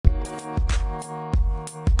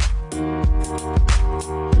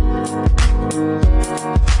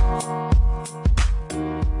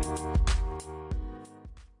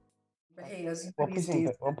these days.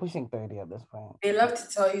 We're pushing 30 at this point. They love to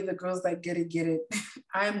tell you the girls that get it.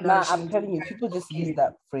 I'm not Nah, I'm ashamed. telling you, people just use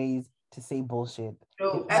that phrase to say bullshit.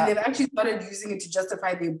 No, and they've actually started using it to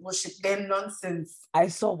justify their bullshit, their nonsense. I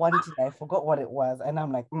saw one today, I forgot what it was, and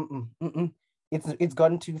I'm like, it's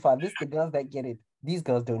gone too far. This the girls that get it. These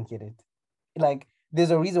girls don't get it. Like,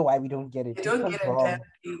 there's a reason why we don't get it. They don't get a damn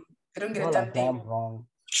thing. They don't get a damn thing. Wrong.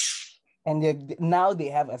 And now they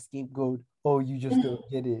have a scapegoat. Oh, you just don't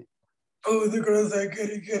get it. Oh, the girls that get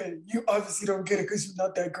it. You obviously don't get it because you're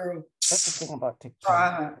not that girl. That's the thing about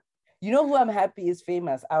TikTok. You know who I'm happy is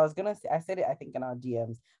famous? I was gonna say, I said it, I think, in our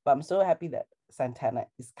DMs, but I'm so happy that Santana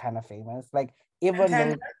is kind of famous. Like, everyone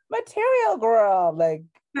knows Material Girl. Like,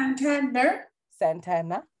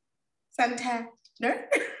 Santana.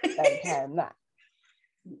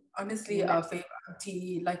 Honestly, our favorite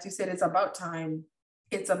auntie, like you said, it's about time.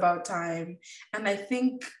 It's about time. And I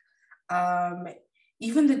think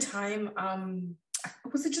even the time,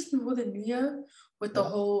 was it just before the New Year with the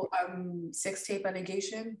whole sex tape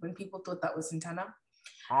allegation when people thought that was Santana?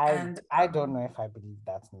 I don't know if I believe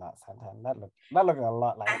that's not Santana. That looked a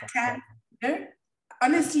lot like Santana.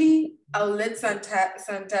 Honestly, I'll let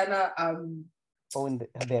Santana own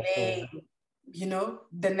play,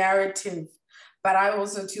 the narrative. But I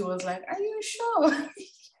also too was like, are you sure?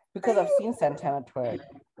 Because I've seen Santana twerk.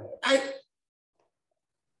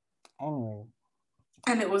 Anyway.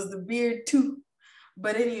 And it was the beard too.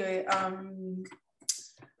 But anyway, after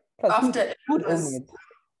who'd own it?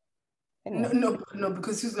 Anyway. No,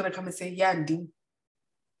 because who's gonna come and say, yeah, Dean?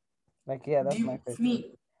 Like, yeah, that's my question.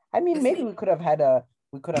 Me. I mean, maybe we could have had a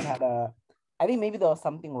I think maybe there was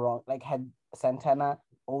something wrong. Like, had Santana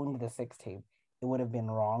owned the sex tape, it would have been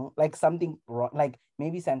wrong. Like, something wrong. Like,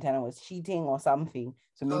 maybe Santana was cheating or something.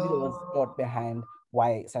 So maybe there was thought behind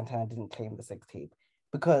why Santana didn't claim the sex tape.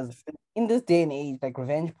 Because in this day and age, like,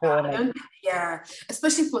 revenge porn.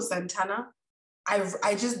 Especially for Santana,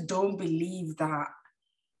 I just don't believe that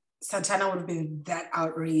Santana would have been that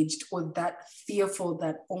outraged or that fearful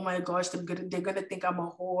that, oh my gosh, they're gonna think I'm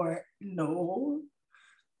a whore. No.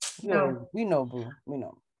 We know, boo. We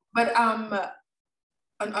know. But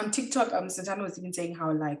on TikTok, Santana was even saying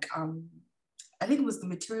how, like, I think it was the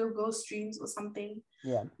Material Girl streams or something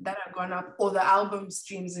that had gone up, or the album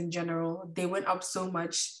streams in general. They went up so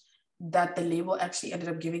much that the label actually ended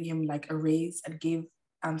up giving him like a raise and gave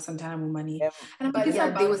Santana more money. But yeah,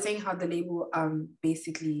 they were saying how the label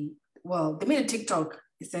basically, well, they made a TikTok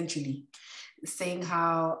essentially saying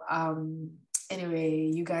how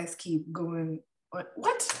anyway, you guys keep going.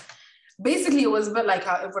 What? Basically, it was a bit like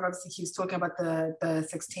how everyone obviously keeps talking about the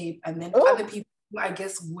sex tape, and then other people who I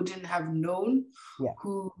guess wouldn't have known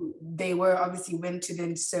who they were obviously went to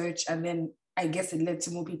then search, and then I guess it led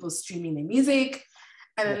to more people streaming their music.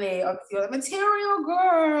 And then they obviously were like, Material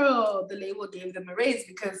Girl. The label gave them a raise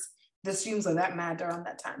because the streams were that mad around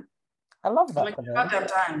that time. I love that. Like, it's about damn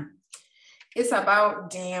time. It's about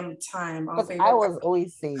damn time. I was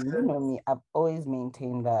always saying, you know me, I've always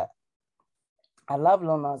maintained that I love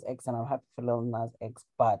Lil Nas X and I'm happy for Lil Nas X,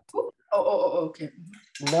 but okay.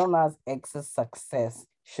 Lil Nas X's success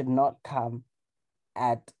should not come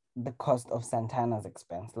at the cost of Santana's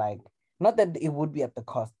expense. Like, not that it would be at the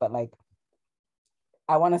cost, but like,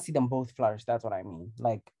 I want to see them both flourish. That's what I mean.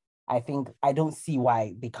 Like, I don't see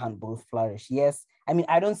why they can't both flourish. Yes, I mean,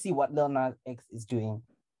 I don't see what Lil Nas X is doing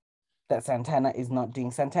that Santana is not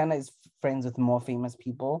doing. Santana is friends with more famous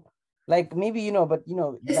people. Like, maybe, but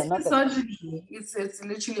it's misogyny. It's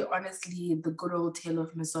literally, honestly, the good old tale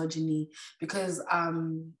of misogyny, because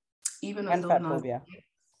even and fat phobia.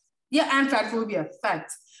 Yeah, and fat phobia.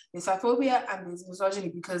 Fact. There's fat phobia and there's misogyny,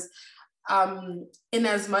 because in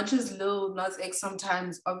as much as Lil Nas X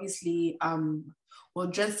sometimes obviously will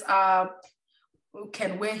dress up,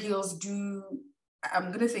 can wear heels,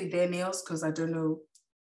 I'm gonna say their nails because I don't know.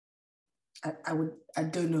 I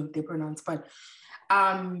don't know their pronouns, but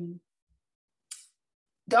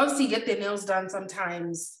they obviously get their nails done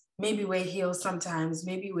sometimes, maybe wear heels sometimes,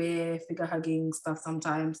 maybe wear figure hugging stuff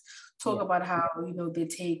sometimes, talk about how, they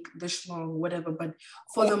take the schlong, whatever. But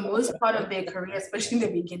for the most part of their career, especially in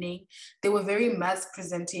the beginning, they were very mass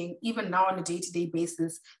presenting. Even now on a day-to-day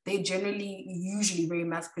basis, they usually very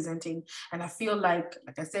mass presenting. And I feel like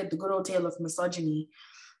I said, the good old tale of misogyny.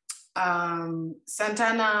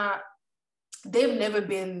 Santana, they've never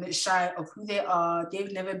been shy of who they are.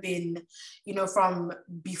 They've never been, from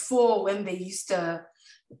before when they used to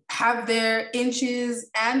have their inches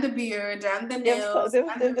and the beard and the nails.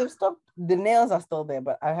 They've stopped. The nails are still there,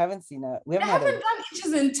 but I haven't seen it. We haven't done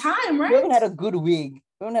inches in time, right? We haven't had a good wig.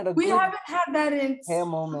 We haven't had that in hair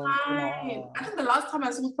moment. I think the last time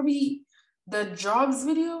I saw was probably the Jobs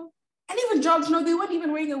video. And even Jobs, no, they weren't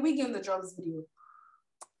even wearing a wig in the Jobs video.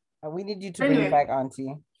 We need you to bring back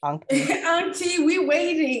Auntie. Auntie, we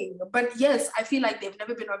waiting. But yes, I feel like they've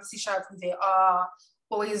never been obviously shy of who they are,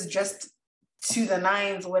 always just to the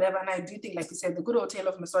nines or whatever. And I do think, like you said, the good old tale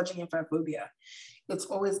of misogyny and fatphobia, it's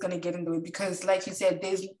always going to get in the way because, like you said,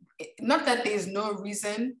 there's not that there's no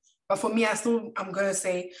reason, but for me, I'm going to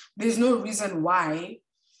say there's no reason why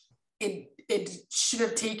it should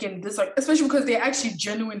have taken this, like, especially because they're actually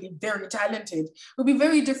genuinely very talented. It would be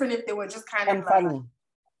very different if they were just kind of funny. Like,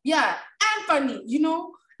 yeah, and funny, you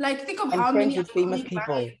know, like think of how many famous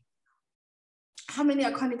people. How many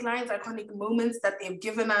iconic lines, iconic moments that they've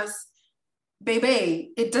given us.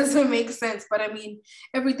 Baby, it doesn't make sense, but I mean,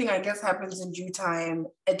 everything I guess happens in due time.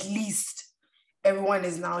 At least everyone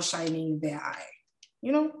is now shining their eye,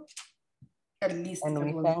 you know. At least, and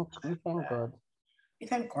we thank God. We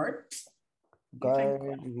thank God.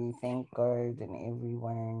 We thank God and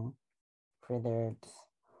everyone for that.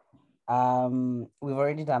 We've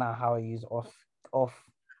already done our how I use off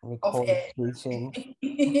record station.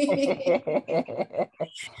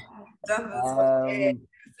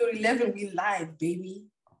 So 11, we live, baby.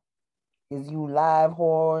 Is you live,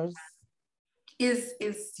 horse? Is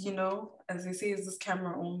you know, as they say, is this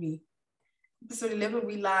camera on me? Episode 11,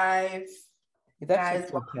 we live. Is that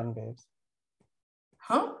episode 10, babes?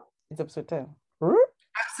 Huh? It's episode 10.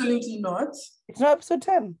 Absolutely not. It's not episode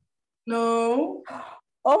 10. No.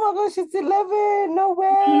 Oh my gosh, it's 11. No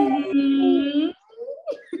way. Mm-hmm.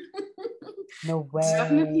 No way.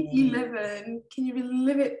 Definitely 11. Can you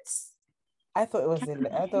believe it? I thought it was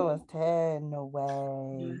 10. No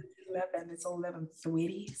way. 11. It's 11,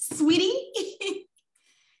 sweetie. Sweetie.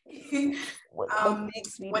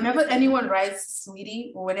 Whenever anyone writes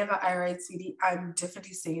sweetie, or whenever I write sweetie, I'm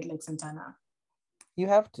definitely saying it like Santana. You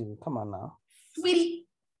have to. Come on now. Sweetie.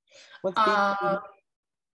 What's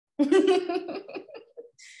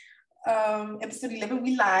episode 11,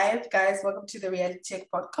 we live, guys. Welcome to the Reality Check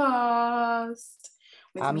podcast.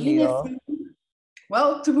 With I'm me, Leo.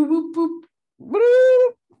 Well, to boop boop boop.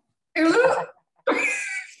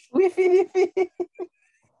 Wait for it.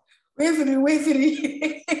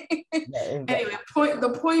 Anyway, the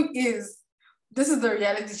point is, this is the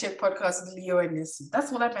Reality Check podcast with Leo and Nessie.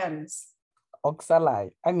 That's what that matters.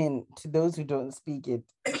 Oxalai. I mean, to those who don't speak it,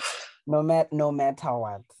 no matter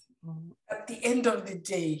what. At the end of the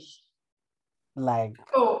day. Like,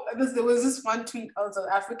 there was this one tweet on South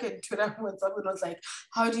African Twitter when someone was like,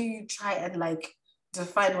 how do you try and like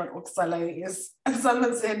define what Oxalai is? And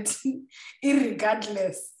someone said,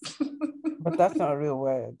 irregardless. But that's not a real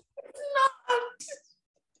word. It's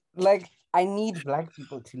not. Like, I need Black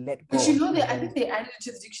people to let go. But you know, I think they added it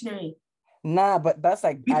to the dictionary. Nah, but that's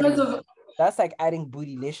like that's like adding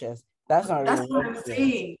bootylicious. That's not That's what I'm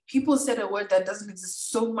saying. People said a word that doesn't exist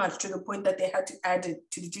so much to the point that they had to add it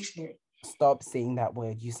to the dictionary. Stop saying that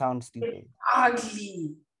word. You sound stupid.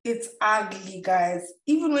 It's ugly, guys.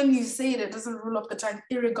 Even when you say it doesn't roll off the tongue.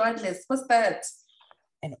 Irregardless. What's that?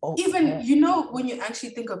 And you know, when you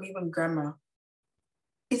actually think of even grammar,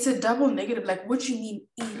 it's a double negative. Like, what do you mean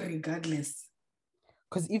irregardless?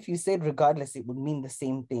 Because if you said regardless, it would mean the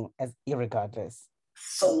same thing as irregardless.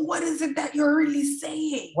 So what is it that you're really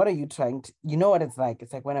saying? What are you trying to... You know what it's like?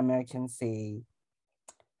 It's like when Americans say,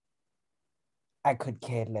 I could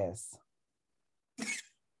care less.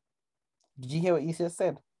 Did you hear what you just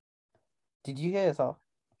said? Did you hear yourself?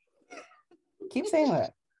 Keep saying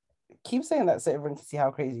that. Keep saying that so everyone can see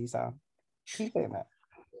how crazy you sound. Keep saying that.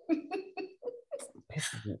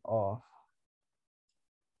 Pisses me off.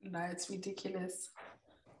 No, it's ridiculous.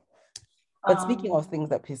 But speaking of things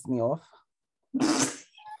that piss me off.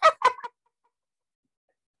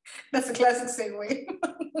 That's a classic segue.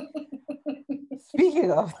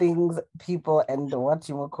 Speaking of things, people, and what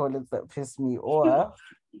you will call it that piss me off.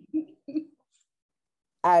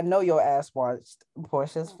 I know your ass watched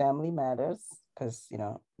Portia's Family Matters because, you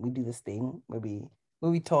know, we do this thing where we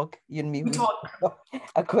talk, you and me. We talk.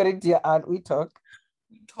 According to your aunt, we talk.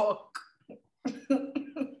 We talk.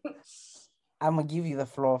 I'm going to give you the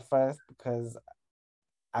floor first because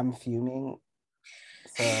I'm fuming.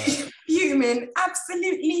 So fuming,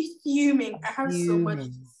 absolutely fuming. I have so much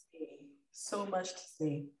to say. So much to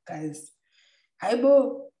say, guys. Hi,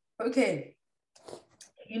 Bo. Okay.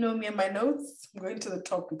 You know me and my notes. I'm going to the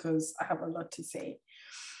top because I have a lot to say.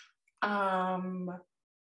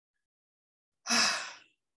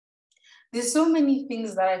 There's so many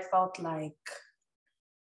things that I felt like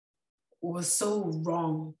was so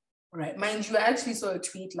wrong, right? Mind you, I actually saw a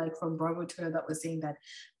tweet like from Bravo Twitter that was saying that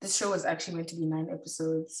this show was actually meant to be 9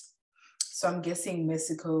 episodes. So I'm guessing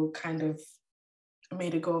Mexico kind of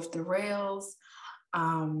made it go off the rails.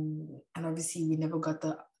 And obviously we never got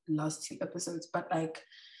the last 2 episodes, but like,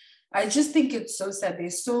 I just think it's so sad.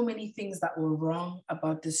 There's so many things that were wrong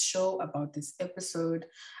about this show, about this episode.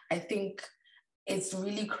 I think it's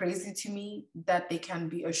really crazy to me that there can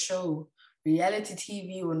be a show, reality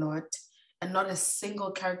TV or not, and not a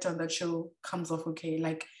single character on that show comes off okay.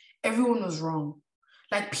 Like, everyone was wrong.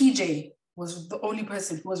 Like, PJ was the only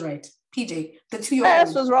person who was right. PJ, the 2-year-old. Her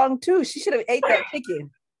ass was wrong too. She should have ate that chicken.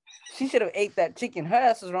 She should have ate that chicken. Her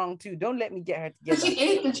ass was wrong too. Don't let me get her together. But she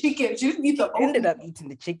ate the chicken. She didn't eat the oatmeal. Ended up eating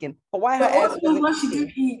the chicken. But why her ass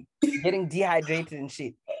wasn't getting dehydrated and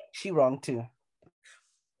shit? She wrong too.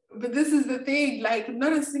 But this is the thing. Like,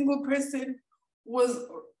 not a single person was,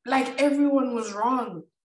 like, everyone was wrong.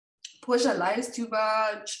 Portia lies too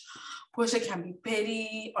much. Portia can be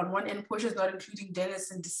petty. On one end, Portia's not including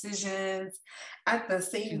Dennis in decisions. At the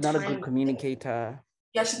same time, she's not a good communicator.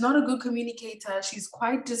 Yeah, she's not a good communicator. She's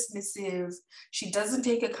quite dismissive. She doesn't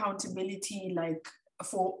take accountability, like,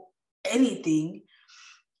 for anything.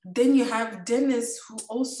 Then you have Dennis, who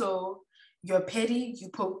also, you're petty, you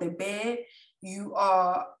poke the bear, you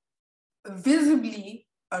are visibly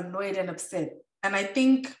annoyed and upset. And I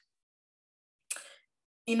think,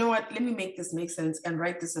 you know what, let me make this make sense and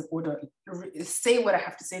write this in order, say what I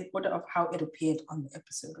have to say in order of how it appeared on the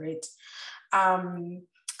episode, right?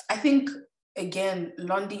 I think, again,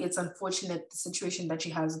 Londi, it's unfortunate the situation that she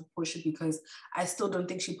has with Portia, because I still don't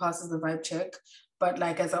think she passes the vibe check. But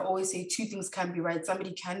like, as I always say, 2 things can be right.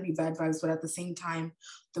 Somebody can be bad vibes, but at the same time,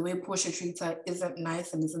 the way Portia treats her isn't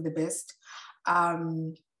nice and isn't the best.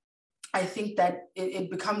 I think that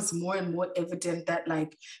it becomes more and more evident that,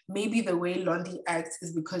 like, maybe the way Londi acts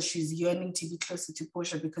is because she's yearning to be closer to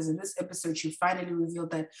Portia, because in this episode, she finally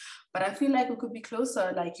revealed that, but I feel like we could be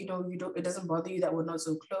closer. Like, you know, it doesn't bother you that we're not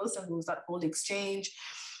so close, and there was that whole exchange.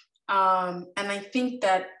 And I think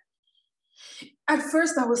that at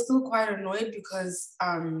first I was still quite annoyed because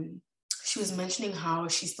she was mentioning how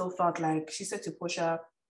she still felt like, she said to Portia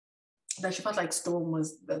that she felt like Storm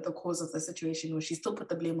was the cause of the situation, or she still put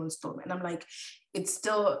the blame on Storm. And I'm like, it's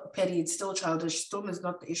still petty, it's still childish. Storm is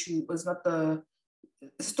not the issue,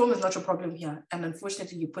 Storm is not your problem here. And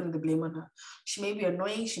unfortunately, you're putting the blame on her. She may be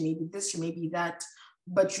annoying, she may be this, she may be that,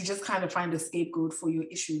 but you just kind of find a scapegoat for your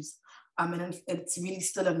issues. And it's really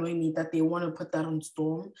still annoying me that they want to put that on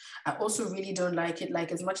Storm. I also really don't like it.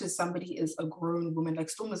 Like, as much as somebody is a grown woman, like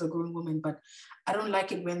Storm is a grown woman, but I don't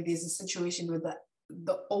like it when there's a situation where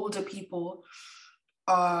the older people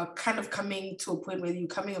are kind of coming to a point where you're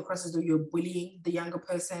coming across as though you're bullying the younger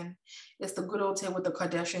person. It's the good old tale with the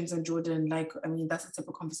Kardashians and Jordan. Like, I mean, that's a type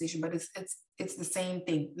of conversation, but it's the same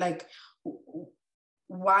thing. Like,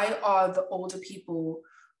 why are the older people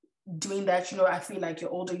doing that? You know, I feel like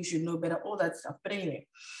you're older, you should know better, all that stuff. But anyway,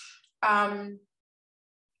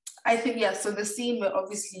 I think, yeah, so the scene where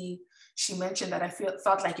obviously she mentioned that, I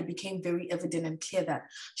felt like it became very evident and clear that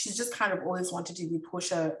she's just kind of always wanted to be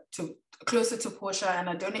closer to Portia. And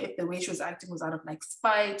I don't know if the way she was acting was out of like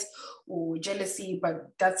spite or jealousy,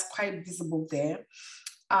 but that's quite visible there.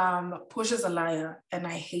 Portia's a liar, and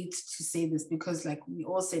I hate to say this because, like we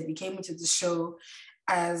all said, we came into the show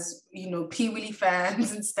as, you know, P. Willie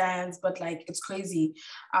fans and stans, but like, it's crazy.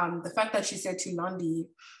 The fact that she said to Londi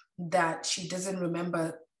that she doesn't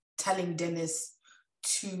remember telling Dennis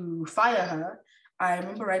to fire her, I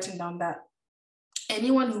remember writing down that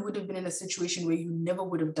anyone who would have been in a situation where you never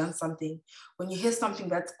would have done something, when you hear something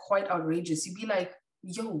that's quite outrageous, you'd be like,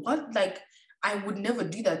 yo, what? Like, I would never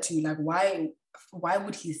do that to you. Like, why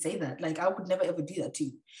would he say that? Like, I would never ever do that to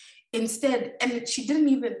you. Instead, and she didn't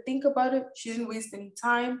even think about it. She didn't waste any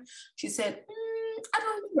time. She said, I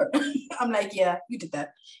don't remember. I'm like, yeah, you did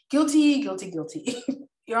that. Guilty, guilty, guilty.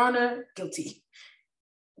 Your Honor, guilty.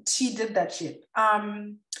 She did that shit.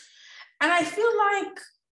 And I feel like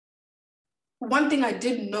one thing I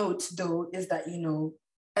did note, though, is that, you know,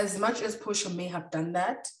 as much as Portia may have done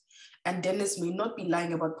that, and Dennis may not be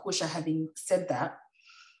lying about Portia having said that,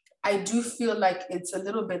 I do feel like it's a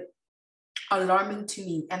little bit alarming to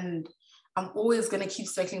me. And I'm always going to keep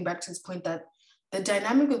circling back to this point that the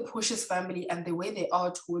dynamic with Portia's family and the way they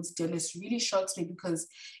are towards Dennis really shocks me, because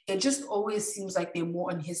it just always seems like they're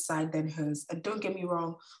more on his side than hers. And don't get me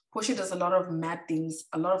wrong, Portia does a lot of mad things,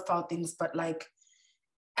 a lot of foul things, but like,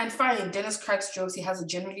 and fine, Dennis cracks jokes, he has a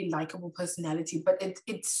generally likable personality, but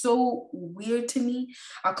it's so weird to me.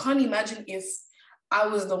 I can't imagine if I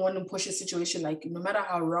was the one in Portia's situation, like, no matter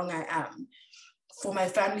how wrong I am, for my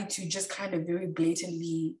family to just kind of very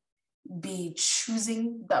blatantly be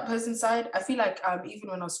choosing that person's side. I feel like even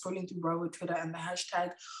when I was scrolling through Bravo Twitter and the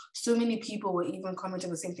hashtag, so many people were even commenting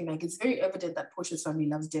the same thing. Like, it's very evident that Portia's family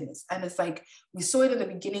loves Dennis. And it's like, we saw it in the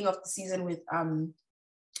beginning of the season with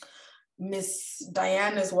Miss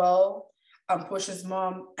Diane as well, Portia's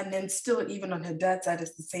mom, and then still even on her dad's side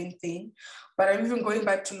it's the same thing. But I'm even going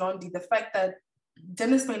back to Londi, the fact that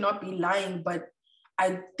Dennis may not be lying, but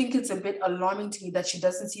I think it's a bit alarming to me that she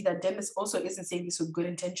doesn't see that Dennis also isn't saying this with good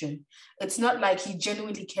intention. It's not like he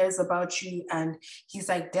genuinely cares about you and he's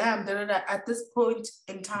like, damn, at this point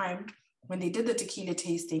in time, when they did the tequila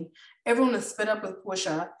tasting, everyone was fed up with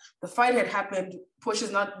Portia. The fight had happened.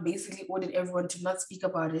 Portia's not basically ordered everyone to not speak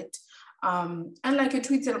about it. And like a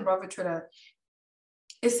tweet said on Bravo Twitter,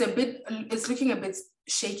 it's looking a bit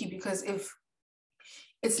shaky because if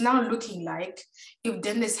it's now looking like if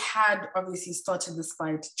Dennis had obviously started this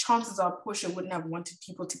fight, chances are Portia wouldn't have wanted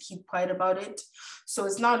people to keep quiet about it. So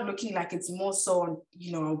it's not looking like it's more so on,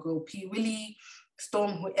 I'll go P. Willie,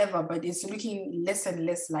 Storm, whoever, but it's looking less and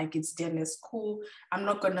less like it's Dennis. Cool. I'm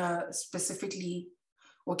not gonna specifically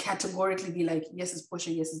or categorically be like, yes, it's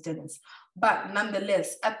Portia, yes, it's Dennis. But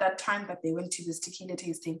nonetheless, at that time that they went to this tequila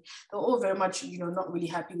tasting, they were all very much, not really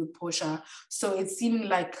happy with Portia. So it's seeming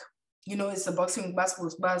like, it's a boxing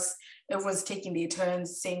bus. Everyone's taking their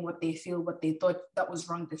turns, saying what they feel, what they thought that was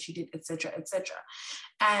wrong that she did, etc., etc.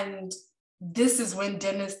 And this is when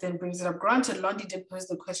Dennis then brings it up. Granted, Londi did pose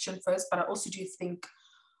the question first, but I also do think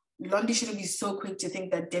Londi shouldn't be so quick to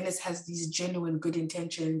think that Dennis has these genuine good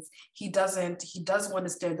intentions. He doesn't. He does want to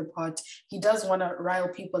stir the pot. He does want to rile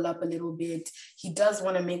people up a little bit. He does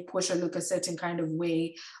want to make Portia look a certain kind of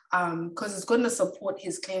way because it's going to support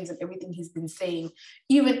his claims and everything he's been saying.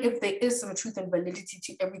 Even if there is some truth and validity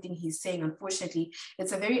to everything he's saying, unfortunately,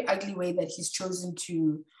 it's a very ugly way that he's chosen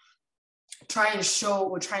to try and show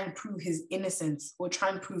or try and prove his innocence or try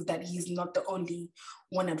and prove that he's not the only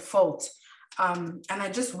one at fault. And I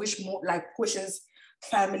just wish more like Portia's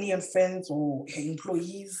family and friends or her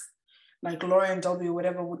employees, like Lauren W,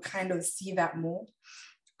 whatever, would kind of see that more.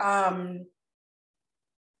 So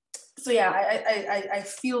yeah, I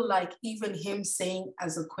feel like even him saying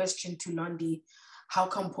as a question to Londi, how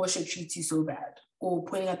come Portia treats you so bad? Or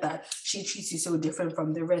pointing at that, she treats you so different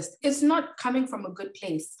from the rest. It's not coming from a good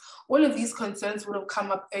place. All of these concerns would have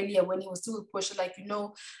come up earlier when he was still with Portia, like,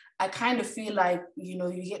 I kind of feel like, you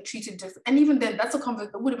get treated different. And even then, that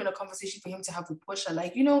would have been a conversation for him to have with Portia.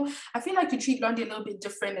 Like, I feel like you treat Londi a little bit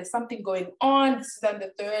different. There's something going on, this and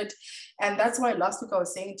the third. And that's why last week I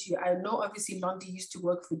was saying to you, I know obviously Londi used to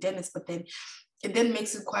work for Dennis, but then it then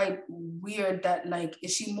makes it quite weird that, like,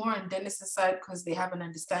 is she more on Dennis's side because they have an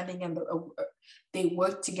understanding and they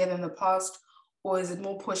worked together in the past? Or is it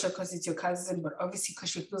more Portia because it's your cousin, but obviously because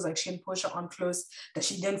she feels like she and Portia aren't close, that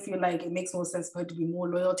she then feel like it makes more sense for her to be more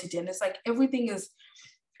loyal to Dennis? Like, everything is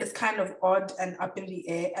kind of odd and up in the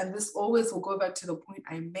air. And this always will go back to the point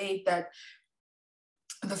I made that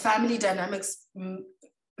the family dynamics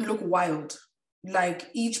look wild. Like,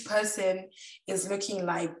 each person is looking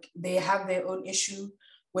like they have their own issue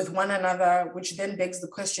with one another, which then begs the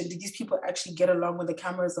question, did these people actually get along when the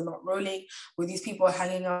cameras are not rolling? Were these people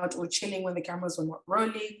hanging out or chilling when the cameras were not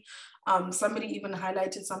rolling? Somebody even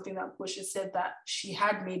highlighted something that Portia said, that she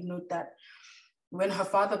had made note that when her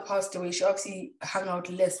father passed away, she obviously hung out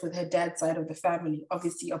less with her dad's side of the family,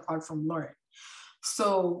 obviously apart from Lauren.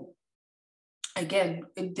 So again,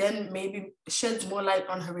 it then maybe sheds more light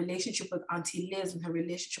on her relationship with Auntie Liz and her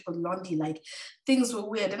relationship with Londi. Like, things were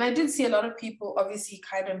weird. And I did see a lot of people obviously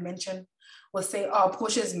kind of mention or say, oh,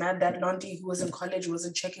 Portia's mad that Londi, who was in college,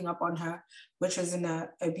 wasn't checking up on her, which was in an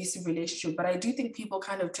abusive relationship. But I do think people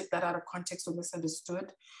kind of took that out of context or misunderstood.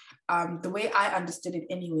 The way I understood it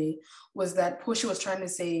anyway was that Portia was trying to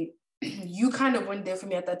say, you kind of weren't there for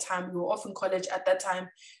me at that time. You were off in college at that time.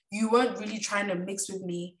 You weren't really trying to mix with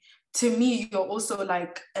me. To me, you're also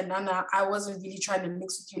like a nana. I wasn't really trying to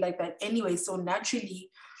mix with you like that anyway. So naturally,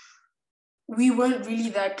 we weren't really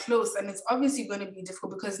that close. And it's obviously going to be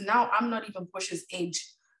difficult because now I'm not even Portia's age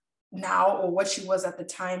now or what she was at the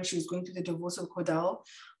time she was going through the divorce of Cordell.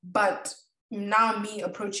 But now me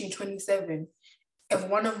approaching 27, if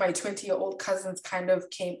one of my 20-year-old cousins kind of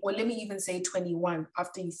came, or let me even say 21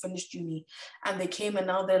 after you finished uni, and they came and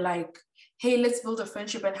now they're like, hey, let's build a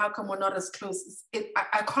friendship, and how come we're not as close?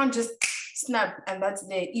 I can't just snap and that's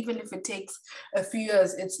there. Even if it takes a few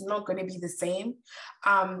years, it's not going to be the same.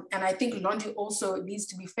 And I think Londi also needs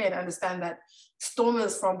to be fair and understand that Storm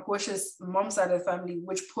is from Portia's mom's side of the family,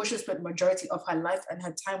 which Portia spent majority of her life and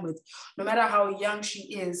her time with. No matter how young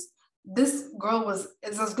she is, this girl is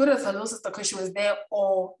as good as her little sister because she was there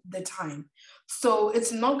all the time. So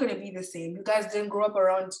it's not going to be the same. You guys didn't grow up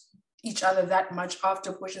around each other that much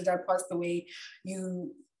after Portia's dad passed away. You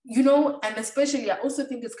know, and especially I also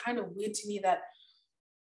think it's kind of weird to me that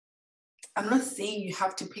I'm not saying you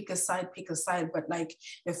have to pick a side, but like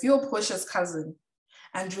if you're Portia's cousin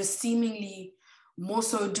and you're seemingly more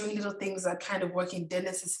so doing little things that kind of work in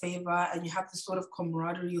Dennis's favor, and you have this sort of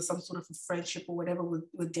camaraderie or some sort of a friendship or whatever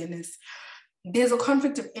with Dennis, there's a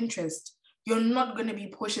conflict of interest. You're not going to be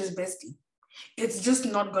Portia's bestie. It's just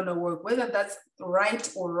not going to work. Whether that's right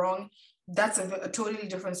or wrong, that's a totally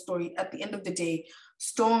different story. At the end of the day,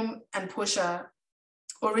 Storm and Portia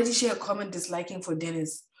already share a common disliking for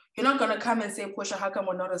Dennis. You're not going to come and say, Portia, how come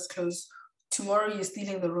we're not as close? Tomorrow you're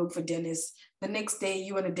stealing the robe for Dennis. The next day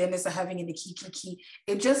you and Dennis are having an ikiki.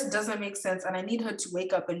 It just doesn't make sense. And I need her to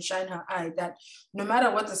wake up and shine her eye that no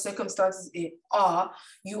matter what the circumstances are,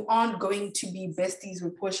 you aren't going to be besties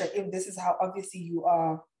with Portia if this is how obviously you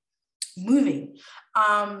are moving.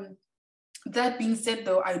 That being said,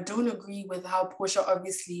 though, I don't agree with how Portia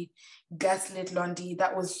obviously gaslit Londie.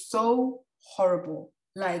 That was so horrible.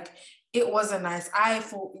 Like, it wasn't nice.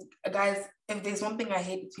 Guys, if there's one thing I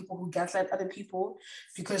hate with people who gaslight other people,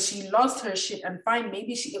 because she lost her shit, and fine,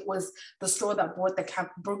 maybe it was the straw that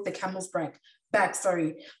broke the camel's back,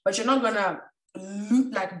 sorry. But you're not gonna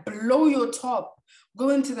blow your top, go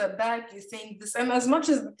into the back, you're saying this. And as much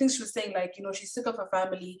as the things she was saying, like, you know, she's sick of her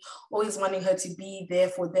family, always wanting her to be there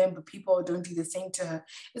for them, but people don't do the same to her.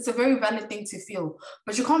 It's a very valid thing to feel,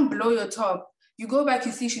 but you can't blow your top. You go back,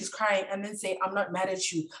 you see she's crying, and then say, I'm not mad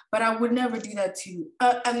at you, but I would never do that to you.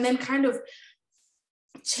 And then kind of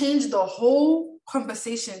change the whole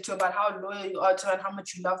conversation to about how loyal you are to her and how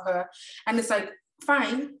much you love her. And it's like,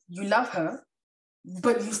 fine, you love her,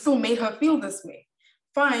 but you still made her feel this way.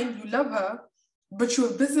 Fine, you love her, but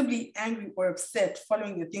you're visibly angry or upset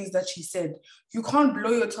following the things that she said. You can't blow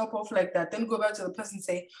your top off like that, then go back to the person and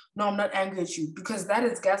say, no, I'm not angry at you, because that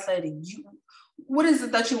is gaslighting. What is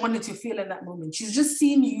it that she wanted to feel in that moment? She's just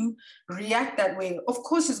seen you react that way. Of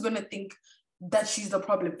course, she's going to think that she's the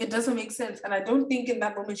problem. It doesn't make sense. And I don't think in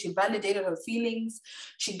that moment she validated her feelings.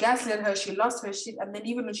 She gaslit her. She lost her shit. And then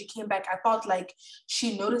even when she came back, I felt like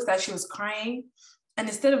she noticed that she was crying. And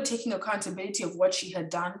instead of taking accountability of what she had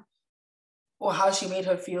done or how she made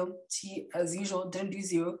her feel, she, as usual, didn't do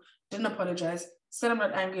zero, didn't apologize, said, I'm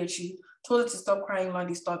not angry at you, told her to stop crying,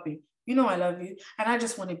 Londie, stop it. You know I love you, and I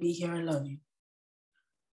just want to be here and love you.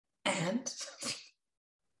 And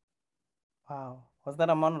wow, was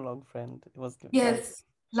that a monologue, friend? It was. Yes,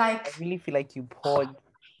 like I really feel like you poured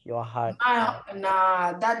your heart.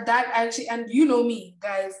 Nah, that actually, and you know me,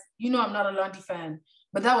 guys. You know I'm not a Londie fan,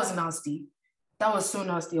 but that was nasty. That was so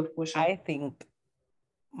nasty of Portia. I think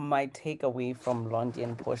my takeaway from Londie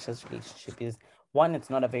and Portia's relationship is, one,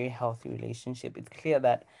 it's not a very healthy relationship. It's clear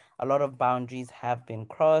that a lot of boundaries have been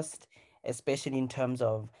crossed, especially in terms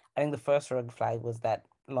of, I think the first red flag was that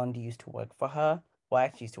Londie used to work for her, or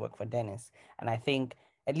actually used to work for Dennis. And I think,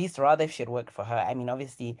 at least rather if she had worked for her, I mean,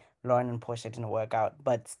 obviously Lauren and Portia didn't work out,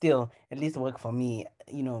 but still, at least work for me.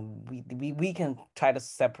 You know, we can try to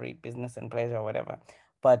separate business and pleasure or whatever.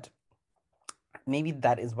 But maybe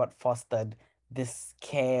that is what fostered this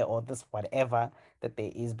care or this whatever that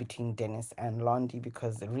there is between Dennis and Londie,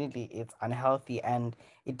 because really it's unhealthy and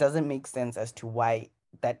it doesn't make sense as to why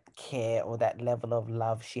that care or that level of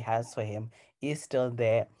love she has for him is still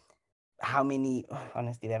there. How many,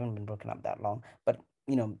 honestly, they haven't been broken up that long, but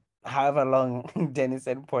you know, however long Dennis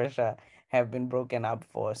and Portia have been broken up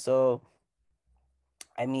for. So,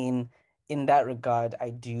 I mean, in that regard, I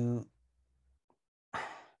do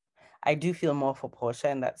feel more for Portia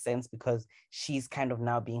in that sense, because she's kind of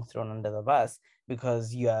now being thrown under the bus,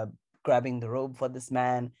 because you're grabbing the robe for this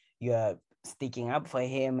man, you're sticking up for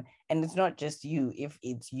him, and it's not just you. If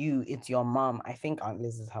it's you, it's your mom. I think Aunt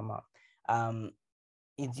Liz is her mom.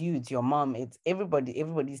 It's you, it's your mom, it's everybody.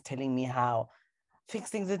 Everybody's telling me how fix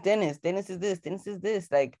things with Dennis. Dennis is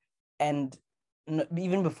this, like, and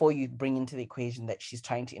even before you bring into the equation that she's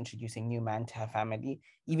trying to introduce a new man to her family,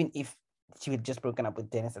 even if she had just broken up with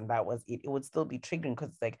Dennis and that was it, it would still be triggering, because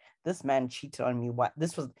it's like, this man cheated on me. What,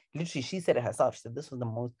 this was literally, she said it herself, she said, this was the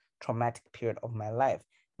most traumatic period of my life.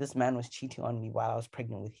 This man was cheating on me while I was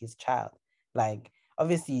pregnant with his child. Like,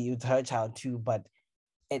 obviously it's her child too, but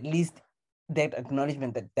at least that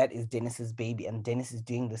acknowledgement that that is Dennis's baby and Dennis is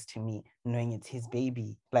doing this to me knowing it's his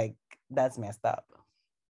baby, like, that's messed up.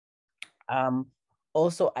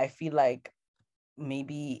 Also, I feel like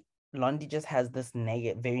maybe Londie just has this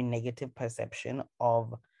very negative perception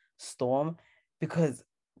of Storm, because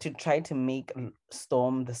to try to make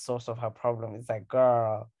Storm the source of her problem, it's like,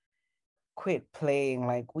 girl, quit playing.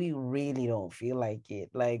 Like, we really don't feel like it.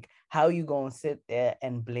 Like, how you gonna sit there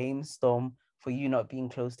and blame Storm for you not being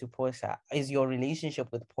close to Portia? Is your relationship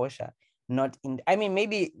with Portia not in, I mean,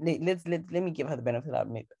 maybe let me give her the benefit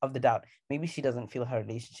of the doubt. Maybe she doesn't feel her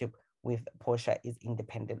relationship with Portia is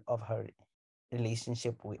independent of her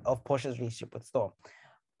relationship with Portia's relationship with Storm.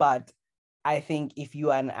 But I think if you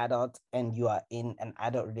are an adult and you are in an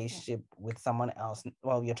adult relationship with someone else,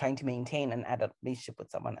 well, you're trying to maintain an adult relationship with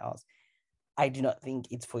someone else, I do not think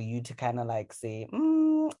it's for you to kind of like say,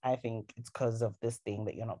 I think it's because of this thing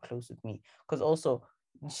that you're not close with me. Because also,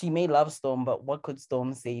 she may love Storm, but what could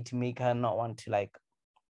Storm say to make her not want to like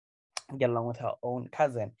get along with her own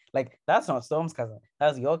cousin? Like, that's not Storm's cousin.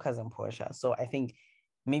 That's your cousin, Portia. So I think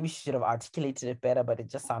maybe she should have articulated it better, but it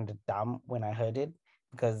just sounded dumb when I heard it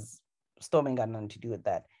because Storm ain't got nothing to do with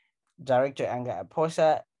that. Direct your anger at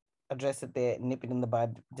Portia, address it there, nip it in the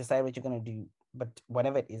bud, decide what you're going to do. But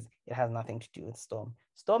whatever it is, it has nothing to do with Storm.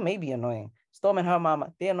 Storm may be annoying. Storm and her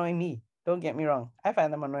mama, they annoy me. Don't get me wrong. I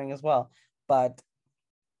find them annoying as well. But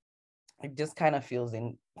it just kind of fuels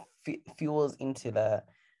into the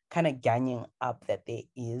kind of ganging up that there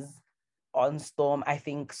is on Storm. I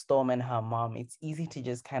think Storm and her mom, it's easy to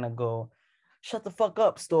just kind of go, shut the fuck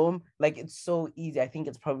up, Storm. Like, it's so easy. I think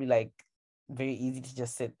it's probably like very easy to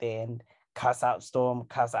just sit there and cuss out Storm,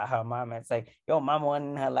 cuss out her mom. It's like, your mom won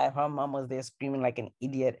in her life. Her mom was there screaming like an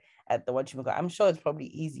idiot at the what you call. I'm sure it's probably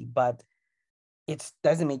easy, but it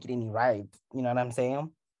doesn't make it any right. You know what I'm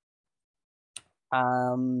saying?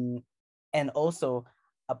 And also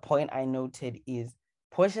a point I noted is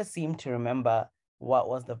Portia seemed to remember what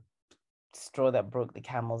was the straw that broke the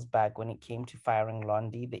camel's back when it came to firing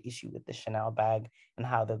Londi, the issue with the Chanel bag and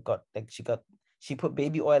how they got like she put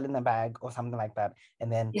baby oil in the bag or something like that.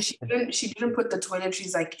 And then she didn't put the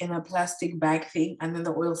toiletries like in a plastic bag thing, and then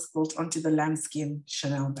the oil spilled onto the lambskin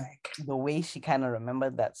Chanel bag. The way she kind of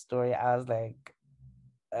remembered that story, I was like,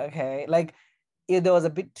 okay, like there was a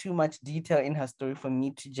bit too much detail in her story for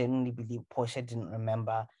me to genuinely believe Portia didn't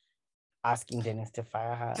remember asking Dennis to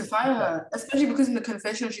fire her. Especially because in the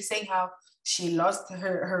confession she's saying how she lost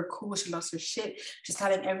her cool, she lost her shit. She's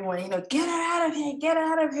telling everyone, get her out of here, get her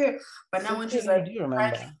out of here. But now when she's like, do you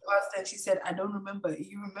remember? And she said, I don't remember.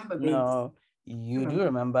 You remember, babe. No, you do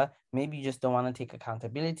remember. Maybe you just don't want to take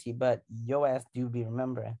accountability, but your ass do be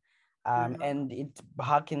remembering. And it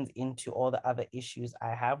harkens into all the other issues I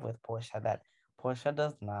have with Portia, that Portia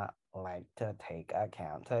does not like to take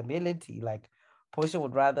accountability. Like, Portia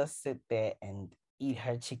would rather sit there and eat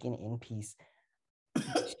her chicken in peace.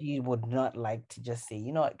 She would not like to just say,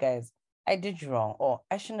 you know what, guys, I did you wrong, or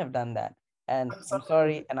I shouldn't have done that. And I'm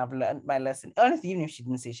sorry, and I've learned my lesson. Honestly, even if she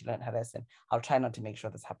didn't say she learned her lesson, I'll try not to make sure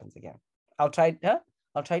this happens again. I'll try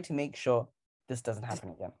to make sure this doesn't happen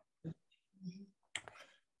again.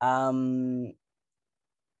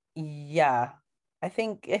 Yeah, I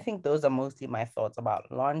think those are mostly my thoughts about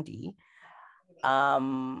Londi.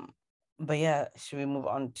 But yeah, should we move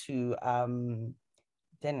on to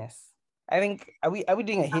Dennis? I think are we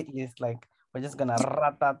doing a hit list? Like, we're just gonna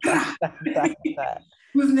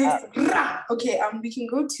Who's next? Okay, we can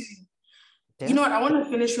go to Dennis? You know what? I want to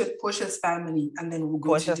finish with Portia's family and then we'll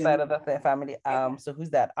go Portia's to side of the family. So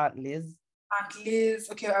who's that? Aunt Liz? Aunt Liz.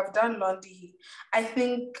 Okay, I've done Londi. I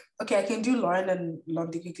think, okay, I can do Lauren and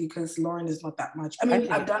Londi quickly because Lauren is not that much. I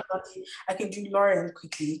mean, I've done Londi. I can do Lauren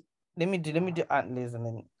quickly. Let me do Aunt Liz and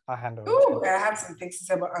then I'll hand over. Oh, I have some things to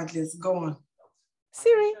say about Aunt Liz. Go on.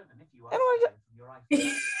 Siri.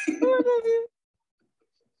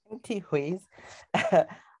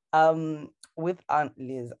 With Aunt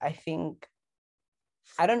Liz, I think,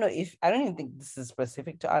 I don't even think this is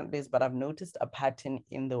specific to Aunt Liz, but I've noticed a pattern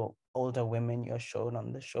in the older women you're shown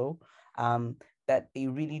on the show, that they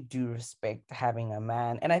really do respect having a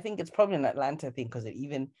man. And I think it's probably an Atlanta thing because it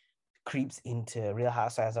even creeps into Real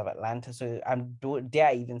Housewives of Atlanta. So dare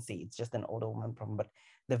I even say it's just an older woman problem, but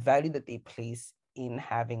the value that they place in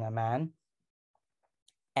having a man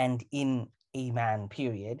and in a man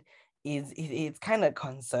period it's kind of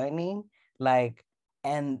concerning. Like,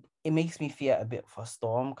 and it makes me fear a bit for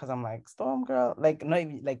Storm because I'm like, Storm girl, like, not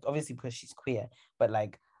even like obviously because she's queer, but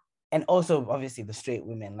like, and also obviously the straight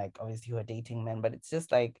women, like obviously who are dating men, but it's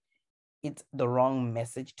just like, it's the wrong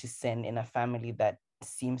message to send in a family that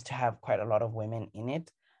seems to have quite a lot of women in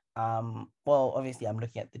it. Well, obviously I'm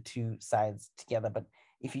looking at the two sides together, but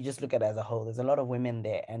if you just look at it as a whole, there's a lot of women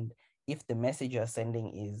there. And if the message you're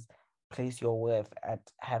sending is place your worth at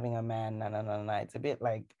having a man, it's a bit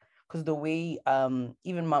like, because the way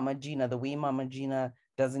even Mama Gina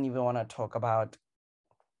doesn't even want to talk about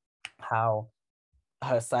how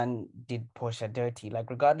her son did Portia dirty. Like,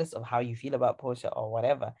 regardless of how you feel about Portia or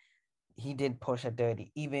whatever, he did Portia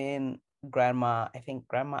dirty. Even Grandma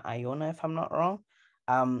Iona, if I'm not wrong,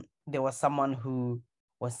 there was someone who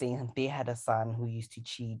was saying they had a son who used to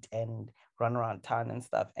cheat and run around town and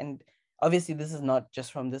stuff. And obviously this is not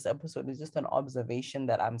just from this episode, it's just an observation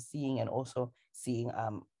that I'm seeing, and also seeing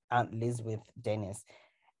Aunt Liz with Dennis.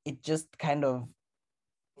 It just kind of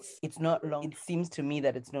it's not long. It seems to me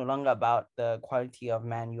that it's no longer about the quality of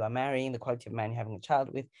man you are marrying, the quality of man you're having a child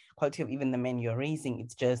with, quality of even the men you're raising.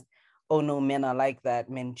 It's just, oh no, men are like that.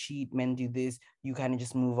 Men cheat, men do this. You kind of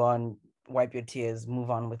just move on, wipe your tears, move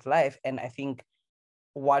on with life. And I think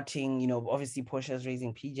watching, you know, obviously Portia's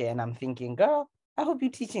raising PJ, and I'm thinking, girl, I hope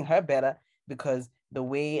you're teaching her better, because the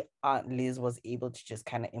way Aunt Liz was able to just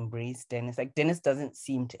kind of embrace Dennis, like Dennis doesn't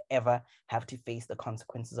seem to ever have to face the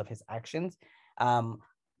consequences of his actions.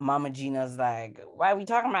 Mama Gina's like, why are we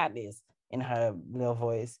talking about this, in her little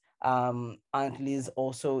voice. Aunt Liz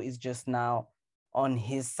also is just now on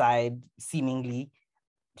his side, seemingly.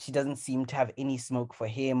 She doesn't seem to have any smoke for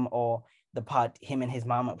him or the part him and his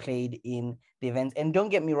mama played in the events. And don't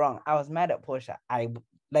get me wrong, I was mad at Portia.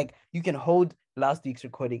 You can hold last week's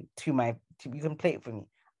recording you can play it for me.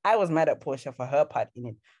 I was mad at Portia for her part in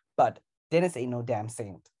it, but Dennis ain't no damn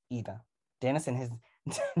saint either. Dennis and his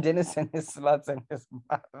sluts and his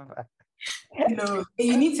mother. No,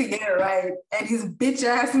 you need to get it right. And his bitch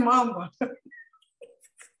ass mama.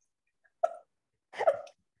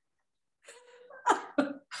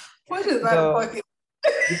 What is that fucking?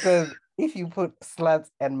 Because if you put sluts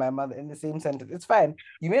and my mother in the same sentence, it's fine.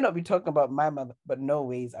 You may not be talking about my mother, but no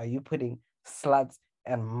ways are you putting sluts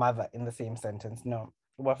and mother in the same sentence. No,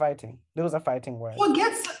 we're fighting. Those are fighting words.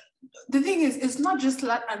 The thing is, it's not just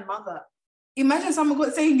slut and mother. Imagine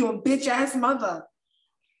someone saying your bitch ass mother.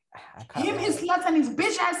 Him, his slut, and his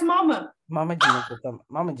bitch ass mama. Mama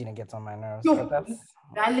Gina gets on my nerves. Yo,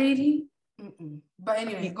 that lady. Mm-mm. But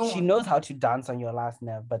anyway, she knows how to dance on your last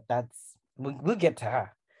nerve, but we'll get to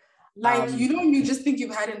her. Like, you just think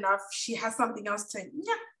you've had enough. She has something else to.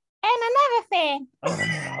 Yeah. And another thing.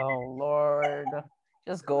 Oh Lord,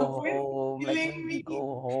 just go home. Let me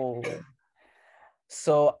go home.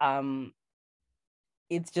 So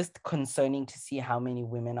it's just concerning to see how many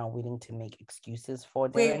women are willing to make excuses for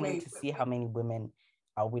Dennis. How many women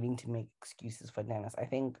are willing to make excuses for Dennis. I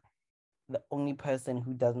think the only person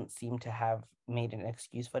who doesn't seem to have made an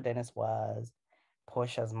excuse for Dennis was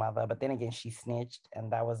Portia's mother, but then again, she snitched,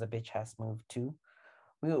 and that was a bitch ass move too.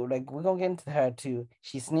 We're gonna get into her too.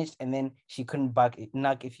 She snitched, and then she couldn't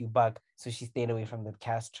knock if you buck, so she stayed away from the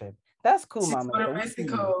cast trip. That's cool, Mama.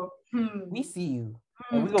 We see you.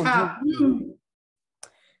 And we're gonna give you.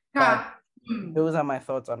 But those are my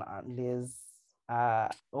thoughts on Aunt Liz.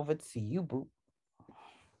 Over to you, boo.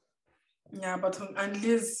 Yeah, but Aunt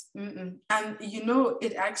Liz, and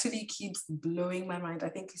it actually keeps blowing my mind. I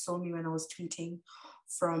think you saw me when I was tweeting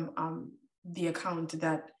from the account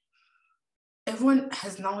that everyone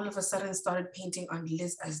has now all of a sudden started painting Aunt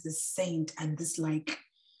Liz as this saint and this, like,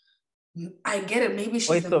 I get it, maybe she's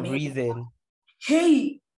voice of reason.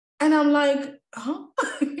 Hey, and I'm like, huh?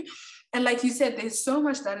 And like you said, there's so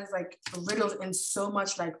much that is like riddled in so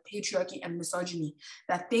much like patriarchy and misogyny.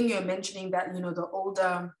 That thing you're mentioning, that the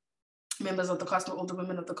older members of the cast or older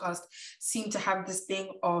women of the cast seem to have this thing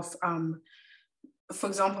of for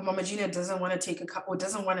example, Mama Gina doesn't want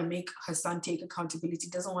to make her son take accountability,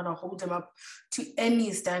 doesn't want to hold him up to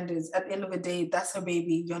any standards. At the end of the day, that's her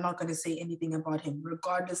baby. You're not going to say anything about him,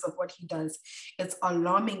 regardless of what he does. It's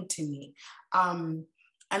alarming to me. And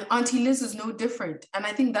Auntie Liz is no different. And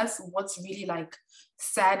I think that's what's really like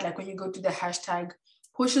sad. Like when you go to the hashtag,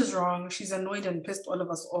 Push is wrong. She's annoyed and pissed all of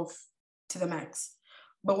us off to the max.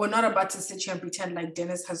 But we're not about to sit here and pretend like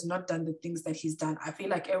Dennis has not done the things that he's done. I feel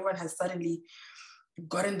like everyone has suddenly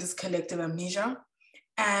gotten this collective amnesia.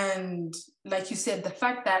 And like you said, the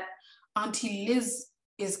fact that Auntie Liz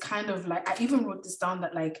is kind of like, I even wrote this down,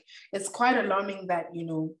 that like, it's quite alarming that,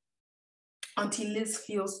 Auntie Liz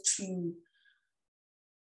feels to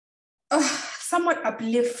somewhat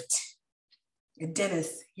uplift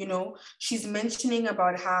Dennis. She's mentioning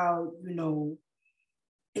about how,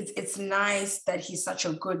 it's nice that he's such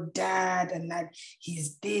a good dad and that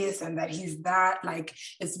he's this and that he's that. Like,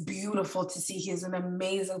 it's beautiful to see he's an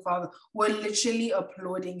amazing father. We're literally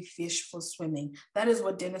applauding fish for swimming. That is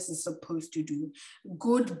what Dennis is supposed to do.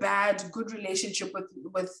 Good, bad, good relationship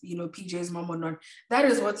with PJ's mom or not. That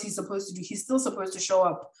is what he's supposed to do. He's still supposed to show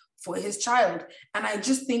up for his child. And I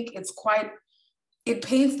just think it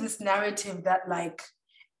paints this narrative that like,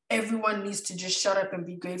 everyone needs to just shut up and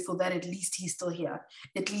be grateful that at least he's still here.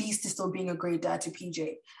 At least he's still being a great dad to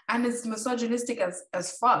PJ. And it's misogynistic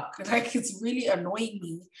as fuck. Like, it's really annoying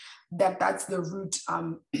me that that's the route,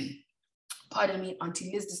 pardon me,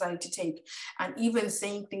 Auntie Liz decided to take. And even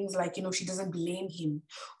saying things like, she doesn't blame him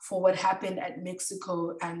for what happened at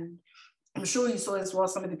Mexico and I'm sure you saw as well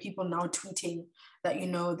some of the people now tweeting that, you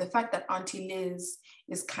know, the fact that Auntie Liz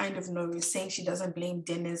is kind of, you know, saying she doesn't blame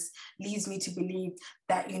Dennis leads me to believe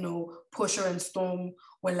that, you know, Portia and Storm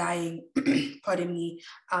were lying. Pardon me.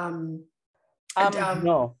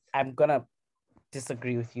 No, I'm gonna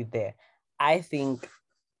disagree with you there. I think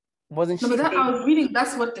wasn't no, she? But that, I was reading.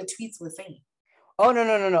 That's what the tweets were saying. Oh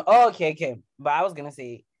no. Oh, okay. But I was gonna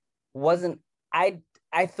say, wasn't I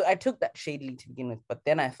took that shadily to begin with, but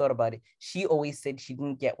then I thought about it. She always said she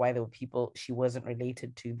didn't get why there were people she wasn't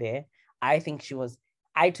related to there. I think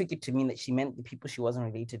I took it to mean that she meant the people she wasn't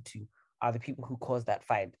related to are the people who caused that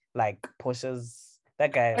fight, like Portia's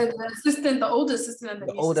that guy, the older assistant, and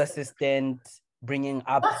the older assistant, bringing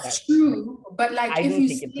up. That's true, but like I didn't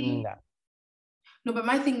take it to mean that. No, but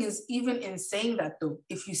my thing is, even in saying that though,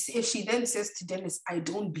 if she then says to Dennis, "I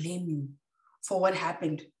don't blame you for what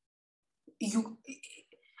happened,"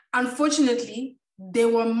 unfortunately, there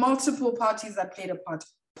were multiple parties that played a part.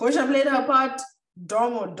 Portia played her part,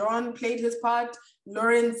 Don played his part,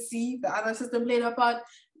 Lauren C, the other sister, played her part,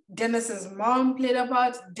 Dennis's mom played a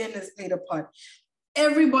part, Dennis played a part.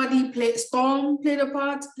 Everybody Storm played a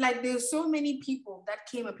part. Like, there's so many people that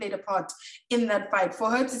came and played a part in that fight. For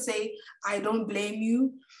her to say, "I don't blame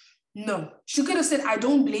you," no, she could have said, "I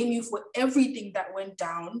don't blame you for everything that went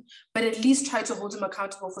down," but at least try to hold him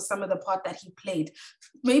accountable for some of the part that he played.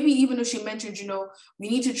 Maybe even if she mentioned, you know, we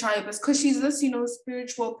need to try this because she's this, you know,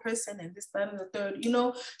 spiritual person and this, that, and the third, you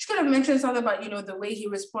know, she could have mentioned something about, you know, the way he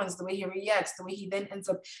responds, the way he reacts, the way he then ends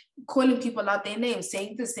up calling people out their names,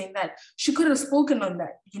 saying this, saying that. She could have spoken on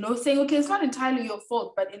that, you know, saying, okay, it's not entirely your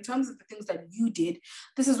fault, but in terms of the things that you did,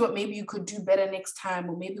 this is what maybe you could do better next time,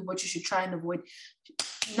 or maybe what you should try and avoid.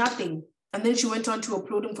 Nothing. And then she went on to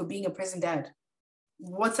applaud him for being a present dad.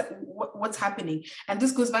 What's happening? And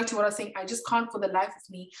this goes back to what I was saying. I just can't for the life of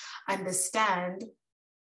me understand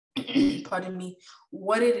pardon me,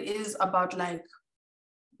 what it is about like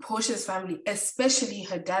Portia's family, especially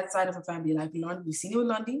her dad's side of her family. Like Londi, we've seen it with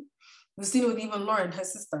Londi, we've seen it with even Lauren, her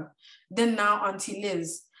sister. Then now Auntie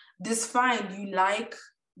Liz. This fine, you like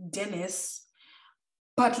Dennis,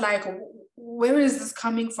 but like, where is this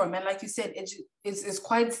coming from? And like you said, it's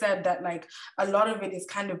quite sad that like a lot of it is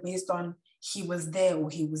kind of based on he was there, or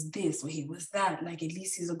he was this, or he was that. Like, at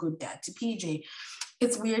least he's a good dad to PJ.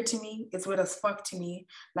 It's weird to me. It's weird as fuck to me.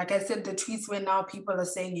 Like I said, the tweets where now people are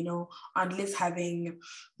saying, you know, Aunt Liz having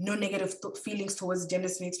no negative feelings towards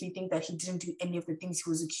Dennis makes me think that he didn't do any of the things he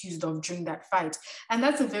was accused of during that fight. And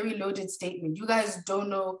that's a very loaded statement. You guys don't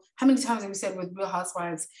know how many times have we said with Real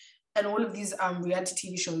Housewives and all of these reality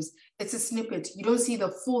TV shows, it's a snippet. You don't see the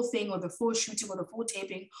full thing or the full shooting or the full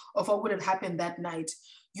taping of what would have happened that night.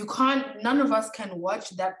 You can't, none of us can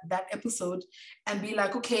watch that episode and be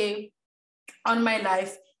like, okay, on my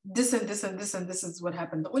life, this and this and this and this is what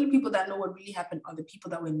happened. The only people that know what really happened are the people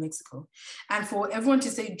that were in Mexico. And for everyone to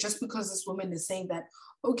say, just because this woman is saying that,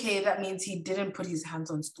 okay, that means he didn't put his hands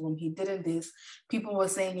on Storm, he didn't this. People were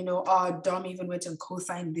saying, you know, Dom even went and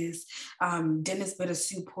co-signed this. Dennis better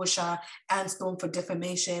sue Portia and Storm for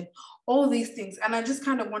defamation, all these things. And I just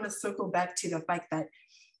kind of want to circle back to the fact that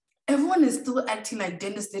everyone is still acting like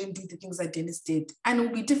Dennis didn't do the things that Dennis did. And it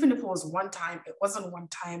would be different if it was one time. It wasn't one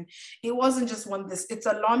time. It wasn't just one this. It's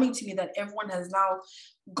alarming to me that everyone has now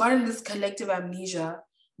gotten this collective amnesia.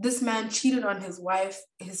 This man cheated on his wife,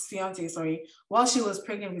 his fiance, while she was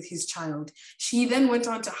pregnant with his child. She then went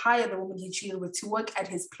on to hire the woman he cheated with to work at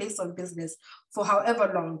his place of business for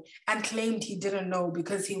however long and claimed he didn't know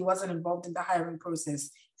because he wasn't involved in the hiring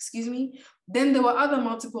process. Excuse me? Then there were other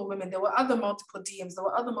multiple women, there were other multiple DMs, there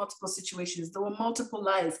were other multiple situations, there were multiple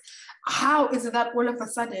lies. How is it that all of a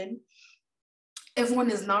sudden, everyone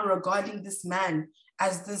is now regarding this man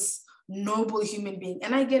as this noble human being?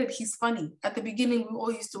 And I get it, he's funny. At the beginning, we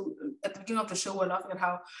all used to, at the beginning of the show, we're laughing at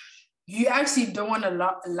how you actually don't want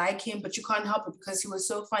to like him, but you can't help it because he was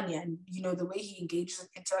so funny. And, you know, the way he engages and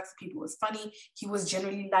interacts with people was funny. He was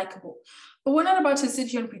generally likable. But we're not about to sit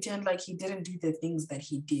here and pretend like he didn't do the things that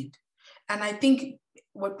he did. And I think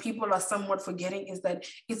what people are somewhat forgetting is that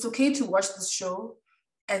it's okay to watch this show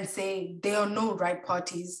and say there are no right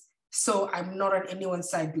parties, so I'm not on anyone's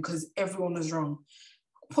side because everyone was wrong.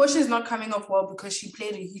 Portia is not coming off well because she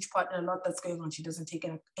played a huge part in a lot that's going on. She doesn't take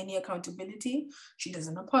any accountability. She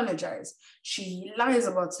doesn't apologize. She lies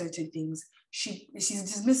about certain things. She's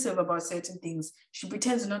dismissive about certain things. She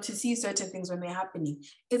pretends not to see certain things when they're happening.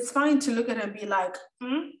 It's fine to look at her and be like,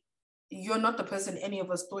 you're not the person any of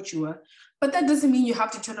us thought you were. But that doesn't mean you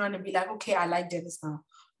have to turn around and be like, okay, I like Dennis now.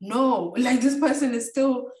 No, like this person is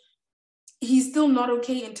he's still not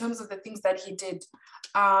okay in terms of the things that he did.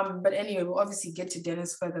 But anyway, we'll obviously get to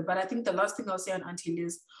Dennis further. But I think the last thing I'll say on Auntie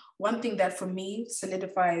Liz one thing that for me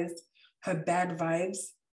solidifies her bad vibes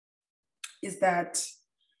is that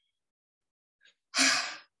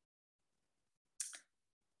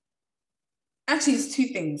actually it's two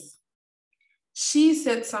things. She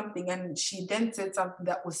said something and she then said something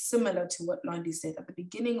that was similar to what Londi said. At the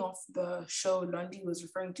beginning of the show, Londi was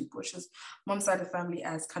referring to Portia's mom's side of the family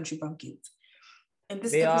as country bumpkins. In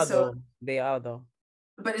this episode, they are though.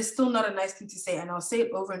 But it's still not a nice thing to say. And I'll say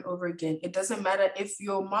it over and over again. It doesn't matter if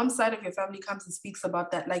your mom's side of your family comes and speaks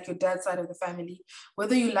about that, like your dad's side of the family,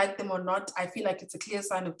 whether you like them or not, I feel like it's a clear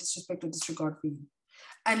sign of disrespect or disregard for you.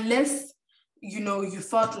 Unless, you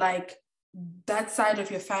felt like that side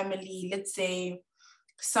of your family, let's say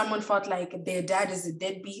someone felt like their dad is a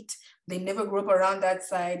deadbeat, they never grew up around that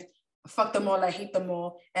side, fuck them all, I hate them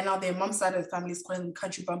all, and now their mom's side of the family is calling them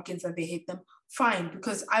country bumpkins and they hate them, fine,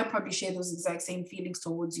 because I probably share those exact same feelings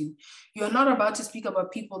towards you. You're not about to speak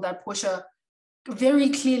about people that Portia very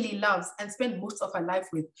clearly loves and spent most of her life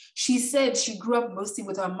with. She said she grew up mostly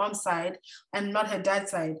with her mom's side and not her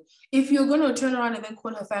dad's side. If you're going to turn around and then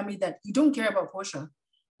call her family that, you don't care about Portia.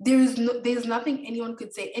 There's nothing anyone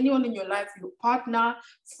could say. Anyone in your life, your partner,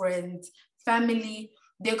 friends, family,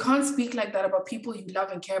 they can't speak like that about people you love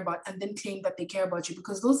and care about and then claim that they care about you,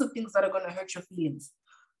 because those are things that are going to hurt your feelings.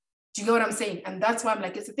 Do you get what I'm saying? And that's why I'm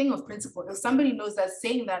like, it's a thing of principle. If somebody knows that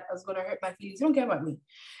saying that is going to hurt my feelings, you don't care about me.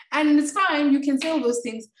 And it's fine. You can say all those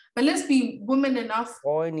things, but let's be women enough.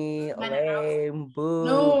 Corny, lame, boo.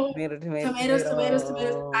 No, tomatoes.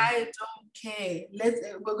 I don't care.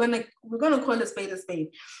 We're gonna call a spade a spade.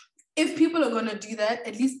 If people are gonna do that,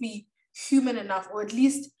 at least be human enough, or at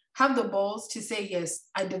least have the balls to say, yes,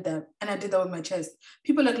 I did that. And I did that with my chest.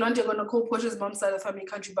 People like Londy are going to call Portia's mom's side of the family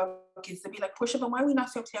country bumpkins. They'll be like, Portia, but why are we not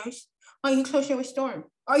so close? Why are you closer with Storm?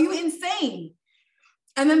 Are you insane?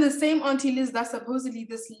 And then the same Auntie Liz, that's supposedly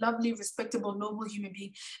this lovely, respectable, noble human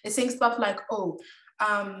being, is saying stuff like,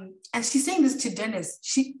 and she's saying this to Dennis.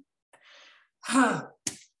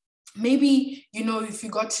 Maybe, if you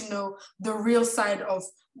got to know the real side of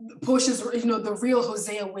Portia's, the real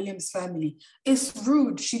Hosea Williams family, it's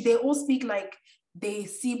rude. They all speak like they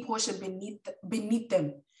see Portia beneath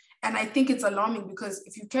them. And I think it's alarming, because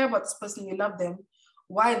if you care about this person, you love them,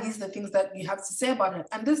 why are these the things that you have to say about her?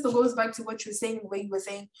 And this goes back to what you're saying, where you were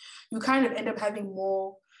saying you kind of end up having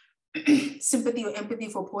more sympathy or empathy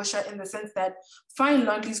for Portia, in the sense that, fine,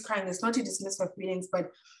 Londy's crying, it's not to dismiss her feelings, but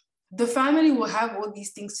the family will have all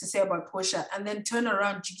these things to say about Portia and then turn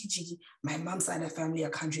around, jiggy, my mom's side of the family are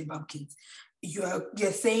country bumpkins. You're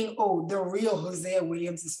saying, the real Hosea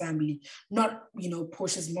Williams' family, not,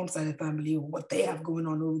 Portia's mom's side of the family, or what they have going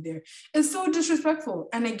on over there. It's so disrespectful.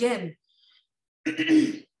 And again,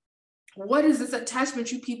 what is this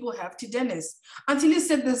attachment you people have to Dennis? Auntie Liz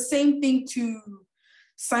said the same thing to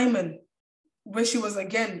Simon, where she was,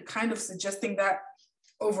 again, kind of suggesting that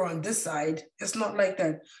over on this side, it's not like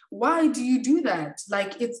that. Why do you do that?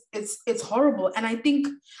 Like, it's horrible. And I think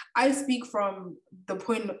I speak from the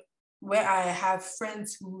point where I have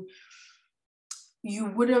friends who you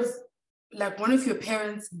would have, like, one of your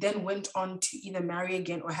parents then went on to either marry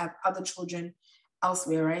again or have other children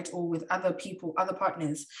elsewhere, right? Or with other people, other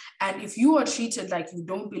partners. And if you are treated like you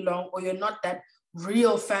don't belong, or you're not that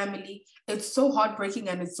real family, it's so heartbreaking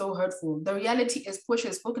and it's so hurtful. The reality is, Portia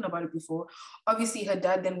has spoken about it before. Obviously, her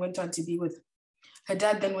dad then went on to be with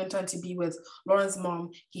Lauren's mom.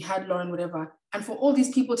 He had Lauren, whatever. And for all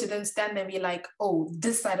these people to then stand there and be like,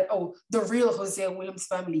 this side, the real Hosea Williams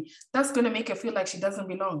family, that's going to make her feel like she doesn't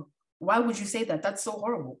belong. Why would you say that? That's so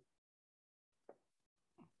horrible.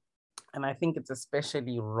 And I think it's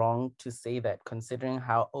especially wrong to say that, considering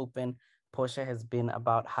how open Portia has been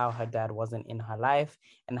about how her dad wasn't in her life,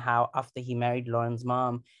 and how after he married Lauren's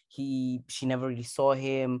mom, she never really saw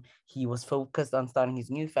him. He was focused on starting his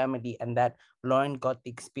new family, and that Lauren got the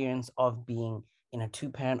experience of being in a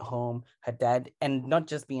two-parent home, her dad, and not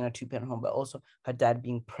just being in a two-parent home, but also her dad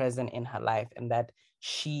being present in her life, and that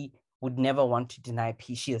she would never want to deny,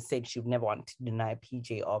 she has said she would never want to deny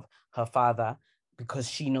PJ of her father, because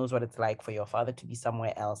she knows what it's like for your father to be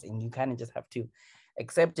somewhere else, and you kind of just have to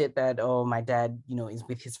accept it that, my dad, is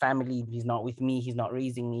with his family, he's not with me, he's not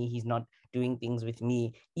raising me, he's not doing things with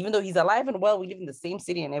me, even though he's alive and well, we live in the same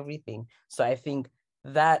city and everything. So I think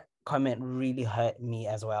that comment really hurt me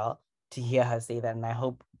as well, to hear her say that, and I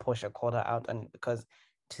hope Portia called her out on it, because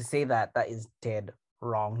to say that is dead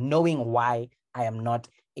wrong, knowing why I am not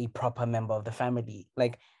a proper member of the family.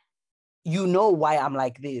 Like, why I'm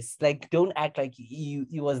like this. Like, don't act like you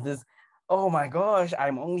was this, oh my gosh,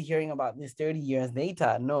 I'm only hearing about this 30 years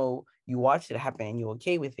later. No, you watched it happen and you're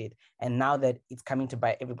okay with it. And now that it's coming to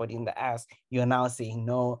bite everybody in the ass, you're now saying,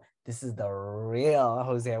 no, this is the real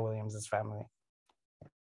Hosea Williams' family.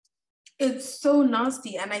 It's so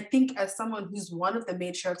nasty. And I think as someone who's one of the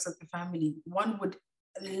matriarchs of the family, one would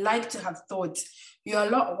like to have thought you're a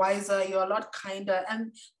lot wiser, you're a lot kinder.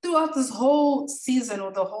 And throughout this whole season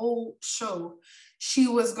or the whole show, she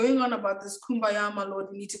was going on about this kumbaya, my lord,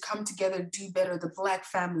 we need to come together, do better, the Black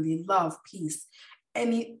family, love, peace.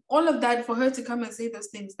 And all of that, for her to come and say those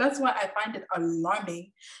things, that's why I find it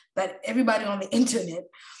alarming that everybody on the internet,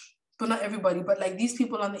 but not everybody, but like these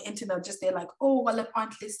people on the internet, just they're like, oh, well, if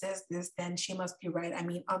Aunt Liz says this, then she must be right. I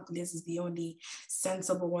mean, Aunt Liz is the only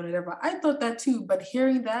sensible one, whatever. I thought that too, but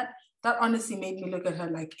hearing that honestly made me look at her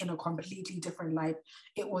like in a completely different light.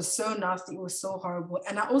 It was so nasty, it was so horrible.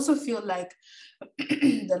 And I also feel like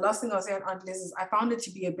the last thing I'll say on Aunt Liz is I found it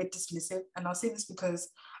to be a bit dismissive. And I'll say this because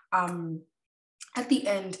at the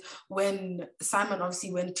end, when Simon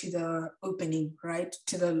obviously went to the opening, right,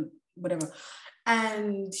 to the whatever,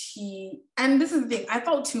 and this is the thing, I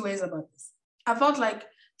felt two ways about this. I felt like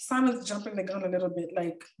Simon's jumping the gun a little bit,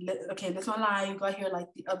 like, okay, this one lie, you got here like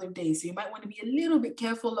the other day, so you might want to be a little bit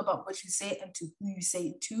careful about what you say and to who you say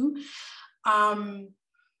it to.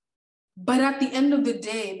 But at the end of the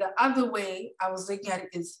day, the other way I was looking at it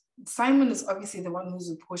is Simon is obviously the one who's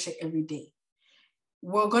with Portia every day.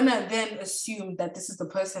 We're gonna then assume that this is the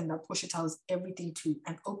person that Portia tells everything to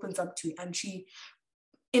and opens up to, and she,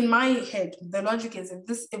 in my head, the logic is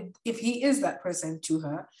if he is that person to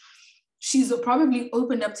her, she's probably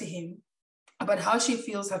opened up to him about how she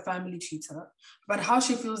feels her family treats her, about how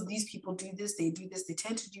she feels these people do this, they do this, they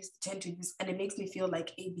tend to do this, and it makes me feel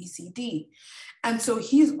like A, B, C, D. And so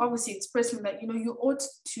he's obviously expressing that, you ought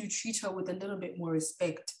to treat her with a little bit more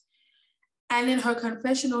respect. And in her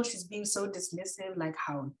confessional, she's being so dismissive, like,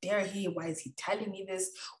 how dare he? Why is he telling me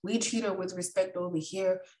this? We treat her with respect over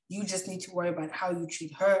here. You just need to worry about how you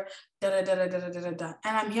treat her. Da da da da da da da da.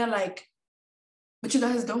 And I'm here like, but you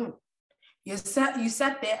guys don't. You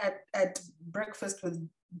sat there at breakfast with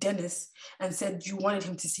Dennis and said you wanted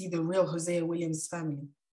him to see the real Hosea Williams family.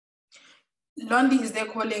 Londi is there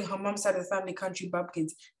calling her mom's side of the family country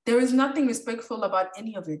bumpkins. There is nothing respectful about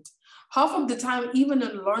any of it. Half of the time, even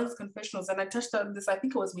in Lauren's confessionals, and I touched on this, I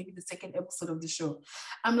think it was maybe the second episode of the show,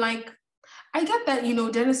 I'm like, I get that,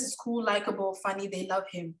 Dennis is cool, likable, funny, they love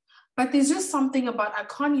him. But there's just something about, I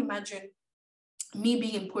can't imagine me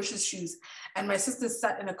being in Portia's shoes and my sister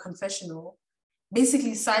sat in a confessional,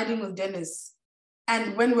 basically siding with Dennis.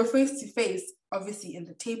 And when we're face to face, obviously in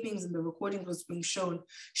the tapings and the recordings was being shown,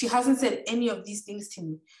 she hasn't said any of these things to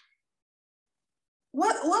me.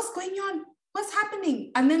 What's going on? What's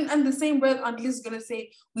happening? And then in the same breath, Aunt Liz is gonna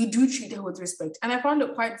say, we do treat her with respect. And I found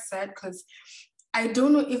it quite sad because I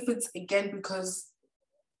don't know if it's again because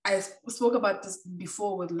I spoke about this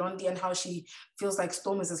before with Londi and how she feels like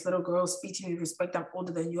Storm is this little girl, speak to me with respect, I'm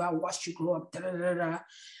older than you, I watched you grow up, da da da da.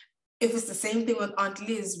 If it's the same thing with Aunt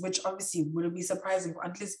Liz, which obviously wouldn't be surprising,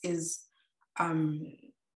 Aunt Liz is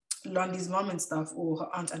Londi's mom and stuff, or her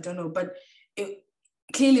aunt, I don't know, but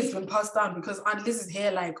clearly it's been passed down because Aunt Liz is here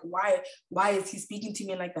like, why is he speaking to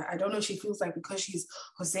me like that? I don't know if she feels like because she's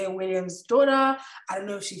Hosea Williams' daughter, I don't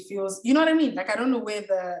know if she feels, you know what I mean? Like, I don't know where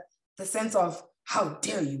the sense of how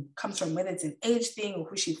dare you comes from, whether it's an age thing or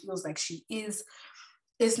who she feels like she is.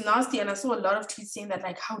 It's nasty. And I saw a lot of tweets saying that,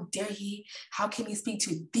 like, how dare he? How can he speak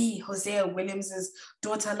to the Hosea Williams'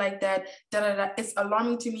 daughter like that? Da, da, da. It's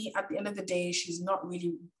alarming to me. At the end of the day, she's not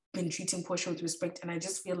really been treating Portia with respect. And I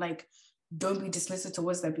just feel like, don't be dismissive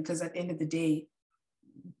towards that because at the end of the day,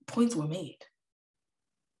 points were made.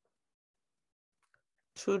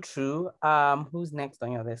 True. Who's next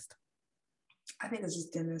on your list? I think it's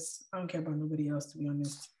just Dennis. I don't care about nobody else, to be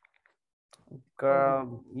honest.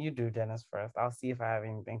 Girl, you do Dennis first. I'll see if I have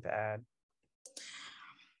anything to add.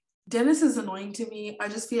 Dennis is annoying to me. I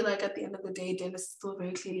just feel like at the end of the day, Dennis is still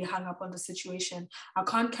very clearly hung up on the situation. I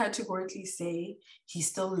can't categorically say he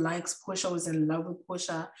still likes Portia, was in love with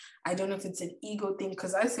Portia. I don't know if it's an ego thing,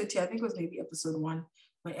 because I said to you, I think it was maybe episode 1,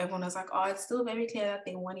 when everyone was like, oh, it's still very clear that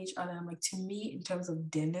they want each other. I'm like, to me, in terms of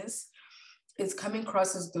Dennis, it's coming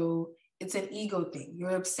across as though it's an ego thing.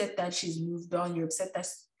 You're upset that she's moved on. You're upset that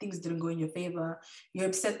things didn't go in your favor. You're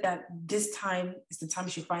upset that this time is the time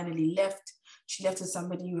she finally left. She left with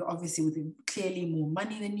somebody obviously with clearly more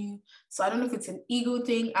money than you. So I don't know if it's an ego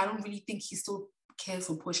thing. I don't really think he still cares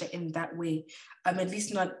for Portia in that way. At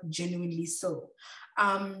least not genuinely so.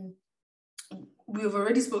 We've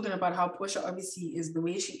already spoken about how Portia obviously is the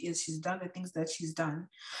way she is. She's done the things that she's done.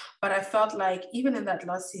 But I felt like even in that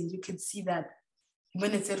last scene, you could see that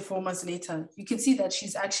when it said 4 months later, you can see that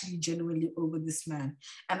she's actually genuinely over this man.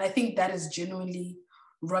 And I think that is genuinely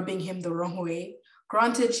rubbing him the wrong way.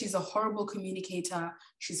 Granted, she's a horrible communicator.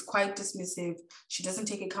 She's quite dismissive. She doesn't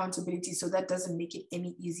take accountability. So that doesn't make it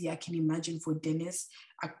any easier, I can imagine, for Dennis.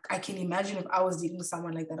 I can imagine if I was dealing with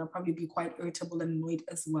someone like that, I'll probably be quite irritable and annoyed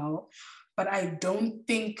as well. But I don't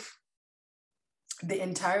think the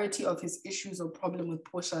entirety of his issues or problem with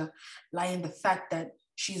Portia lie in the fact that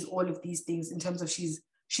she's all of these things, in terms of she's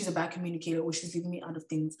a bad communicator or she's leaving me out of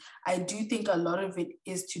things. I do think a lot of it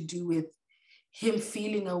is to do with him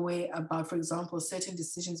feeling a way about, for example, certain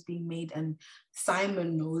decisions being made and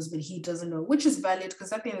Simon knows, but he doesn't know, which is valid,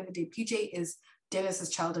 because at the end of the day, PJ is Dennis's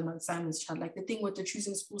child and not Simon's child. Like the thing with the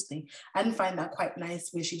choosing schools thing, I didn't find that quite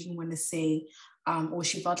nice, where she didn't want to say, or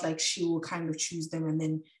she felt like she will kind of choose them and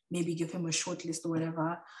then maybe give him a short list or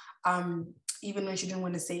whatever. Even when she didn't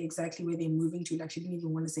want to say exactly where they're moving to, like she didn't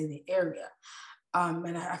even want to say the area.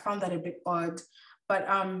 And I found that a bit odd. But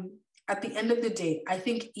at the end of the day, I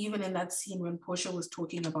think even in that scene when Portia was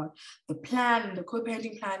talking about the plan, the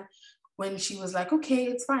co-parenting plan, when she was like, okay,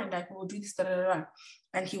 it's fine, like we'll do this, da, da, da, da.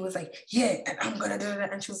 And he was like, yeah, and I'm gonna da, da,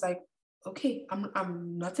 da. And she was like, okay,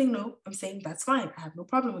 I'm not saying no, I'm saying that's fine, I have no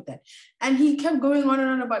problem with that. And he kept going on and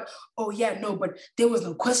on about, oh yeah, no, but there was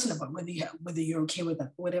no question about whether you're okay with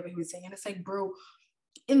that, whatever he was saying. And it's like, bro,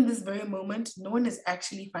 in this very moment, no one is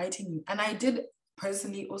actually fighting you. And I did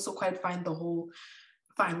personally also quite find the whole,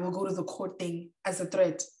 fine, we'll go to the court thing as a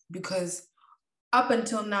threat, because up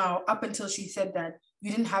until she said that,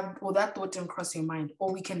 you didn't have, or that thought didn't cross your mind,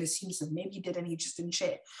 or we can assume so. Maybe you did and he just didn't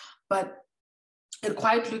share. But it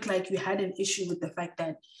quite looked like you had an issue with the fact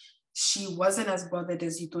that she wasn't as bothered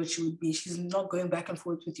as you thought she would be. She's not going back and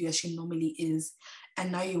forth with you as she normally is.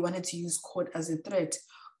 And now you wanted to use court as a threat,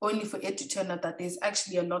 only for it to turn out that there's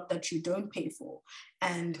actually a lot that you don't pay for.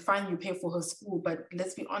 And fine, you pay for her school, but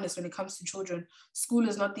let's be honest, when it comes to children, school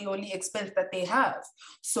is not the only expense that they have.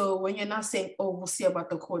 So when you're not saying, oh, we'll see about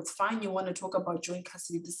the courts, fine, you want to talk about joint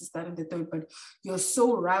custody, this is that and the third, but you're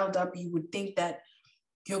so riled up, you would think that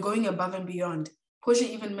you're going above and beyond.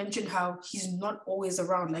 Portia even mentioned how he's not always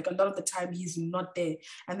around. Like a lot of the time, he's not there.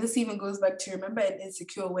 And this even goes back to, remember in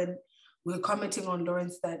Insecure when we were commenting on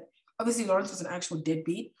Lawrence, that obviously Lawrence was an actual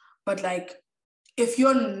deadbeat, but like, if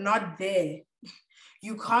you're not there,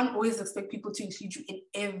 you can't always expect people to include you in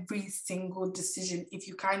every single decision. If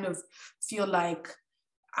you kind of feel like,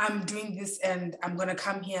 I'm doing this and I'm going to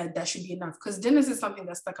come here, that should be enough. Because Dennis is something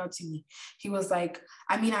that stuck out to me. He was like,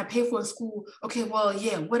 I mean, I pay for a school. Okay, well,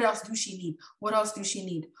 yeah, what else do she need? What else do she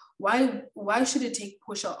need? Why should it take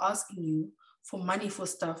Portia asking you for money for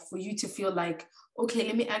stuff for you to feel like, okay,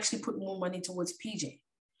 let me actually put more money towards PJ?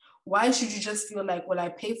 Why should you just feel like, well, I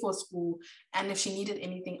pay for school, and if she needed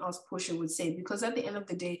anything else, Portia would say? Because at the end of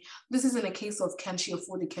the day, this isn't a case of can she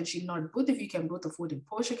afford it, can she not? Both of you can both afford it.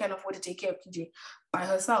 Portia can afford to take care of PJ by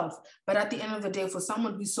herself. But at the end of the day, for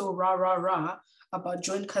someone who's so rah about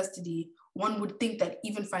joint custody, one would think that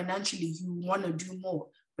even financially, you want to do more,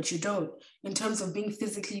 but you don't. In terms of being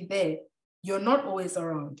physically there, you're not always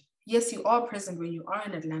around. Yes, you are present when you are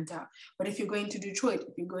in Atlanta, but if you're going to Detroit,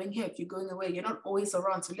 if you're going here, if you're going away, you're not always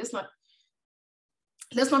around. So let's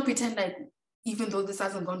not pretend like, even though this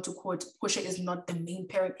hasn't gone to court, Portia is not the main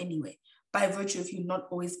parent anyway, by virtue of you not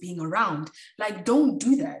always being around. Like, don't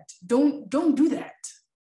do that. Don't do that.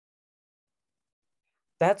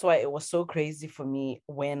 That's why it was so crazy for me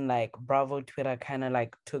when like Bravo Twitter kind of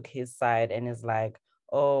like took his side and is like,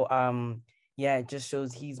 oh, yeah, it just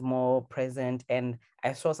shows he's more present. And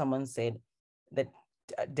I saw someone said that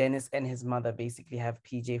Dennis and his mother basically have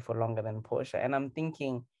PJ for longer than Portia. And I'm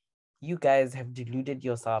thinking, you guys have deluded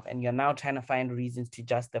yourself and you're now trying to find reasons to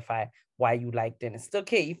justify why you like Dennis. It's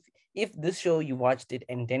okay if this show you watched it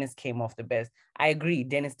and Dennis came off the best. I agree,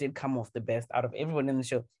 Dennis did come off the best. Out of everyone in the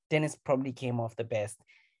show, Dennis probably came off the best.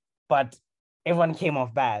 But everyone came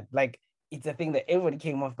off bad. Like, it's a thing that everybody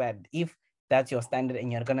came off bad. If that's your standard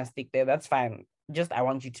and you're gonna stick there, that's fine. Just I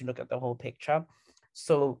want you to look at the whole picture.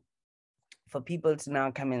 So for people to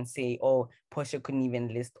now come and say, oh, Portia couldn't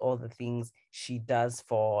even list all the things she does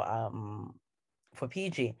for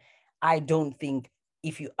PJ, I don't think,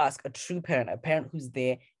 if you ask a true parent, a parent who's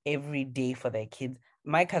there every day for their kids.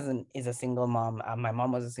 My cousin is a single mom. My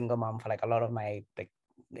mom was a single mom for like a lot of my like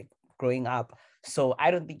growing up. So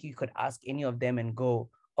I don't think you could ask any of them and go,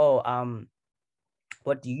 oh,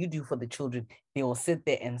 what do you do for the children? They will sit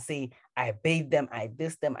there and say, I bathe them, I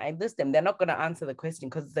this them, I this them. They're not going to answer the question,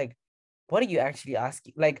 because it's like, what are you actually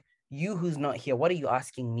asking? Like, you who's not here, what are you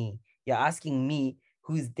asking me? You're asking me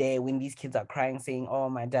who's there when these kids are crying, saying, oh,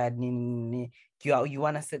 my dad, you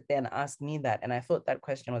want to sit there and ask me that? And I thought that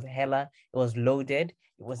question was hella, it was loaded,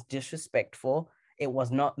 it was disrespectful, it was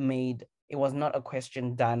not a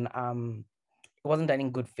question done it wasn't done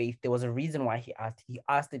in good faith. There was a reason why he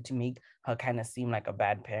asked it to make her kind of seem like a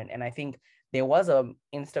bad parent. And I think there was a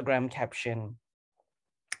Instagram caption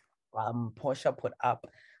Portia put up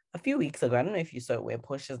a few weeks ago. I don't know if you saw it, where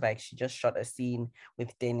Portia's like, she just shot a scene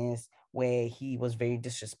with Dennis where he was very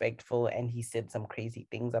disrespectful and he said some crazy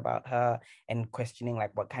things about her and questioning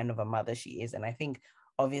like what kind of a mother she is. And I think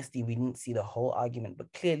obviously we didn't see the whole argument,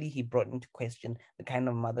 but clearly he brought into question the kind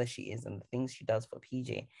of mother she is and the things she does for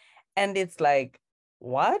PJ. And it's like,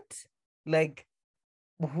 what? Like,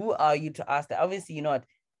 who are you to ask that? Obviously, you know what,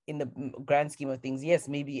 in the grand scheme of things, yes,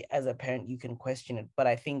 maybe as a parent you can question it, but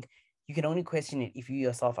I think you can only question it if you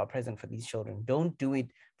yourself are present for these children. Don't do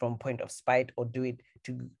it from a point of spite or do it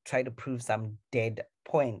to try to prove some dead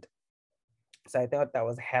point. So I thought that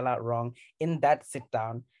was hella wrong. In that sit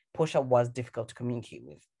down, Portia was difficult to communicate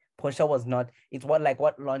with. Portia was not, it's what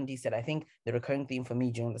Londi said. I think the recurring theme for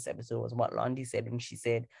me during this episode was what Londi said when she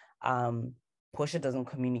said, Portia doesn't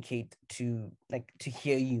communicate to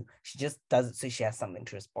hear you. She just does it so she has something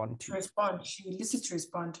to respond to. She listens to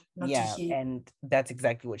respond, not to hear. And that's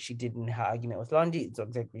exactly what she did in her argument with Londi. It's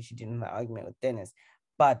exactly what she did in her argument with Dennis.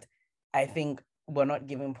 But I think we're not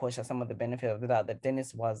giving Portia some of the benefit of the doubt that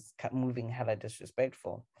Dennis was moving hella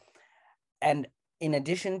disrespectful. And in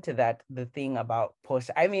addition to that, the thing about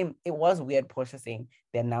Portia, I mean, it was weird, Portia saying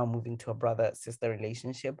they're now moving to a brother-sister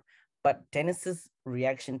relationship, but Dennis's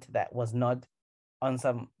reaction to that was not on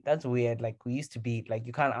some, that's weird, like we used to be, like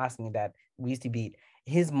you can't ask me that, we used to be,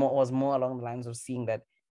 his was more along the lines of seeing that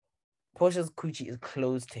Portia's coochie is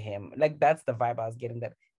close to him. Like that's the vibe I was getting,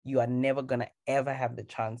 that you are never gonna ever have the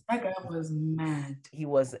chance. That guy was mad. He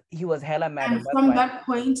was hella mad. And from that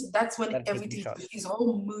point, that's when everything, his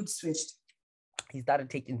whole mood switched. He started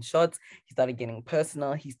taking shots. He started getting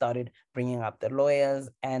personal. He started bringing up the lawyers.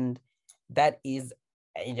 And that is,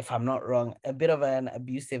 if I'm not wrong, a bit of an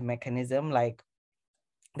abusive mechanism, like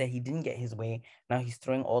that he didn't get his way. Now he's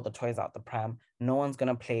throwing all the toys out the pram. No one's going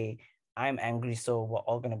to play. I'm angry, so we're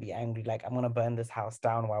all going to be angry. Like, I'm going to burn this house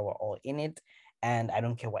down while we're all in it. And I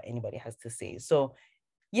don't care what anybody has to say. So,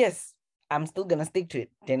 yes, I'm still going to stick to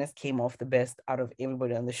it. Dennis came off the best out of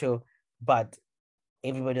everybody on the show, but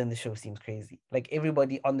everybody on the show seems crazy. Like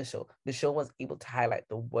everybody on the show was able to highlight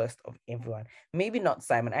the worst of everyone. Maybe not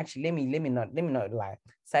Simon. Actually, let me not lie.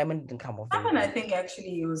 Simon didn't come off. Simon, I think actually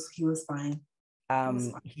he was fine.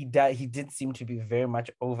 He did seem to be very much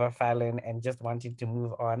over Fallon and just wanted to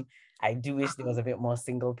move on. I do wish there was a bit more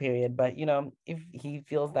single period, but you know, if he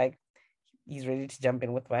feels like he's ready to jump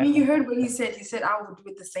in with my. I mean, you heard what he said. He said, "I would do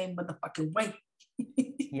it the same motherfucking way."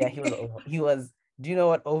 Yeah, he was over. He was. Do you know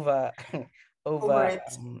what over? over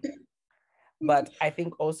but I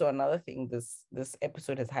think also another thing this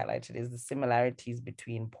episode has highlighted is the similarities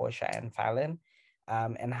between Portia and Fallon,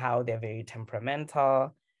 and how they're very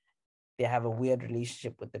temperamental. They have a weird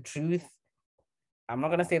relationship with the truth. I'm not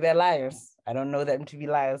gonna say they're liars. I don't know them to be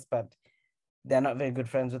liars, but they're not very good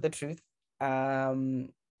friends with the truth.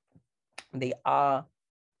 They are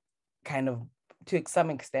kind of to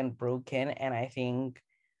some extent broken, and I think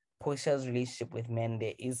Portia's relationship with men,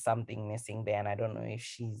 there is something missing there, and I don't know if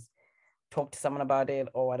she's talked to someone about it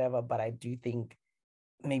or whatever, but I do think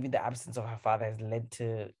maybe the absence of her father has led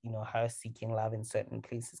to, you know, her seeking love in certain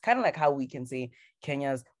places. Kind of like how we can say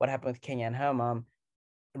what happened with Kenya and her mom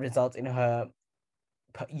results in her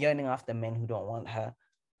yearning after men who don't want her.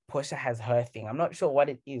 Portia has her thing. I'm not sure what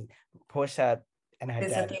it is. Portia and her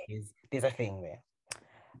dad there's a thing there.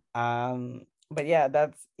 But yeah,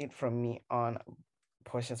 that's it from me on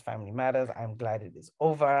Portia's Family Matters. I'm glad it is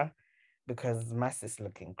over because Mass is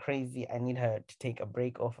looking crazy. I need her to take a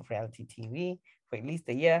break off of reality TV for at least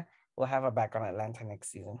a year. We'll have her back on Atlanta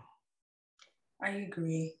next season. I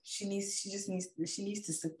agree. She needs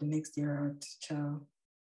to sit the next year out, child.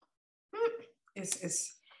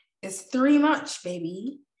 It's too much,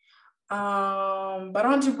 baby. But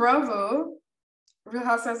on to Bravo. Real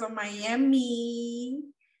Housewives of Miami.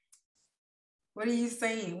 What are you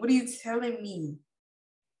saying? What are you telling me?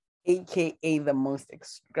 AKA the most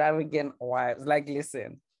extravagant wives. Like,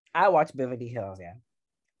 listen, I watch Beverly Hills, yeah.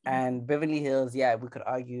 And Beverly Hills, yeah, we could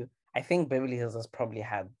argue. I think Beverly Hills has probably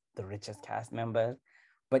had the richest cast members.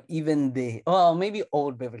 But even maybe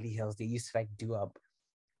old Beverly Hills, they used to like do up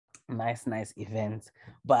nice events.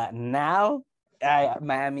 But now,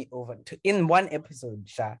 Miami in one episode,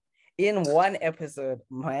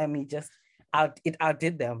 Miami just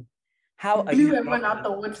outdid them. How are you everyone out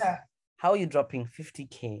the water? How are you dropping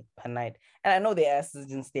 50K per night? And I know the asses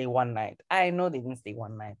didn't stay one night.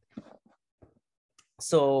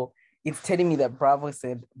 So it's telling me that Bravo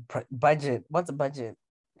said budget. What's a budget?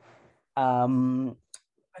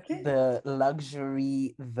 Okay. The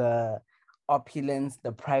luxury, the opulence,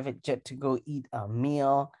 the private jet to go eat a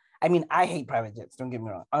meal. I mean, I hate private jets, don't get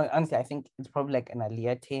me wrong. Honestly, I think it's probably like an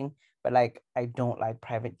Aaliyah thing, but like, I don't like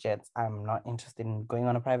private jets. I'm not interested in going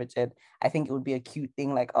on a private jet. I think it would be a cute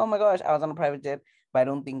thing, like, oh my gosh, I was on a private jet, but I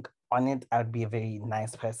don't think on it I would be a very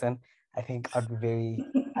nice person. I think I'd be very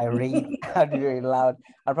irate. I'd be very loud.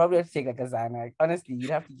 I'd probably have to take like a Xanax. Honestly,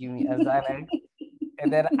 you'd have to give me a Xanax,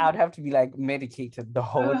 and then I'd have to be like medicated the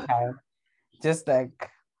whole time. Just like,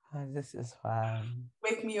 oh, this is fine.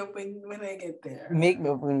 Wake me up when I get there. Make me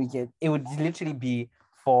up when we get. It would literally be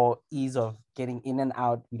for ease of getting in and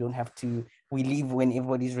out. We don't have to. We leave when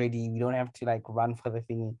everybody's ready. We don't have to like run for the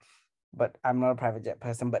thing. But I'm not a private jet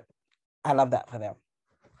person. But I love that for them.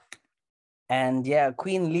 And yeah,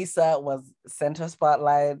 Queen Lisa was center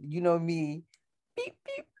spotlight. You know me. Beep,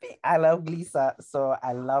 beep, beep. I love Lisa. So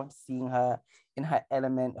I loved seeing her in her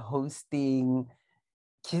element, hosting,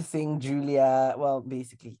 kissing Julia. Well,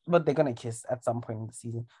 basically, but they're gonna kiss at some point in the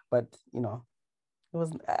season. But you know,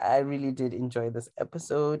 I really did enjoy this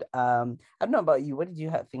episode. I don't know about you. What did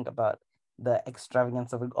you think about the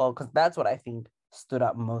extravagance of it all? Because that's what I think stood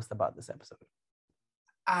out most about this episode.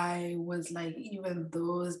 I was like, even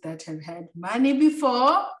those that have had money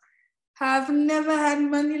before have never had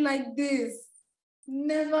money like this.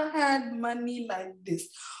 Never had money like this.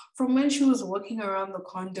 From when she was walking around the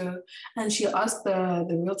condo and she asked the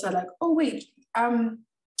realtor, like, oh wait,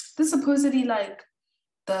 this supposedly like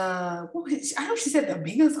I know she said the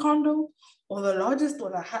biggest condo or the largest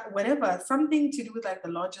or the whatever, something to do with like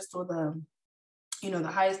the largest or the, you know,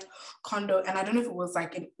 the highest condo. And I don't know if it was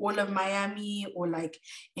like in all of Miami or like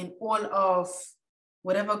in all of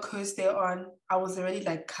whatever coast they're on. I was already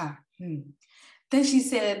like, Then she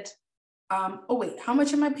said, oh wait, how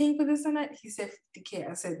much am I paying for this tonight? He said 50K.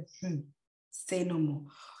 I said, say no more.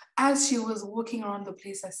 As she was walking around the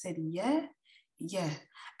place, I said, yeah.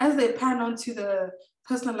 As they pan onto the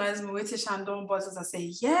personalized Moete Chandon bottles, I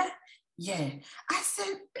say, yeah. I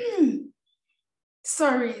said,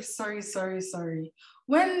 sorry.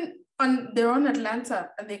 When they're on Atlanta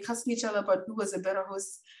and they cuss each other about who was a better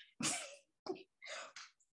host,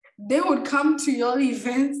 they would come to your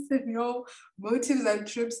events and your motives and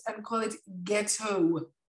trips and call it ghetto.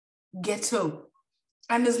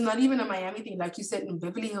 And it's not even a Miami thing. Like you said, in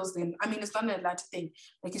Beverly Hills, then, I mean, it's not an Atlanta thing.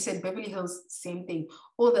 Like you said, Beverly Hills, same thing.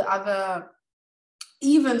 All the other,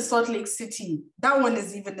 even Salt Lake City, that one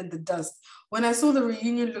is even in the dust. When I saw the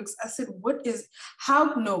reunion looks, I said,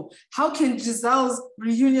 how can Giselle's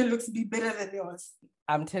reunion looks be better than yours?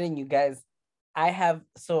 I'm telling you guys,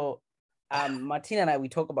 Martina and I, we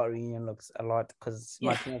talk about reunion looks a lot because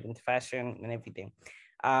Martina's into fashion and everything.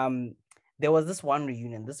 There was this one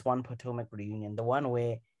reunion, this one Potomac reunion, the one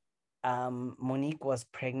where Monique was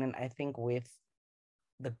pregnant, I think, with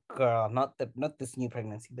the girl, not this new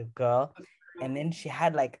pregnancy, the girl. And then she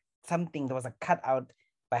had like something, there was a cutout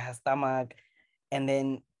by her stomach. And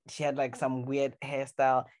then she had like some weird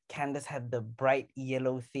hairstyle. Candace had the bright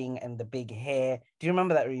yellow thing and the big hair. Do you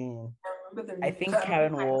remember that reunion? I remember the reunion. I think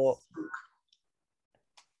Karen wore...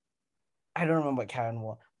 I don't remember what Karen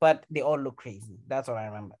wore, but they all look crazy. That's what I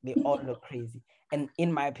remember. They all look crazy. And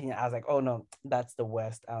in my opinion, I was like, oh no, that's the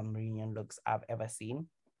worst reunion looks I've ever seen.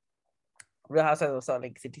 Real Housewives of Salt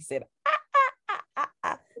Lake City said,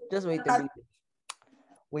 just wait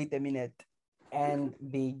a minute. And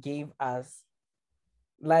they gave us,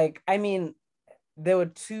 like, I mean, there were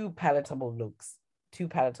two palatable looks.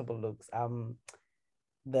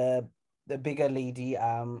 The bigger lady,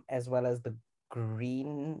 as well as the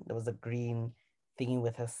green. There was a green thingy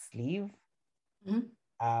with her sleeve.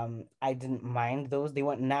 Mm-hmm. I didn't mind those. They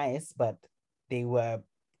weren't nice, but they were.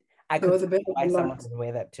 I could see why someone would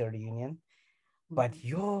wear that to a reunion. Mm-hmm. But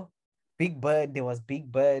Big Bird. There was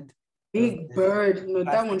Big Bird. Big Bird. No,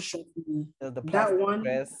 that one shocked me. There was the plastic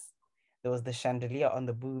dress. There was the chandelier on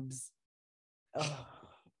the boobs. Oh,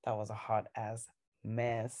 that was a hot ass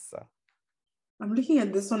mess. I'm looking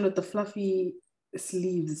at this one with the fluffy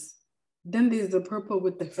sleeves. Then there's the purple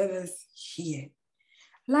with the feathers here.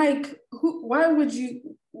 Like, why?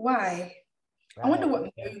 I wonder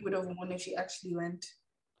what Mary would have worn if she actually went.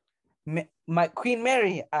 My Queen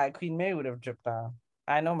Mary. Queen Mary would have dripped down.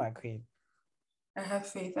 I know my queen. I have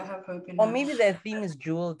faith. I have hope in her. Or her. maybe their theme is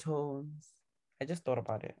jewel tones. I just thought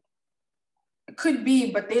about it. It could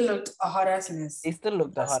be, but they looked a hot ass mess. They still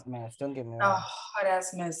looked a hot mess. Don't get me wrong. A hot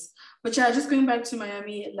ass mess. But yeah, just going back to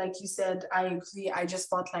Miami, like you said, I agree. I just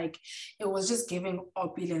felt like it was just giving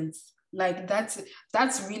opulence. Like that's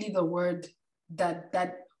really the word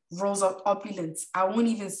that rolls out, opulence. I won't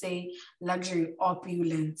even say luxury,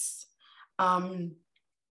 opulence. And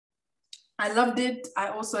I loved it. I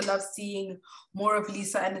also love seeing more of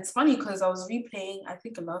Lisa. And it's funny because I was replaying, I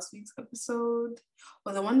think, last week's episode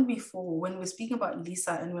or the one before when we're speaking about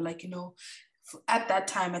Lisa and we're like, at that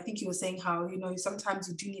time, I think you were saying how, sometimes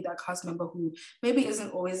you do need that cast member who maybe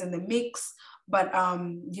isn't always in the mix, but,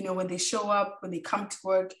 when they show up, when they come to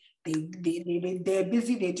work, they're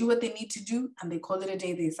busy, they do what they need to do, and they call it a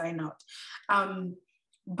day, they sign out.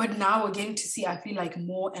 But now we're getting to see, I feel like,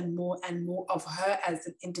 more and more and more of her as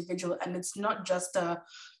an individual. And it's not just a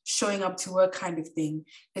showing up to work kind of thing.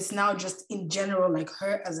 It's now just in general, like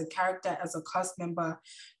her as a character, as a cast member,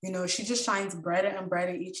 she just shines brighter and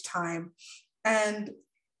brighter each time. And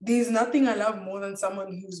there's nothing I love more than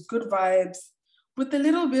someone who's good vibes with a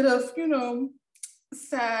little bit of,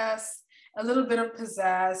 sass, a little bit of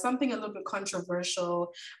pizzazz, something a little bit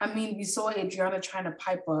controversial. I mean, we saw Adriana trying to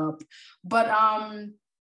pipe up, but I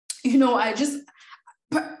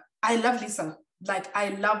love Lisa. Like, I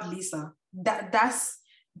love Lisa. That's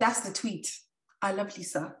the tweet. I love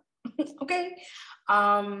Lisa. Okay.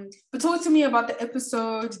 But talk to me about the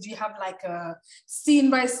episode. Do you have like a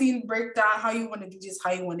scene by scene breakdown? How you want to do this?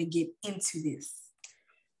 How you want to get into this?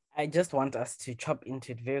 I just want us to chop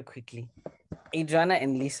into it very quickly. Adriana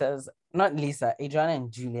and Adriana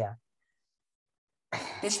and Julia.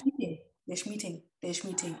 They're meeting.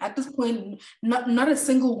 At this point, not a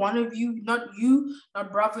single one of you, not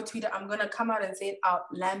Bravo Twitter, I'm gonna come out and say it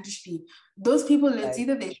outlandishly. Those people, it's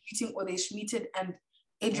either they're meeting or they schmeated, and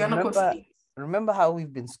Adriana. Remember how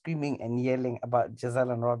we've been screaming and yelling about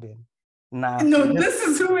Giselle and Robin? Nah. No, this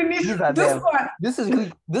is who we need. This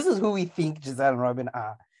is who we think Giselle and Robin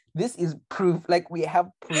are. This is proof. Like, we have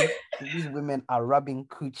proof these women are rubbing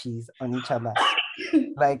coochies on each other.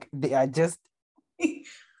 Like, they are just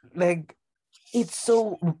like, it's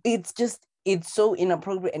so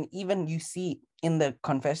inappropriate. And even you see in the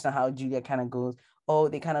confessional how Julia kind of goes, oh,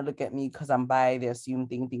 they kind of look at me because I'm bi, they assume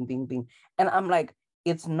thing. And I'm like,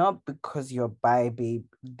 it's not because you're bi, babe.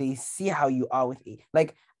 They see how you are with it.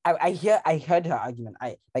 Like, I heard her argument.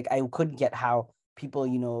 I could get how people,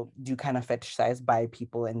 do kind of fetishize bi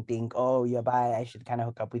people and think, oh, you're bi, I should kind of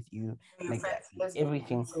hook up with you, like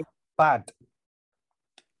everything. But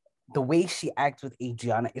the way she acts with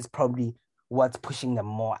Adriana is probably what's pushing them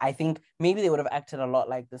more. I think maybe they would have acted a lot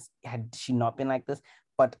like this had she not been like this.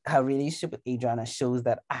 But her relationship with Adriana shows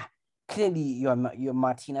that clearly your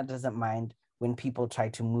Martina doesn't mind when people try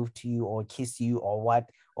to move to you or kiss you or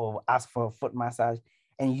ask for a foot massage,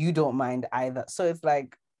 and you don't mind either. So it's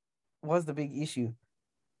like, what's the big issue?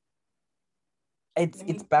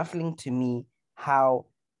 It's baffling to me how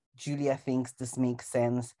Julia thinks this makes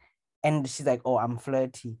sense. And she's like, oh, I'm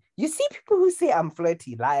flirty. You see people who say I'm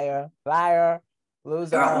flirty. Liar,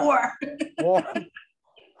 loser,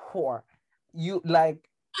 whore. You like,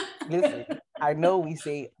 listen, I know we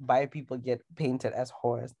say bi people get painted as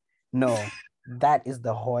whores. No, that is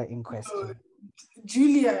the whore in question.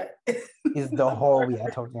 Julia is the whore we are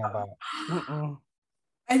talking about. Mm-mm.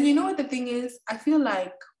 And you know what the thing is? I feel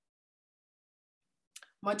like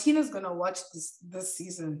Martina's gonna watch this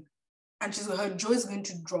season, and her joy is going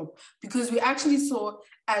to drop, because we actually saw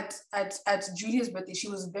at Julia's birthday, she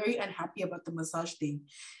was very unhappy about the massage thing.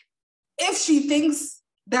 If she thinks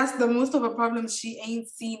that's the most of a problem, she ain't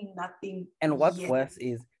seen nothing. And what's worse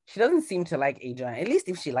is she doesn't seem to like Adriana. At least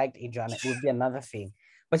if she liked Adriana, it would be another thing.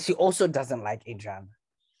 But she also doesn't like Adriana.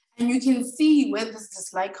 And you can see where this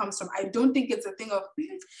dislike comes from. I don't think it's a thing of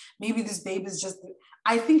maybe this babe is just...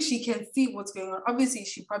 I think she can see what's going on. Obviously,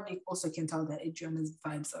 she probably also can tell that Adriana's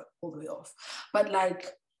vibes are all the way off. But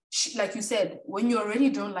like you said, when you already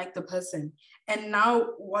don't like the person, and now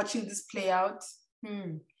watching this play out,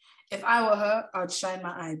 if I were her, I'd shine my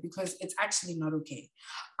eye, because it's actually not okay.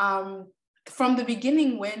 From the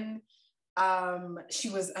beginning, when she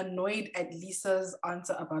was annoyed at Lisa's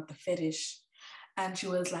answer about the fetish, and she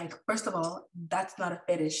was like, first of all, that's not a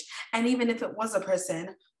fetish. And even if it was a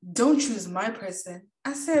person, don't choose my person.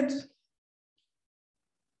 I said...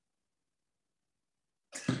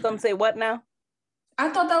 Some say what now? I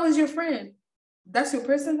thought that was your friend. That's your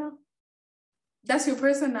person now? That's your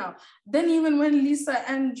person now. Then even when Lisa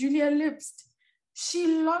and Julia lipsed, she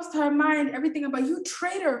lost her mind, everything about, you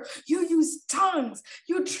traitor, you use tongues,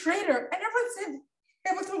 you traitor. And everyone said,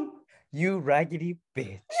 you raggedy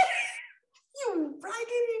bitch. You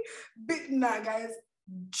raggedy bitch. Nah, guys.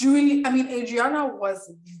 Adriana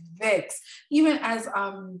was vexed. Even as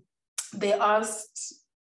they asked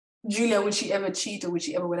Julia, would she ever cheat or would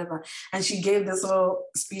she ever whatever? And she gave this little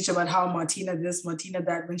speech about how Martina this, Martina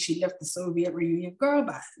that, when she left the Soviet reunion. Girl,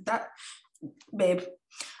 babe.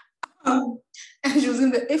 And she was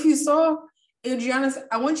if you saw Adriana's,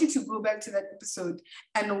 I want you to go back to that episode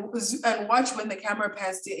and watch when the camera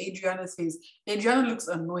pans to Adriana's face. Adriana looks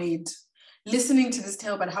annoyed listening to this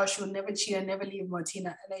tale about how she will never cheat and never leave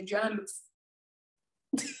Martina. And Adriana looks,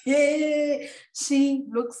 she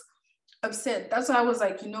looks upset. That's why I was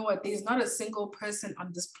like, you know what? There's not a single person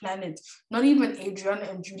on this planet, not even Adriana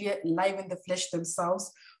and Julia live in the flesh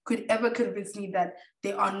themselves, could ever convince me that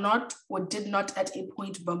they are not or did not at a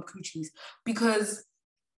point bump coochies. Because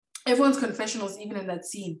everyone's confessionals, even in that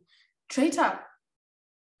scene. Traitor.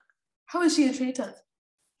 How is she a traitor?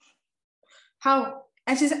 How?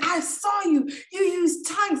 And she said, I saw you. You used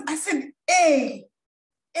tongues. I said, hey,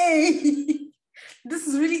 this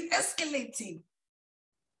is really escalating.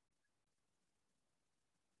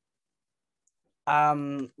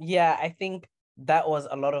 Yeah, I think that was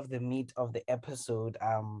a lot of the meat of the episode.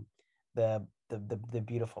 The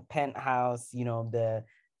beautiful penthouse, you know, the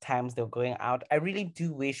times they were going out. I really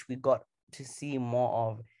do wish we got to see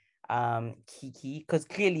more of Kiki, because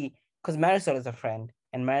Marisol is a friend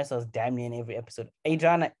and Marisol is damn near in every episode.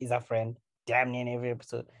 Adriana is a friend damn near in every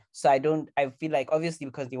episode. So I feel like obviously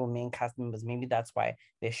because they were main cast members, maybe that's why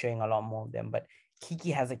they're showing a lot more of them. But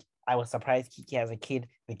Kiki I was surprised Kiki has a kid.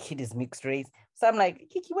 The kid is mixed race. So I'm like,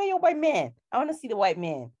 Kiki, where your white man? I want to see the white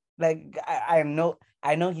man. Like I know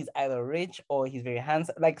he's either rich or he's very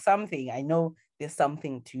handsome. Like something. I know there's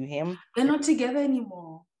something to him. They're not together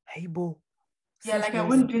anymore. Hey, boo. Yeah, like I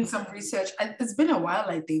went doing some research. It's been a while,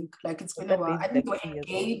 I think. Like it's been a while. I think they were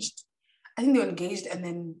engaged. I think they were engaged and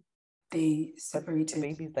then they separated. The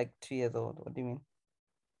baby's like 2 years old. What do you mean?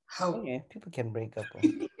 How? Oh, yeah, people can break up.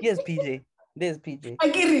 Yes, PJ. There's PJ. I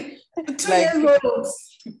get it. 2 years old.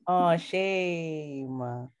 Oh, shame.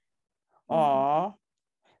 Oh.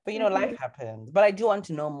 But you know, life happens. But I do want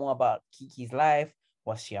to know more about Kiki's life.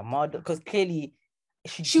 Was she a model? Because clearly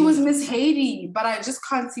she was Miss Haiti, but I just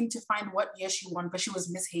can't seem to find what year she won, but she was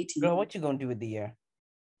Miss Haiti. Girl, what you gonna do with the year?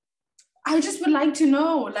 I just would like to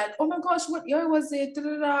know, like, oh my gosh, what year was it?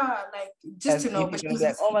 Like, just to know. But she was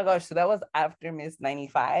like, oh my gosh, so that was after Miss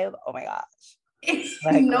 95? Oh my gosh.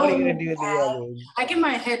 Like, no, what are you gonna do with the year? Like in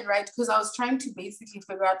my head, right? Because I was trying to basically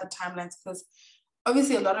figure out the timelines, because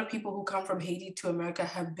obviously a lot of people who come from Haiti to America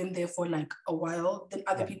have been there for like a while. Then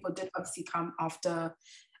other people did obviously come after,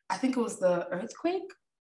 I think it was the earthquake.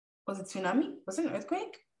 Was it tsunami? Was it an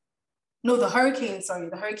earthquake? No, the hurricane. Sorry,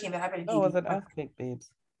 the hurricane that happened in Haiti. No, it was an earthquake,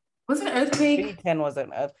 babes. Was it an earthquake? 2010 was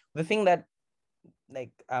an earth. The thing that,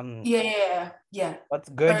 like, Yeah. What's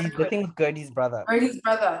Gertie's? The thing with Gertie's brother. Gertie's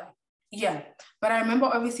brother. Yeah, but I remember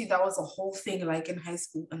obviously that was a whole thing, like in high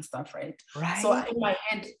school and stuff, right? Right. So in my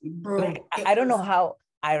head, bro, like, I don't know how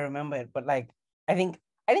I remember it, but like I think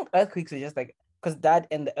earthquakes were just like, because that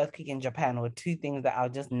and the earthquake in Japan were two things that I'll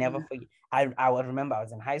just never forget. I would remember I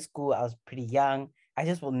was in high school, I was pretty young. I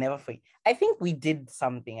just will never forget. I think we did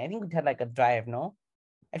something. I think we had like a drive, no?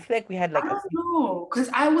 I feel like we had like I don't know, because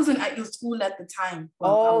I wasn't at your school at the time.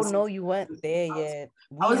 Well, no, you weren't there yet.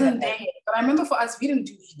 I wasn't there yet, but I remember for us, we didn't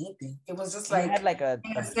do anything. It was just like, had like an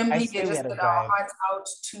assembly, we just did our hearts out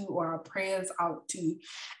to, or our prayers out to.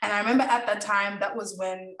 And I remember at that time, that was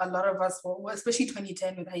when a lot of us were, especially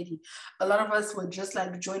 2010 with Haiti, a lot of us were just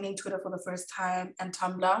like joining Twitter for the first time and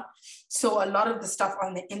Tumblr. So a lot of the stuff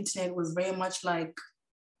on the internet was very much like,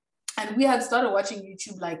 and we had started watching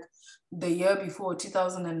YouTube like the year before,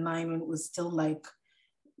 2009, when it was still like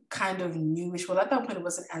kind of newish. Well, at that point it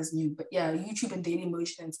wasn't as new, but yeah, YouTube and Daily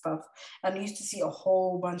Motion and stuff. And I used to see a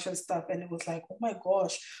whole bunch of stuff, and it was like, oh my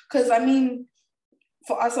gosh. Because I mean,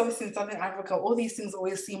 for us obviously in Southern Africa, all these things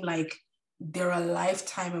always seem like they're a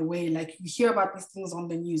lifetime away. Like you hear about these things on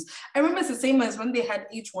the news. I remember it's the same as when they had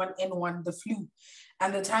H1N1, the flu.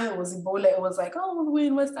 And the time it was Ebola, it was like, oh, we're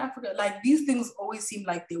in West Africa. Like these things always seem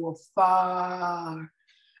like they were far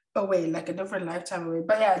away, like a different lifetime away.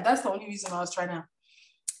 But yeah, that's the only reason I was trying to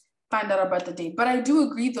find out about the date. But I do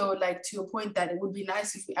agree though, like to your point, that it would be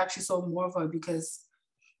nice if we actually saw more of her, because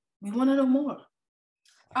we want to know more.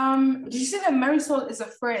 Did you say that Marisol is a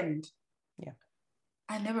friend? Yeah.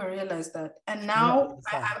 I never realized that. And now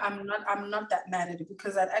I'm not that mad at it,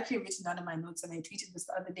 because I'd actually written down in my notes, and I tweeted this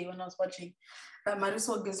the other day when I was watching, that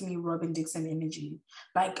Marisol gives me Robin Dixon energy.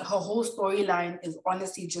 Like her whole storyline is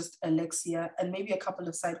honestly just Alexia and maybe a couple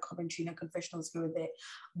of side commentary and confessionals here or there.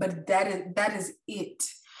 But that is it.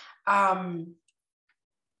 And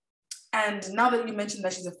now that you mentioned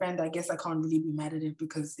that she's a friend, I guess I can't really be mad at it,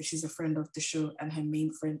 because if she's a friend of the show and her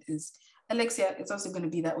main friend is Alexia, it's also going to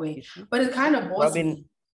be that way. But it kind of bores me.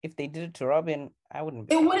 If they did it to Robin, I wouldn't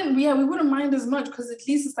be. It wouldn't, yeah, we wouldn't mind as much, because at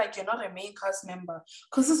least it's like you're not a main cast member.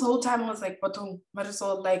 Because this whole time I was like,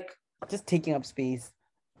 Marisol, like, just taking up space.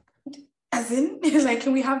 As in, like,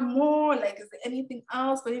 can we have more? Like, is there anything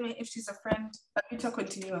else? But anyway, if she's a friend, let me talk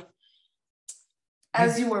continue.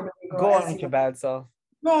 As you were, baby girl, go on with your bad self.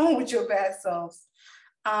 Go on with your bad self.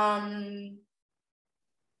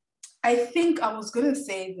 I think I was gonna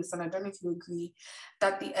say this, and I don't know if you agree,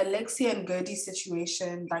 that the Alexia and Gertie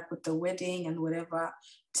situation, like with the wedding and whatever,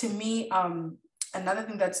 to me, another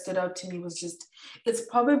thing that stood out to me was just it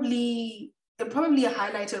probably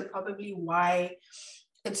highlighted why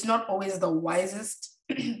it's not always the wisest,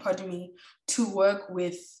 pardon me, to work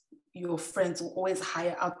with your friends or always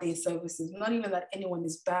hire out their services. Not even that anyone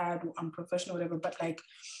is bad or unprofessional, whatever, but like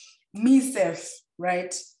me, Seth,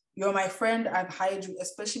 right? You're my friend, I've hired you,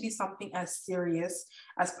 especially something as serious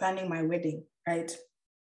as planning my wedding, right?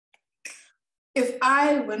 If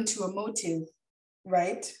I went to a motive,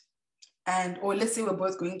 right? Or let's say we're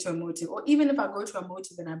both going to a motive, or even if I go to a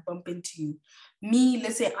motive and I bump into you, me,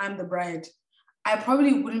 let's say I'm the bride, I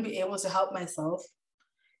probably wouldn't be able to help myself,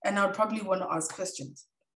 and I would probably want to ask questions.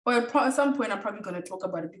 Or at some point, I'm probably going to talk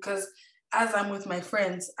about it because as I'm with my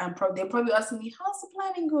friends, they're probably asking me, how's the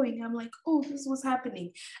planning going? I'm like, oh, this was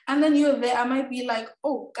happening. And then you're there, I might be like,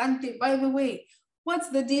 oh, Kante, by the way, what's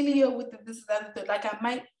the deal here with this, that, that? Like, I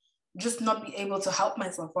might just not be able to help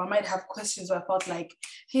myself, or I might have questions where I felt like,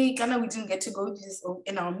 hey, Ghana, we didn't get to go to this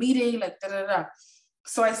in our meeting, like, da, da, da.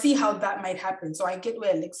 So I see how that might happen. So I get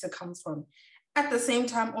where Alexa comes from. At the same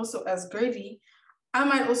time, also as Gertie, I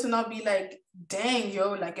might also not be like, dang,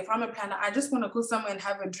 yo, like if I'm a planner, I just want to go somewhere and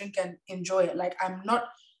have a drink and enjoy it. Like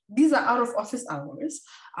these are out of office hours.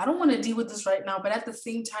 I don't want to deal with this right now. But at the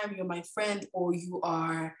same time, you're my friend, or you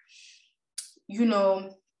are, you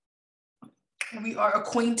know, we are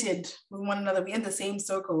acquainted with one another. We're in the same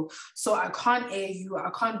circle. So I can't air you. I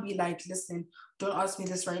can't be like, listen, don't ask me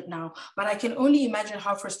this right now. But I can only imagine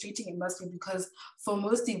how frustrating it must be, because for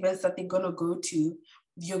most events that they're going to go to,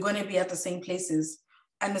 you're going to be at the same places,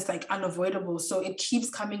 and it's like unavoidable. So it keeps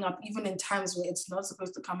coming up even in times where it's not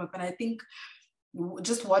supposed to come up. And I think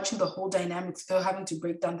just watching the whole dynamics, Phil having to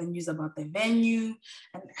break down the news about the venue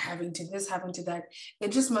and having to this, having to that,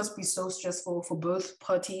 it just must be so stressful for both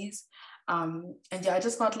parties. And yeah, I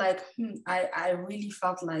just felt like, I really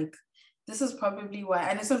felt like this is probably why.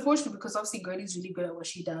 And it's unfortunate because obviously Gertie's really good at what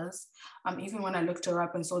she does. Even when I looked her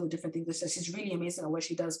up and saw the different things that she's really amazing at what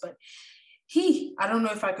she does. But I don't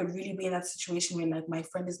know if I could really be in that situation where like my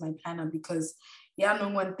friend is my planner, because yeah, no,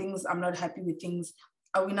 when things, I'm not happy with things,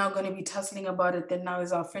 are we now going to be tussling about it? Then now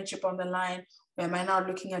is our friendship on the line? Or am I now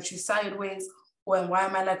looking at you sideways? Or why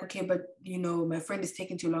am I like, okay, but you know, my friend is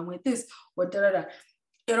taking too long with this, or da da da.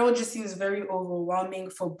 It all just seems very overwhelming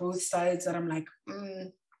for both sides, that I'm like,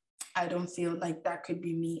 I don't feel like that could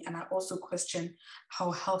be me. And I also question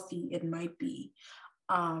how healthy it might be.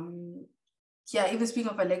 Yeah, even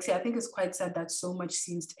speaking of Alexia, I think it's quite sad that so much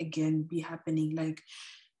seems to again be happening. Like,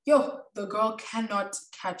 yo, the girl cannot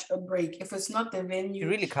catch a break. If it's not the venue, you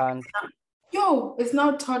really can't. It's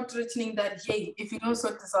now Todd threatening that, hey, if you don't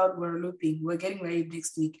sort this out, we're looping. We're getting married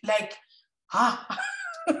next week. Like,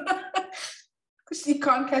 she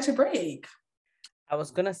can't catch a break. I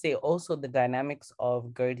was gonna say also the dynamics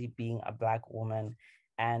of Gertie being a Black woman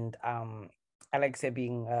and Alexia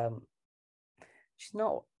being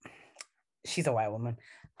she's a white woman.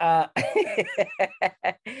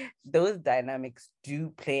 Those dynamics do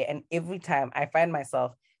play, and every time I find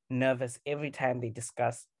myself nervous every time they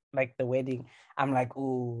discuss like the wedding. I'm like,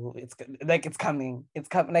 oh, it's coming,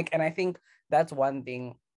 like, and I think that's one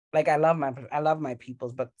thing. Like, I love my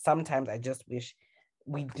peoples, but sometimes I just wish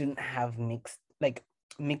we didn't have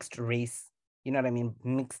mixed race. You know what I mean?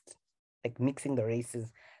 Mixing the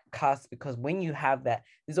races cast, because when you have that,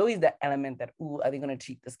 there's always that element that, are they going to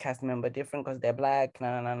treat this cast member different because they're Black? No.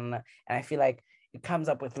 And I feel like it comes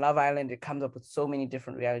up with Love Island, it comes up with so many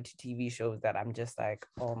different reality TV shows that I'm just like,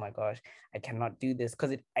 oh my gosh, I cannot do this,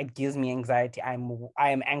 because it gives me anxiety. I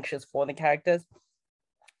am anxious for the characters.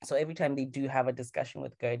 So every time they do have a discussion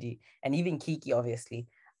with Gertie and even Kiki, obviously,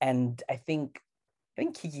 and I think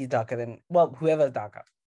Kiki is darker than, well, whoever's darker.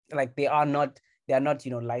 Like, they are not,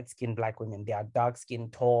 light-skinned Black women. They are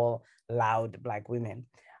dark-skinned, tall, loud Black women.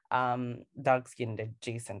 Dark-skinned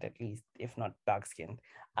adjacent, at least, if not dark-skinned.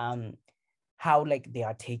 How like they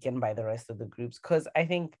are taken by the rest of the groups. Because I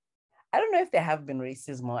don't know if there have been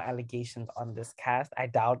racism or allegations on this cast. I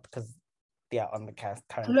doubt, because they are on the cast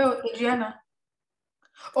currently. Hello, Adriana.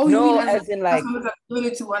 Oh, no, you mean as in like doing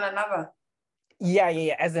it to one another? Yeah.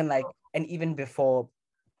 As in like, and even before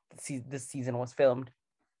this season was filmed.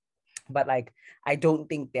 But like, I don't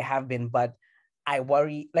think there have been, but I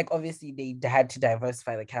worry, like, obviously they had to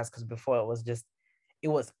diversify the cast, because before it was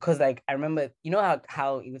because like, I remember, you know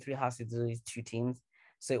how even Three Houses do these two teams.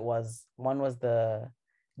 So one was the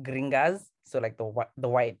gringas, so like the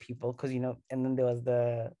white people, because and then there was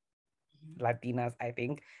the Latinas, I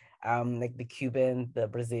think, like the Cubans, the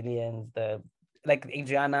Brazilians, the like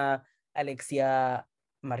Adriana, Alexia,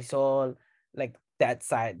 Marisol, like that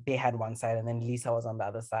side, they had one side, and then Lisa was on the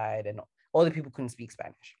other side, and all the people couldn't speak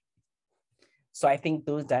Spanish. So I think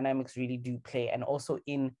those dynamics really do play. And also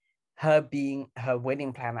in her being her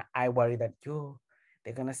wedding planner, I worry that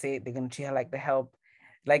they're gonna treat her like the help.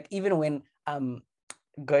 Like even when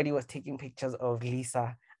Gertie was taking pictures of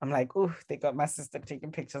Lisa, I'm like, oh, they got my sister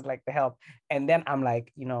taking pictures like the help. And then I'm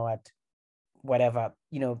like, you know what, whatever,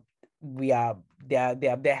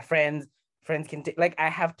 they're friends. Friends can take, like, I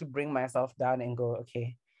have to bring myself down and go,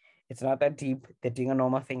 okay, it's not that deep. They're doing a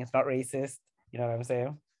normal thing. It's not racist. You know what I'm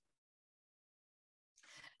saying?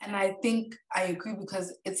 And I think I agree,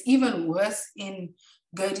 because it's even worse in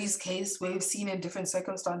Gertie's case, where we've seen in different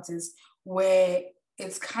circumstances where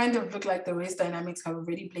it's kind of looked like the race dynamics have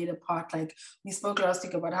already played a part. Like we spoke last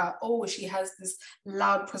week about how, she has this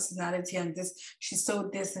loud personality and she's so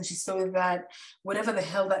this and she's so that, whatever the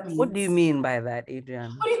hell that means. What do you mean by that,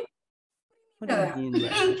 Adrian? What do you mean by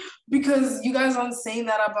that? Because you guys aren't saying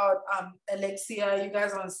that about Alexia. You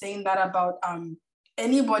guys aren't saying that about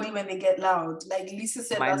anybody when they get loud. Like Lisa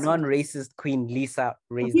said, my non-racist queen Lisa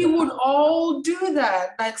raised we would all do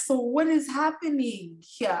that. Like, so what is happening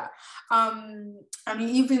here? I mean,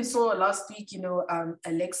 even saw last week,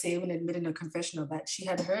 Alexia even admitted in a confessional that she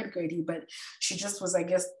had heard Gertie, but she just was, I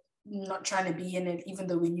guess, not trying to be in it, even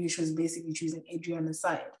though we knew she was basically choosing Adriana's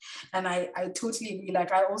side. And I totally agree.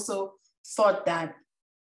 Like, I also thought that,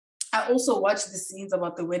 I also watched the scenes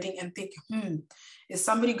about the wedding and think, is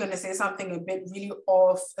somebody going to say something a bit really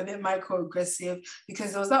off, a bit microaggressive?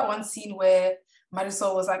 Because there was that one scene where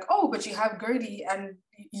Marisol was like, oh, but you have Gertie, and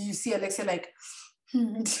you see Alexia like,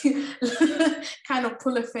 kind of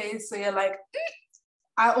pull a face. So you're like,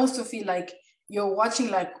 I also feel like you're watching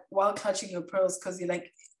like while clutching your pearls, because you're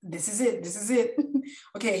like, this is it.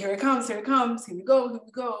 Okay, here it comes, here we go.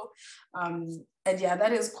 And yeah,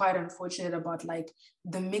 that is quite unfortunate about like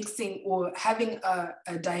the mixing or having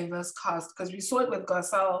a diverse cast, because we saw it with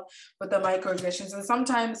Garcelle with the microaggressions, and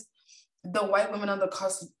sometimes the white women on the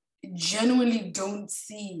cast genuinely don't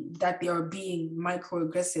see that they are being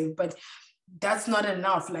microaggressive, but that's not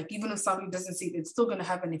enough. Like even if somebody doesn't see it, it's still going to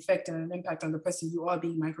have an effect and an impact on the person you are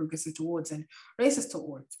being microaggressive towards and racist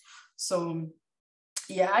towards. So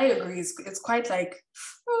yeah, I agree. It's quite like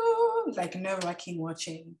nerve-wracking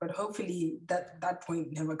watching, but hopefully that point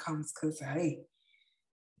never comes, because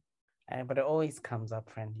but it always comes up,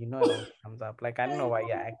 friend. It always comes up. Like, I don't know why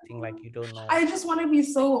you're acting like you don't know. I just want to be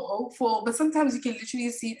so hopeful, but sometimes you can literally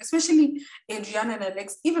see, especially Adriana and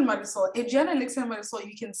Alex, even Marisol, Adriana, Alexia, and Marisol,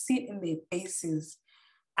 you can see it in their faces.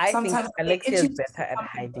 I think Alexia is better at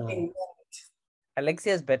hiding it.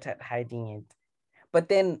 Alexia is better at hiding it. But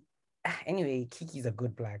then, anyway, Kiki's a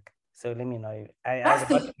good black. So let me know. That's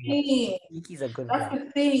the thing. Kiki's a good black. That's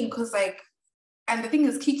the thing, because and the thing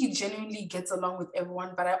is, Kiki genuinely gets along with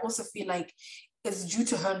everyone, but I also feel like it's due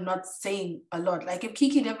to her not saying a lot. Like if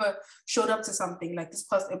Kiki never showed up to something like this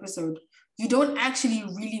past episode, you don't actually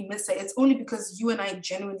really miss her. It's only because you and I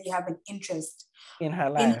genuinely have an interest in her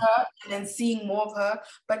life, and then seeing more of her.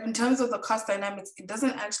 But in terms of the cast dynamics, it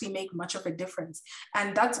doesn't actually make much of a difference.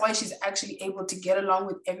 And that's why she's actually able to get along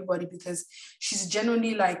with everybody, because she's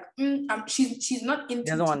genuinely like, she's not into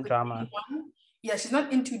doesn't want drama. Anyone. Yeah, she's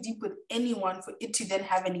not in too deep with anyone for it to then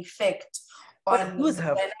have an effect but on who's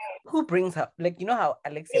her. Who brings her? Like, you know how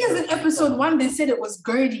Alexia. Because in episode 1 they said it was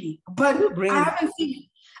Gertie, but I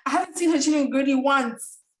haven't seen her cheating Gertie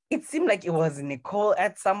once. It seemed like it was Nicole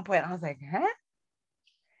at some point. I was like, huh?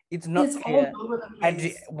 It's not clear.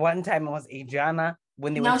 One time it was Adriana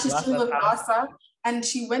when they went. Now she's still with Larsa, and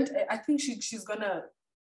she went. I think she's gonna.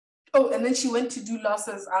 Oh, and then she went to do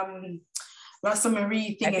Larsa's Larsa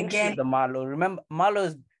Marie thing again. The Marlo. Remember,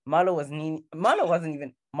 Marlo was Nini. Marlo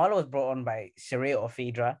was brought on by Sheree or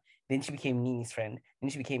Phaedra. Then she became Nini's friend. Then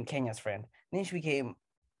she became Kenya's friend. Then she became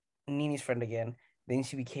Nini's friend again. Then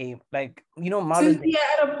she became Marlo. Cynthia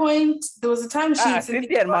at a point, there was a time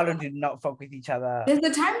Cynthia and Marlo did not fuck with each other. There's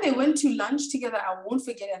the time they went to lunch together. I won't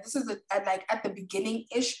forget it. This is at the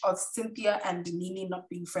beginning-ish of Cynthia and Nini not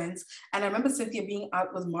being friends. And I remember Cynthia being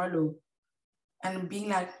out with Marlo and being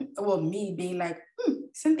like, me being like,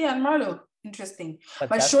 Cynthia and Marlo, interesting.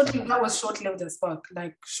 But shortly, that was short-lived as fuck.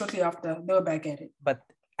 Like shortly after, they were back at it. But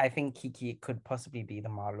I think Kiki could possibly be the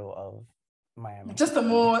Marlo of Miami. Just a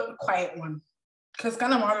more quiet one. Because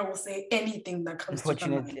Ghana Marlo will say anything that comes to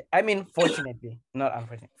mind. I mean, fortunately, not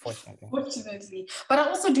unfortunately. Fortunately. But I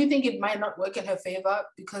also do think it might not work in her favor,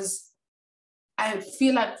 because I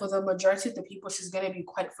feel like for the majority of the people, she's gonna be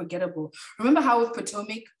quite forgettable. Remember how with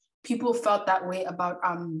Potomac, people felt that way about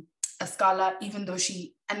Askala, even though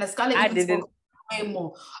Askala even spoke way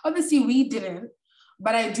more. Obviously, we didn't,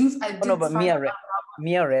 but I did. No, but Mia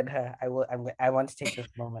read her. I want to take this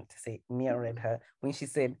moment to say Mia read her when she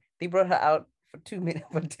said they brought her out for 2 minutes,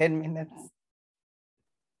 for 10 minutes.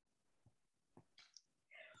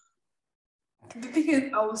 The thing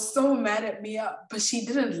is, I was so mad at Mia, but she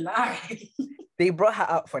didn't lie. They brought her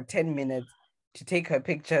out for 10 minutes to take her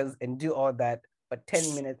pictures and do all that, but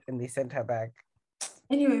 10 minutes and they sent her back.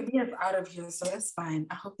 Anyway, Mia's out of here, so it's fine.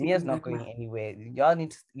 I hope Mia's not going anywhere. Y'all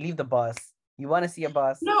need to leave the boss. You want to see a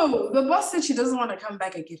boss? No, the boss said she doesn't want to come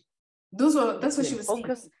back again. That's what she was saying.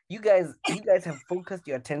 You guys have focused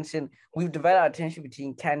your attention. We've divided our attention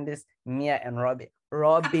between Candice, Mia, and Robin.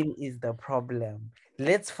 Robin is the problem.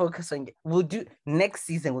 Let's focus on. We'll do next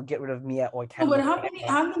season. We'll get rid of Mia or Candice. Oh, but how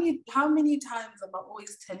many times am I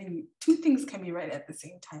always telling you 2 things can be right at the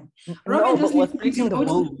same time? Robin just needs to be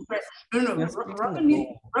demoted to friend.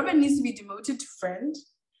 Robin needs to be demoted to friend,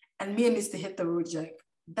 and Mia needs to hit the road jack.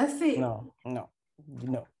 That's it. No. You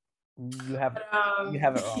have it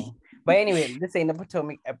wrong. But anyway, this ain't a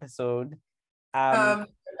Potomac episode. Back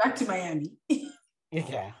to Miami.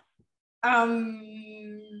 Yeah.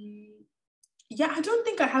 Yeah, I don't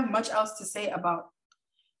think I have much else to say about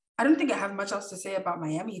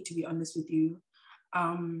Miami, to be honest with you.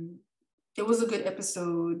 It was a good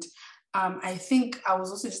episode. I think I was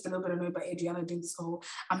also just a little bit annoyed by Adriana doing this whole,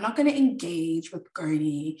 I'm not going to engage with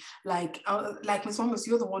Gurney. Like Ms. Wamos,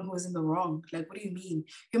 you're the one who was in the wrong. Like, what do you mean?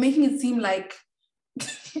 You're making it seem like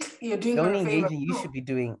you're doing her a favor. The only engaging you should be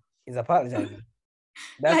doing is apologizing.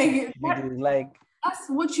 That's that's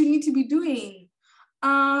what you need to be doing.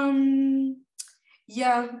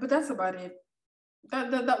 Yeah, but that's about it.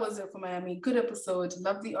 That was it for Miami. Good episode.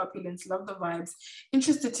 Love the opulence. Love the vibes.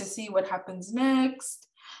 Interested to see what happens next.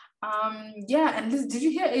 Yeah, and did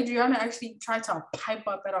you hear Adriana actually try to pipe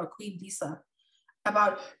up at our Queen Lisa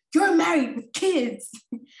about you're married with kids?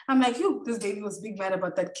 I'm like, this baby was big mad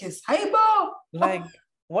about that kiss. Hey, Bo! Like,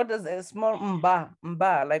 what does a small mba?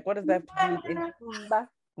 Like, what does that have to do with anything?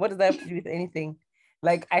 What does that have to do with anything?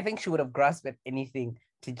 Like, I think she would have grasped at anything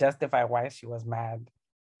to justify why she was mad.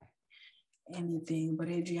 Anything, but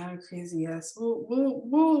Adriana crazy ass.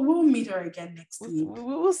 We'll meet her again next week.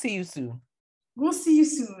 We'll see you soon. We'll see you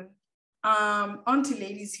soon. On to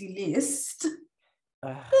Ladies Who List.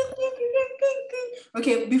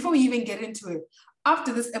 Okay, before we even get into it,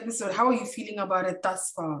 after this episode, how are you feeling about it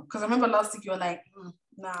thus far? Because I remember last week you were like,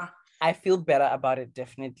 nah. I feel better about it,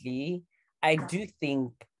 definitely. I do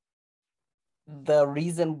think the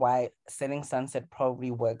reason why Selling Sunset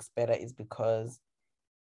probably works better is because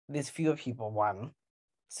there's fewer people, one,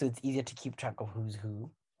 so it's easier to keep track of who's who.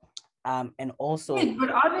 And also... Wait, but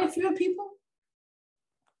are there fewer people?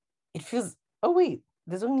 It feels... Oh, wait.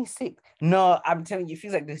 There's only 6. No, I'm telling you, it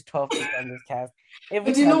feels like there's 12 people on this cast.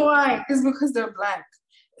 But you know why? It's because they're Black.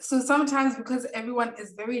 So sometimes because everyone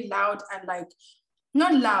is very loud and like,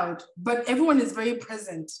 not loud, but everyone is very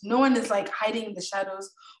present. No one is like hiding in the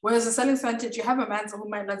shadows. Whereas the Selling Sunset, you have Amanda who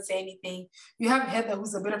might not say anything. You have Heather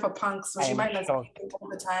who's a bit of a punk, so she might not say anything all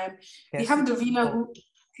the time. Yes. You have Davina who,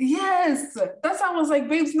 yes, that's how I was like,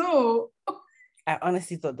 babes, no. I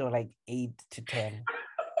honestly thought they were like 8 to 10.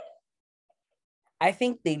 I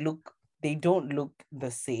think they don't look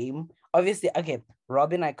the same. Obviously, okay,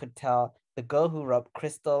 Robin, I could tell. The girl who robbed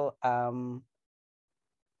Crystal,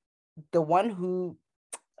 the one who,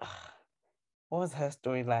 what was her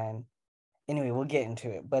storyline? Anyway, we'll get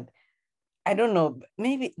into it. But I don't know,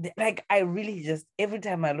 maybe, like, I really just, every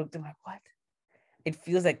time I looked, I'm like, what? It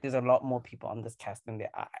feels like there's a lot more people on this cast than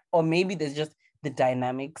there are. Or maybe there's just the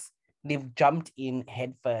dynamics. They've jumped in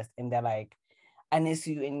head first and they're like,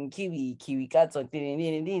 Anisu and Kiwi Cats, like they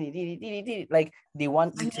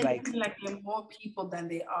want you to like there are more people than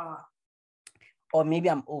they are. Or maybe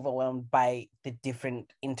I'm overwhelmed by the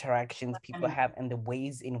different interactions people have and the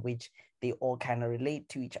ways in which they all kind of relate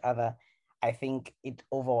to each other. I think it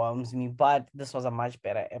overwhelms me, but this was a much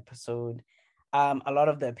better episode. A lot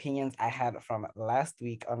of the opinions I had from last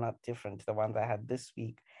week are not different to the ones I had this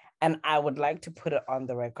week. And I would like to put it on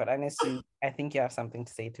the record. Anisu, I think you have something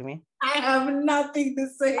to say to me. I have nothing to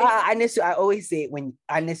say. Anisu, I always say when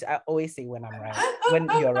I'm right. When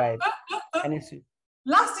you're right. Anisu.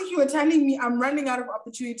 Last week you were telling me I'm running out of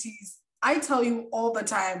opportunities. I tell you all the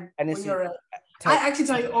time Anisu, when you're right. I actually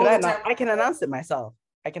tell you all the time. I can announce it myself.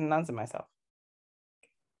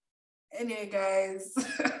 Anyway, guys,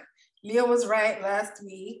 Leah was right last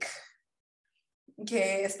week.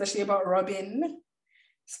 Okay, especially about Robin.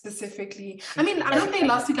 Specifically, I mean, I don't think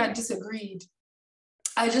last week I disagreed.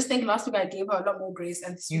 I just think last week I gave her a lot more grace,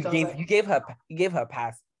 and you gave her a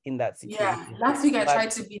pass in that situation. Yeah, last week I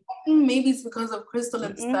tried to be. Maybe it's because of Crystal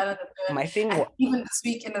and Stella. My thing was, even this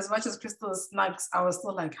week, and as much as Crystal was snacks, I was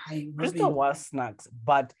still like, "Hi, Crystal was snacks,"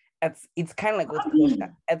 but it's kind of like with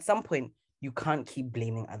Portia, at some point you can't keep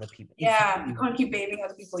blaming other people. You can't keep blaming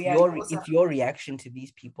other people. Yeah, it's your reaction to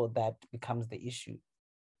these people that becomes the issue.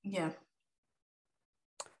 Yeah.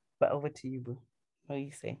 But over to you, boo. What do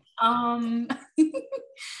you say?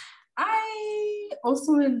 I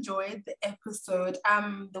also enjoyed the episode.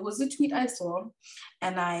 There was a tweet I saw,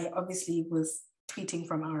 and I obviously was tweeting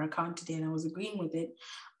from our account today, and I was agreeing with it.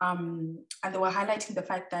 And they were highlighting the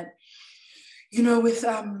fact that, with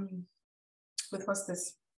what's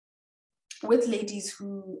this? With ladies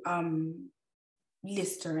who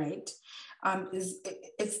list, right?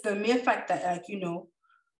 It's the mere fact that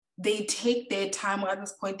they take their time, or at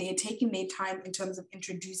this point, they're taking their time in terms of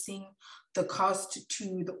introducing the cast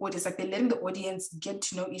to the audience. Like, they're letting the audience get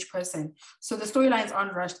to know each person. So the storylines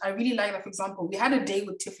aren't rushed. I really like that. For example, we had a day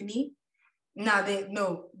with Tiffany.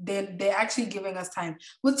 They're actually giving us time.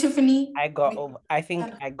 With Tiffany,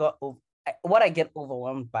 what I get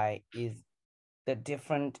overwhelmed by is the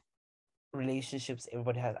different relationships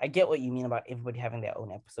everybody has. I get what you mean about everybody having their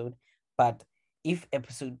own episode, but if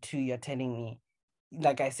episode 2 you're telling me,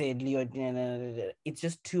 like I said, Leo, it's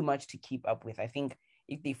just too much to keep up with. I think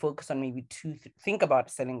if they focus on maybe think about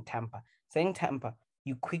selling Tampa,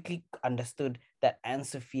 you quickly understood that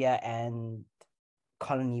Anne-Sophia and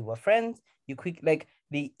Colony were friends.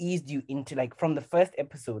 They eased you into, like, from the first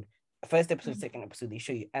episode, second episode, they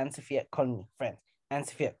show you Anne-Sophia, Colony, friends.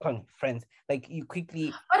 Anne-Sophia, Colony, friends. Like, you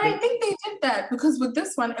quickly. But I think they did that because with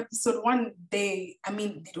this one, episode 1, they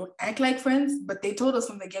don't act like friends, but they told us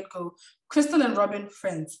from the get-go, Crystal and Robin,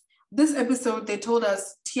 friends. This episode, they told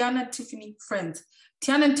us Tiana, Tiffany, friends.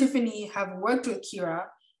 Tiana and Tiffany have worked with Kira,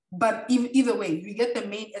 but either way, we get the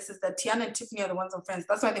main essence that Tiana and Tiffany are the ones on friends.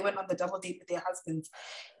 That's why they went on the double date with their husbands.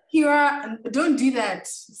 Kira, don't do that.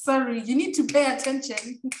 Sorry, you need to pay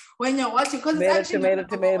attention when you're watching, because it's actually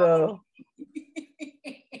tomato.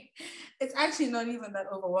 It's actually not even that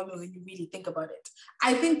overwhelming when you really think about it.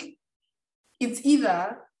 I think it's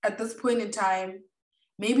either, at this point in time,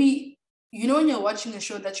 maybe, when you're watching a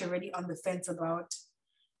show that you're already on the fence about,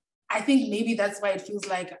 I think maybe that's why it feels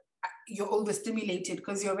like you're overstimulated,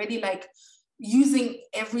 because you're already like using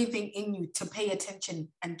everything in you to pay attention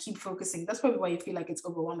and keep focusing. That's probably why you feel like it's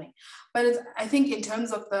overwhelming. But I think in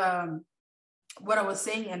terms of what I was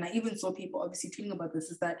saying, and I even saw people obviously tweeting about this,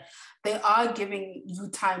 is that they are giving you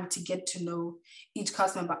time to get to know each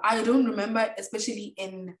cast member. I don't remember, especially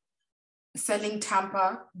in Selling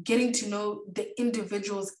Tampa, getting to know the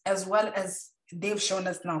individuals as well as they've shown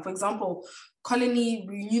us now. For example, Colony,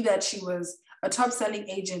 we knew that she was a top selling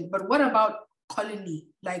agent, but what about Colony?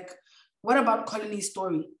 Like, what about Colony's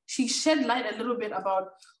story? She shed light a little bit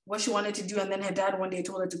about what she wanted to do, and then her dad one day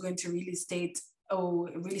told her to go into real estate,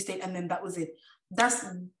 and then that was it.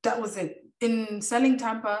 That was it. In Selling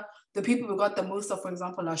Tampa, the people we got the most of, for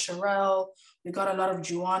example, are Sherelle. We got a lot of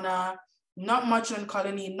Joanna. Not much on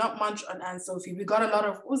Colony. Not much on Anne-Sophie. We got a lot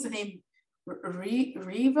of, what was the name?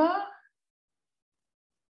 Riva?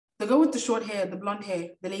 The girl with the short hair, the blonde hair,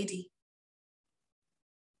 the lady.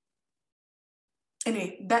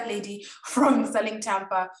 Anyway, that lady from Selling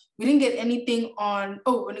Tampa. We didn't get anything on,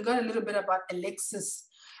 we got a little bit about Alexis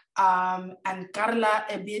and Carla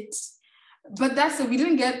a bit. But that's it. We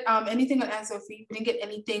didn't get anything on Anne-Sophie. We didn't get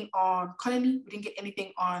anything on Colony. We didn't get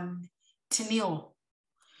anything on Tennille.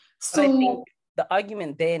 So I think the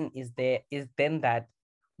argument then is that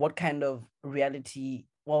what kind of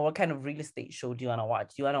what kind of real estate show do you want to watch?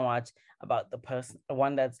 Do you want to watch about the person,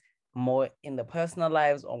 one that's more in the personal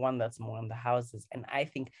lives, or one that's more in the houses? And I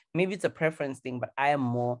think maybe it's a preference thing, but I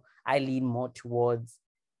lean more towards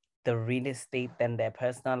the real estate than their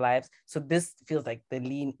personal lives. So this feels like the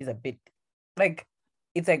lean is a bit like,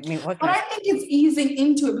 it's like me. But I think it's easing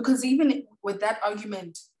into it, because even with that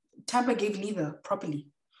argument, Tampa gave neither properly.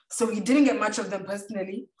 So we didn't get much of them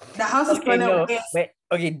personally. The house is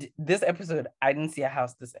this episode, I didn't see a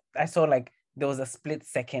house. I saw like there was a split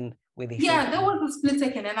second where they there was a split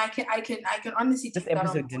second, and I can honestly this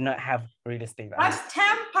episode did not have real estate. That's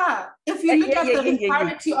Tampa. If you look at the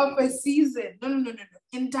entirety of a season, no,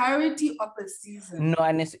 entirety of a season. No,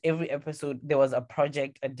 and every episode there was a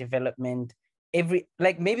project, a development. Maybe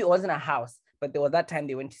it wasn't a house, but there was that time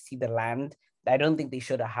they went to see the land. I don't think they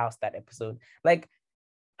showed a house that episode. Like,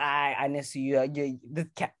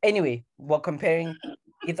 anyway, we're comparing.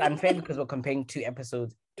 It's unfair because we're comparing 2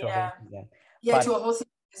 episodes to a whole season. Yeah, to a whole season.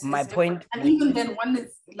 my point. And even then, one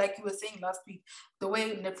is like you were saying last week, the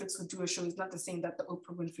way Netflix would do a show is not the same that the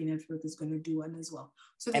Oprah Winfrey Network is going to do one as well.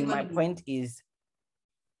 So and my point is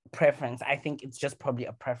preference. I think it's just probably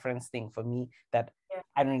a preference thing for me that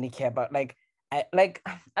I don't really care about.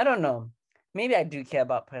 I don't know. Maybe I do care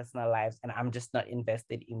about personal lives and I'm just not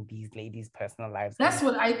invested in these ladies' personal lives. That's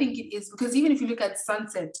what I think it is, because even if you look at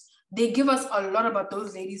Sunset, they give us a lot about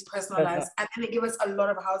those ladies' personal lives and then they give us a lot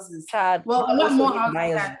of houses. Chad, well, a lot more houses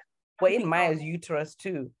than we're in Maya's uterus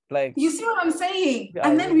too. Like, you see what I'm saying?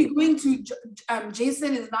 And then we're going to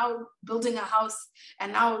Jason is now building a house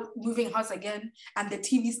and now moving house again, and the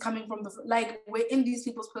TV's coming from we're in these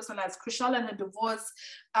people's personal lives. Krishal and her divorce,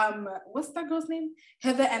 what's that girl's name?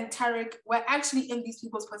 Heather and Tarek. We're actually in these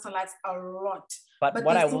people's personal lives a lot. But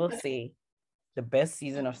what I will say, the best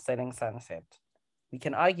season of Selling Sunset, we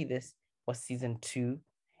can argue this, was season 2.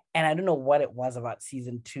 And I don't know what it was about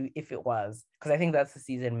season 2, if it was, because I think that's the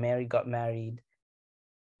season Mary got married.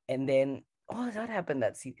 And then, what happened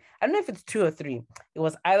that season? I don't know if it's 2 or 3. It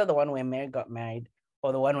was either the one where Mary got married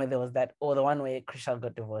or the one where there was that, or the one where Krishal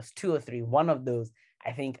got divorced. 2 or 3. One of those,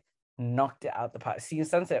 I think, knocked it out the park.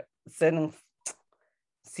 Season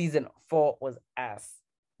 4 was ass.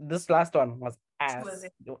 This last one was ass. 2 was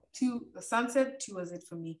it? 2, the Sunset, 2 was it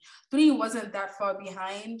for me. 3 wasn't that far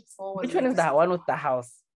behind. 4 was. Which one is that one with the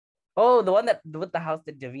house? Oh, the one with the house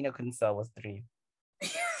that Davina couldn't sell was 3.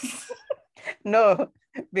 No,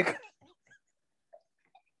 because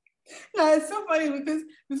no, it's so funny because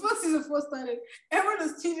before season 4 started, everyone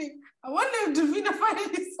was tweeting, I wonder if Davina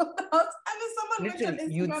finally sold the house. And then someone mentioned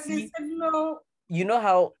Instagram, they said no. You know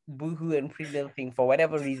how Boohoo and Pretty Little Thing, for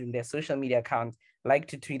whatever reason, their social media accounts like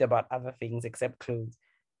to tweet about other things except clothes.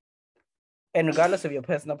 And regardless of your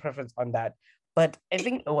personal preference on that, but I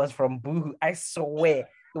think it was from Boohoo. I swear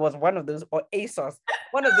it was one of those, or ASOS,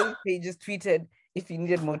 one of those pages tweeted, if you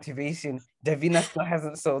needed motivation, Davina still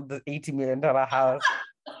hasn't sold the $80 million house.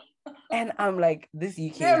 And I'm like, this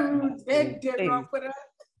UK.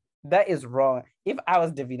 That is wrong. If I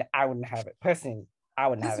was Davina, I wouldn't have it. Personally, I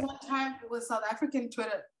wouldn't have it. This one time, it was South African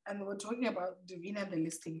Twitter, and we were talking about Davina and the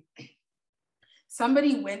listing.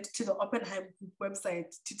 Somebody went to the Oppenheim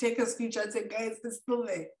website to take a screenshot and say, guys, it's still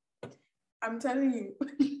there. I'm telling you.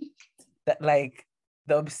 That, like,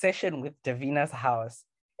 the obsession with Davina's house,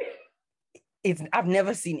 I've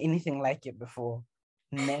never seen anything like it before.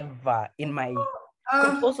 Never in my...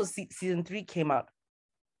 also, season 3 came out,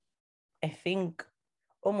 I think,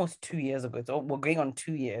 almost 2 years ago. So we're going on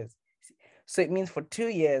 2 years. So it means for 2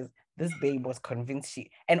 years, this babe was convinced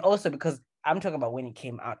she... And also because I'm talking about when it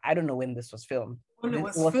came out. I don't know when this was filmed. When it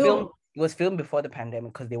was filmed. It was filmed before the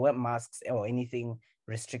pandemic because there weren't masks or anything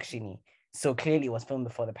restriction-y. So clearly it was filmed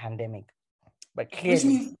before the pandemic. But clearly... Which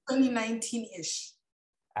means 2019-ish.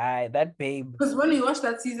 That babe... Because when you watched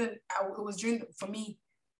that season, it was during, for me...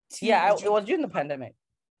 it was during the pandemic.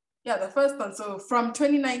 Yeah, the first one. So from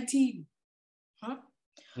 2019. Huh?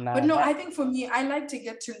 Nah, but no, I think for me, I like to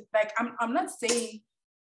get to, like, I'm not saying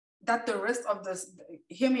that the rest of this,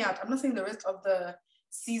 hear me out, I'm not saying the rest of the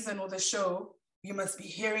season or the show, you must be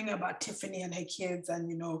hearing about Tiffany and her kids and,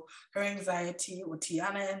 you know, her anxiety or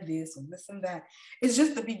Tiana and this and this and that. It's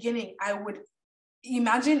just the beginning. I would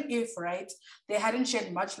imagine if, right, they hadn't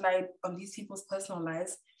shed much light on these people's personal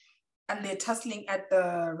lives and they're tussling at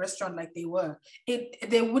the restaurant like they were,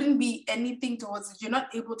 there wouldn't be anything towards it. You're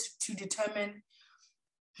not able to determine,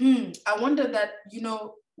 I wonder that, you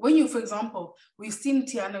know, when you, for example, we've seen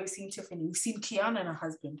Tiana, we've seen Tiffany, we've seen Kiana and her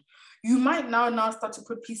husband, you might now start to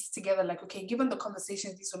put pieces together like, okay, given the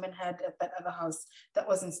conversations these women had at that other house that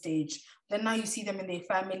wasn't staged, then now you see them in their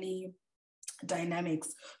family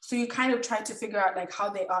dynamics. So you kind of try to figure out like how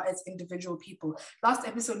they are as individual people. Last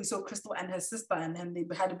episode, we saw Crystal and her sister, and then they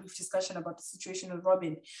had a brief discussion about the situation with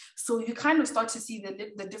Robin. So you kind of start to see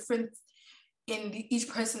the difference in each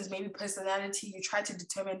person's maybe personality. You try to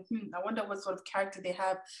determine, I wonder what sort of character they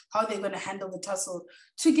have, how they're going to handle the tussle,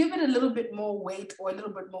 to give it a little bit more weight or a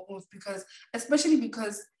little bit more oomph, especially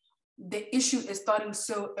because the issue is starting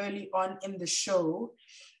so early on in the show.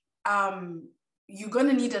 You're going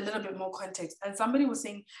to need a little bit more context. And somebody was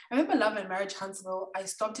saying, I remember Love and Marriage Huntsville, I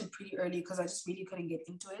stopped it pretty early because I just really couldn't get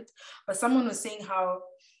into it. But someone was saying how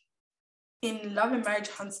in Love and Marriage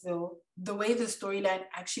Huntsville, the way the storyline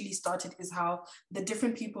actually started is how the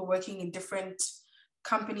different people working in different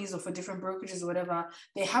companies or for different brokerages or whatever,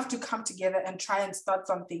 they have to come together and try and start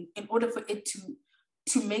something in order for it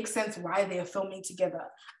to make sense why they are filming together.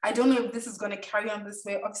 I don't know if this is going to carry on this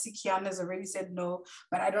way. Obviously, Kiana's already said no,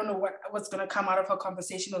 but I don't know what's going to come out of her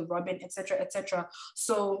conversation with Robin, etc., etc.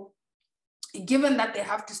 So given that they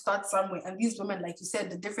have to start somewhere, and these women, like you said,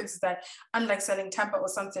 the difference is that unlike selling Tampa or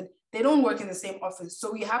something, they don't work in the same office.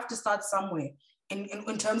 So we have to start somewhere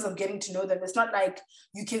in terms of getting to know them. It's not like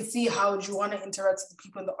you can see how Juana interacts with the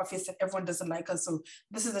people in the office and everyone doesn't like her. So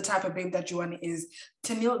this is the type of babe that Juana is.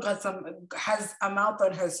 Tennille has a mouth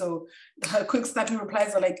on her. So her quick snappy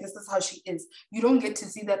replies are like, this is how she is. You don't get to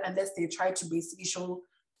see that unless they try to basically show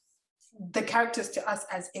the characters to us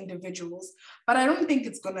as individuals. But I don't think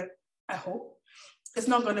it's gonna, I hope it's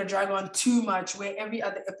not going to drag on too much where every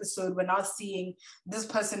other episode we're now seeing this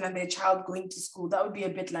person and their child going to school. That would be a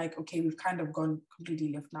bit like, okay, we've kind of gone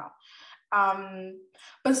completely left now.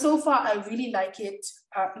 But so far, I really like it.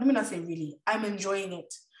 Let me not say really, I'm enjoying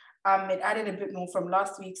it. It added a bit more from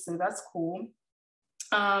last week, so that's cool.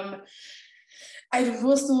 I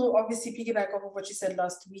will still obviously piggyback off of what you said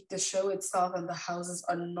last week. The show itself and the houses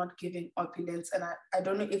are not giving opulence. And I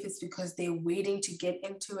don't know if it's because they're waiting to get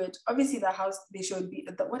into it. Obviously, the house they showed me,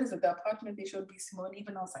 the apartment they showed me Simone,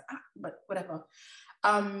 even I was like, but whatever.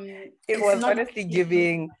 It was honestly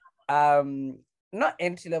giving not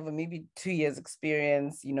entry level, maybe 2 years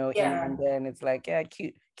experience, in London. It's like, yeah,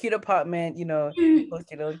 cute apartment,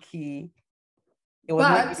 post your little key. It was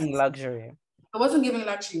not giving luxury. It wasn't giving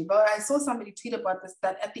luxury, but I saw somebody tweet about this,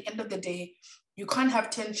 that at the end of the day, you can't have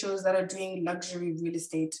 10 shows that are doing luxury real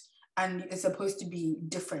estate and it's supposed to be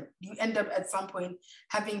different. You end up at some point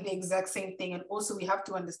having the exact same thing. And also we have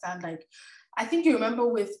to understand, like, I think you remember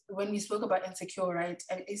when we spoke about Insecure, right?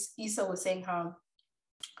 And Issa was saying how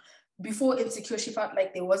before Insecure, she felt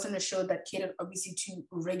like there wasn't a show that catered obviously to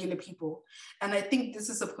regular people. And I think this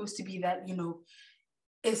is supposed to be that,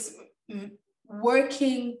 it's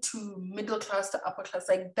working to middle class to upper class,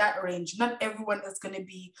 like that range. Not everyone is going to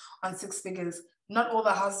be on 6 figures. Not all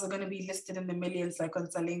the houses are going to be listed in the millions like on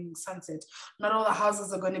Selling Sunset. Not all the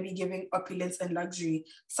houses are going to be giving opulence and luxury.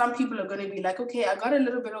 Some people are going to be like, okay, I got a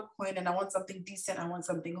little bit of coin and I want something decent. I want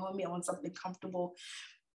something homey. I want something comfortable.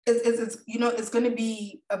 It's going to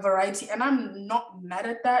be a variety, and I'm not mad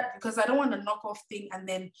at that because I don't want a knockoff thing and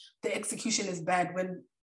then the execution is bad when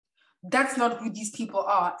that's not who these people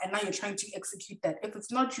are, and now you're trying to execute that. If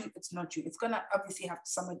it's not you, it's not you. It's gonna obviously have to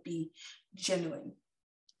somewhat be genuine.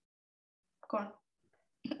 Go on.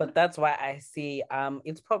 But that's why I say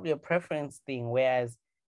it's probably a preference thing, whereas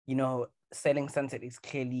Selling Sunset is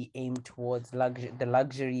clearly aimed towards the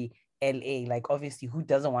luxury LA. Like obviously, who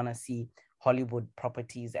doesn't want to see Hollywood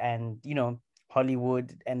properties and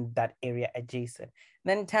Hollywood and that area adjacent?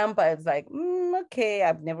 Then Tampa is like, okay,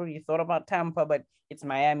 I've never really thought about Tampa, but it's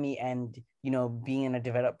Miami and being in a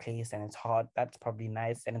developed place and it's hot. That's probably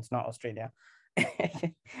nice, and it's not Australia.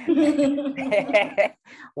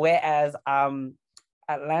 Whereas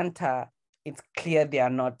Atlanta, it's clear they are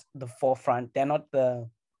not the forefront. They're not the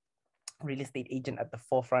real estate agent at the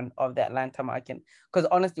forefront of the Atlanta market. Because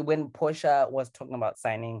honestly, when Portia was talking about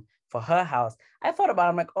signing for her house, I thought about it,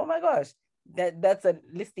 I'm like, oh my gosh, that's a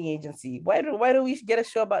listing agency. Why do we get a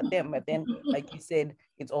show about them? But then, like you said,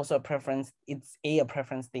 it's also a preference. It's a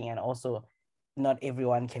preference thing, and also not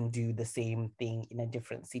everyone can do the same thing in a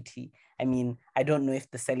different city. I mean, I don't know if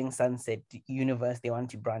the Selling Sunset universe, they want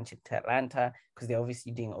to branch it to Atlanta because they're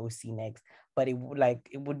obviously doing OC next. But it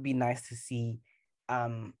would be nice to see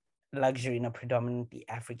luxury in a predominantly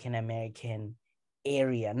African American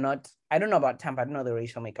area. I don't know about Tampa. I don't know the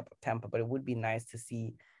racial makeup of Tampa, but it would be nice to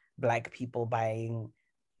see Black people buying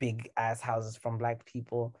big ass houses from Black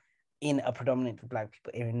people in a predominantly Black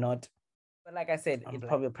people area. But like I said, it's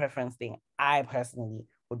probably a preference thing. I personally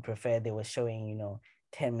would prefer they were showing,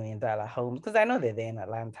 $10 million homes, because I know they're there in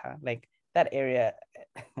Atlanta, like that area.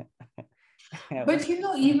 But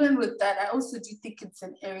even with that, I also do think it's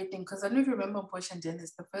an area thing, because I don't know if you remember Portia and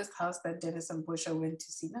Dennis, the first house that Dennis and Portia went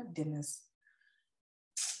to see, not Dennis,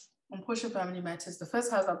 on Portia Family Matters, the first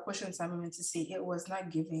house that Portia and Simon went to see, it was not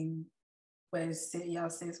giving where y'all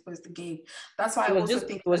say it's supposed to give. That's why I also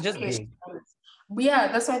think it was just big.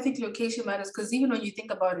 Yeah, that's why I think location matters, because even when you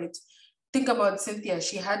think about it, think about Cynthia.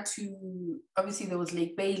 She had to, obviously there was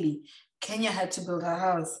Lake Bailey. Kenya had to build her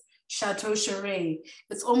house. Chateau Cheray.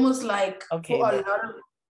 It's almost like okay, for a lot of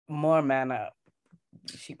more manner.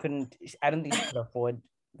 I don't think she could afford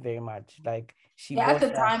very much. Like at the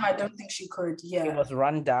time, I don't think she could. Yeah, it was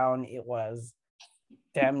run down. It was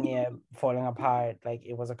damn near falling apart. Like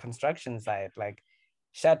it was a construction site. Like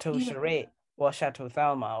Chateau Cheray, or Chateau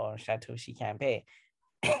Thelma, or Chateau She Can't Pay.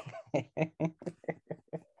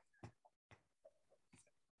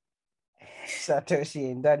 Chateau She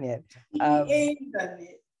Ain't Done Yet.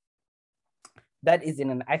 That is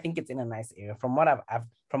I think it's in a nice area from what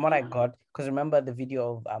I got, because remember the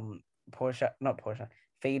video of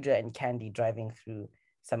Phaedra and Candy driving through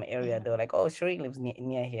some area. They were like, oh, Sheree lives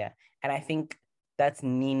near here. And I think that's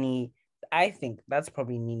Nini. I think that's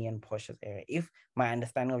probably Nini and Portia's area. If my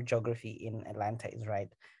understanding of geography in Atlanta is right,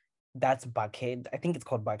 that's Buckhead. I think it's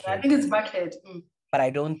called Buckhead. I think it's Buckhead. But I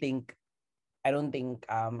don't think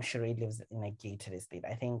Sheree lives in a gated estate.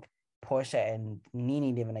 I think Portia and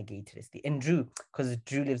Nini live in a gated estate. And Drew, because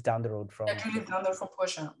Drew lives down the road from... Yeah, Drew lives down there from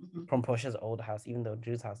Portia. From Portia's old house, even though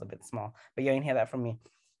Drew's house is a bit small. But you didn't hear that from me.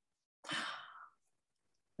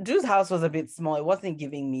 Drew's house was a bit small. It wasn't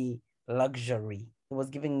giving me luxury. It was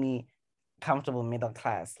giving me comfortable middle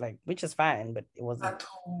class, like, which is fine, but it wasn't. At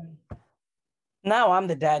home. Now I'm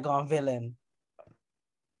the daggone villain.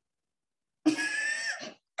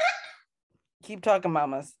 Keep talking,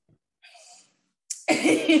 mamas.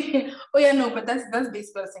 Oh yeah, no, but that's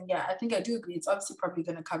basically what I'm saying. Yeah, I think I do agree. It's obviously probably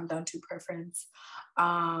going to come down to preference,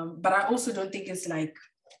 but I also don't think it's like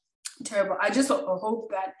terrible. I just hope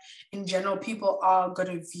that in general people are going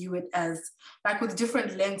to view it as like with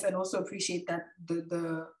different lens, and also appreciate that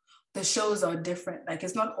the shows are different. Like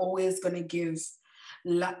it's not always going to give,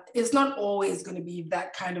 it's not always going to be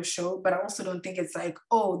that kind of show, but I also don't think it's like,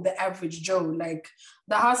 oh, the average Joe. Like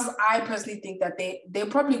the houses, I personally think that they're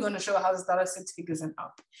probably going to show houses that are 6 figures and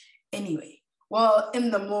up anyway. Well, in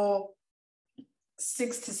the more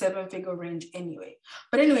 6 to 7 figure range anyway.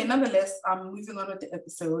 But anyway, nonetheless, moving on with the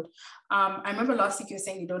episode. I remember last week you were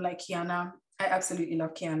saying you don't like Kiana. I absolutely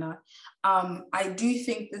love Kiana. I do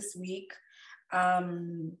think this week,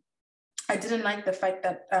 I didn't like the fact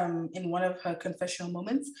that in one of her confessional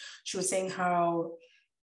moments, she was saying how,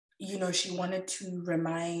 you know, she wanted to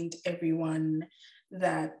remind everyone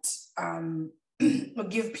that, or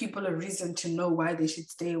give people a reason to know why they should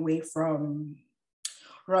stay away from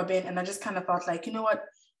Robin. And I just kind of felt like, you know what,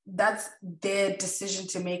 that's their decision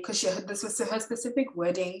to make, because this was her specific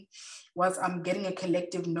wording was getting a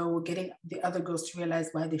collective no, getting the other girls to realize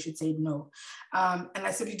why they should say no. And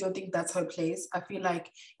I simply don't think that's her place. I feel like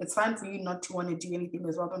it's fine for you not to want to do anything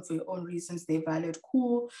with Robin for your own reasons. They're valid,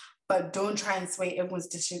 cool, but don't try and sway everyone's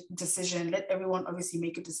decision. Let everyone obviously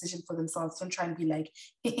make a decision for themselves. Don't try and be like,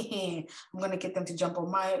 hey, I'm going to get them to jump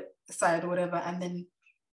on my side or whatever. And then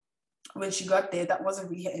when she got there, that wasn't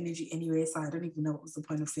really her energy anyway, so I don't even know what was the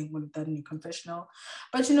point of saying all of that in your confessional.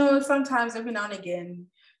 But you know, sometimes every now and again,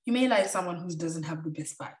 you may like someone who doesn't have the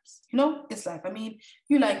best vibes. You know, it's like, I mean,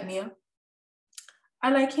 you like Mia, I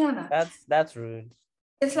like Kiana. That's rude.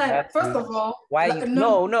 It's like, that's first rude. Of all, why are you,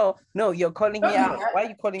 no, you're calling me out. Why are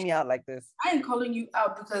you calling me out like this? I ain't calling you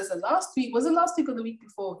out because last week, was it last week or the week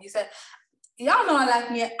before? He said, y'all know I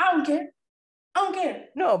like Mia, I don't care.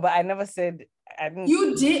 No, but I never said, I didn't.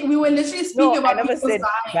 You did. We were literally speaking about. I never said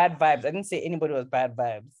bad vibes. I didn't say anybody was bad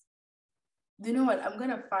vibes. You know what? I'm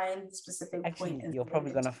gonna find the specific point. You're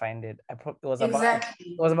probably gonna find it. It was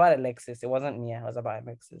about Alexis. It wasn't me. It was about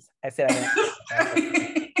Alexis. I said I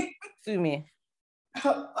didn't. Sue me.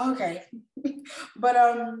 Okay, but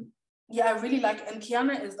yeah, I really like. And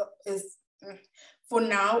Kiana is for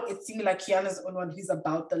now. It seems like Kiana's the only one who's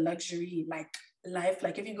about the luxury like life.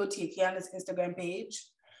 Like if you go to Kiana's Instagram page.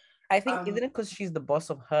 I think, isn't it because she's the boss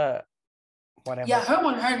of her, whatever? Yeah, her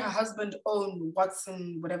and her husband own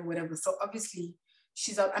Watson, whatever. So obviously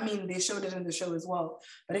she's out. I mean, they showed it in the show as well.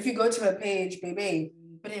 But if you go to her page, baby.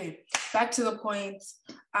 But anyway, back to the point.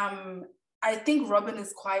 I think Robin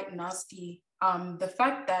is quite nasty. The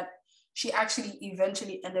fact that she actually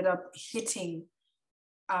eventually ended up hitting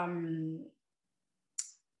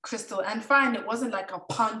Crystal, and fine, it wasn't like a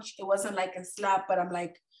punch, it wasn't like a slap, but I'm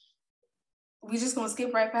like, we just gonna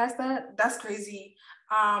skip right past that? That's crazy.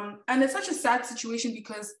 And it's such a sad situation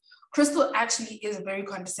because Crystal actually is very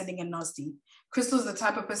condescending and nasty. Crystal is the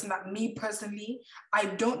type of person that me personally, I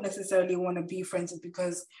don't necessarily want to be friends with,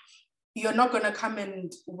 because you're not gonna come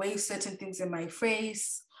and wave certain things in my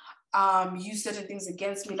face, use certain things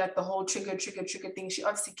against me, like the whole trigger thing. She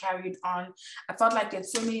obviously carried on. I felt like at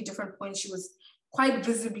so many different points she was quite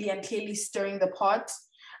visibly and clearly stirring the pot.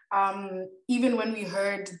 Even when we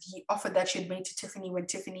heard the offer that she had made to Tiffany when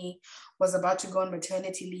Tiffany was about to go on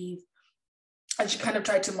maternity leave, and she kind of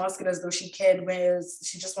tried to mask it as though she cared, whereas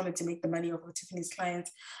she just wanted to make the money off of Tiffany's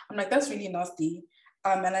clients. I'm like, that's really nasty.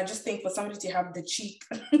 And I just think for somebody to have the cheek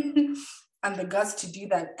and the guts to do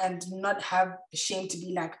that and not have shame to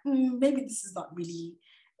be like, maybe this is not really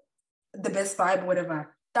the best vibe or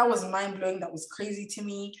whatever. That was mind-blowing. That was crazy to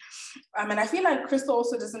me. And I feel like Crystal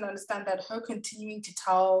also doesn't understand that her continuing to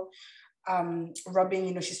tell Robin,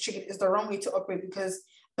 you know, she's triggered is the wrong way to operate, because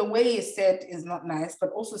the way it's said is not nice,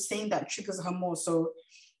 but also saying that triggers her more. So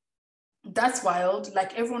that's wild.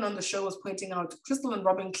 Like everyone on the show was pointing out, Crystal and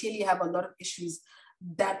Robin clearly have a lot of issues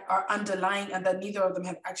that are underlying and that neither of them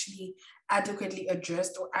have actually adequately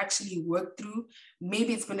addressed or actually worked through.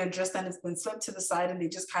 Maybe it's been addressed and it's been swept to the side and they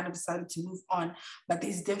just kind of decided to move on. But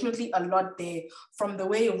there's definitely a lot there, from the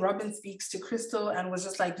way Robin speaks to Crystal and was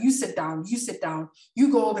just like, you sit down,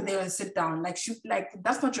 you go over there and sit down. Like,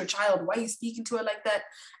 that's not your child. Why are you speaking to her like that?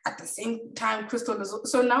 At the same time, Crystal is,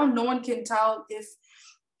 so now no one can tell if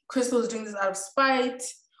Crystal is doing this out of spite,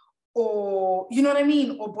 or, you know what I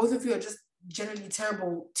mean? Or both of you are just generally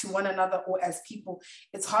terrible to one another or as people.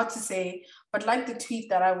 It's hard to say, but like the tweet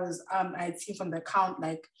that I had seen from the account,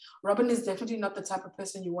 like, Robin is definitely not the type of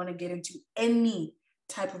person you want to get into any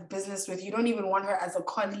type of business with. You don't even want her as a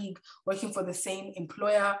colleague working for the same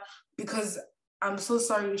employer, because I'm so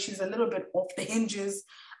sorry, she's a little bit off the hinges.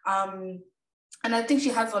 And I think she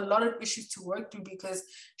has a lot of issues to work through because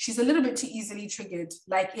she's a little bit too easily triggered.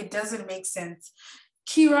 Like, it doesn't make sense.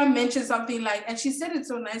 Kira mentioned something like, and she said it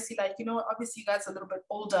so nicely, like, you know, obviously you guys are a little bit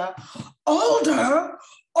older, old,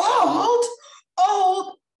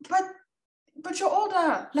 but you're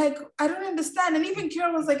older. Like, I don't understand. And even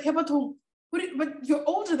Kira was like, Hebato, but you're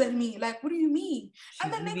older than me. Like, what do you mean? She's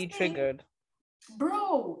and then really triggered.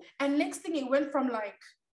 Bro. And next thing it went from like,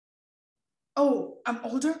 oh, I'm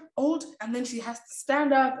old, and then she has to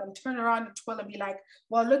stand up and turn around and twirl and be like,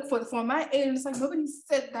 well, look, for my age, and it's like, nobody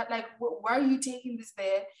said that, like, why are you taking this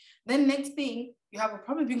there? Then next thing, you have a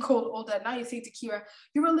probably been called older, now you say to Kira,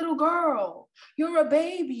 you're a little girl, you're a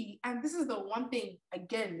baby. And this is the one thing,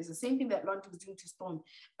 again, it's the same thing that Lonnie was doing to Storm.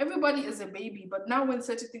 Everybody is a baby, but now when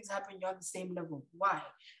certain things happen, you're on the same level. Why?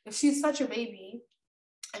 If she's such a baby,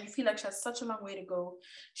 and you feel like she has such a long way to go,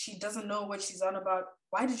 she doesn't know what she's on about,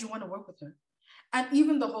 why did you want to work with her? And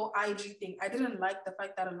even the whole IG thing, I didn't like the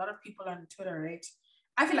fact that a lot of people on Twitter, right?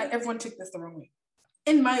 I feel like everyone took this the wrong way.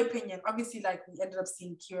 In my opinion, obviously, like, we ended up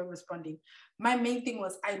seeing Kira responding. My main thing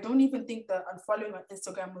was, I don't even think the unfollowing on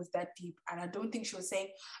Instagram was that deep. And I don't think she was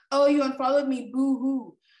saying, oh, you unfollowed me,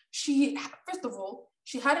 boo-hoo. She, first of all,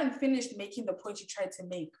 she hadn't finished making the point she tried to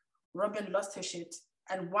make. Robin lost her shit.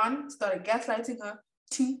 And one, started gaslighting her.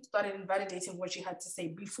 Two, started invalidating what she had to say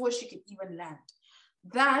before she could even land.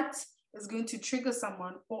 That is going to trigger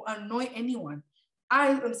someone or annoy anyone. I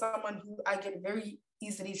am someone who I get very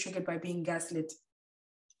easily triggered by being gaslit.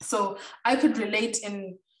 So I could relate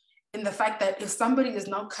in the fact that if somebody is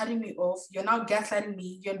now cutting me off, you're now gaslighting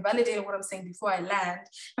me, you're invalidating what I'm saying before I land.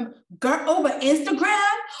 Girl, over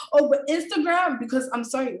Instagram, because I'm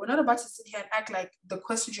sorry, we're not about to sit here and act like the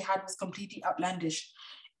question you had was completely outlandish.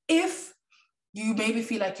 If you maybe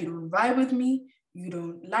feel like you don't vibe with me, you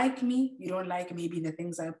don't like me, you don't like maybe the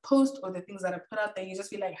things I post or the things that I put out there, you just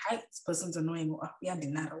feel like, hi, this person's annoying, or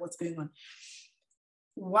what's going on?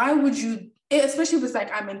 Why would you, especially if it's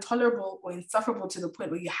like I'm intolerable or insufferable to the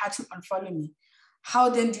point where you had to unfollow me, how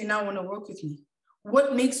then do you now want to work with me?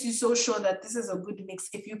 What makes you so sure that this is a good mix?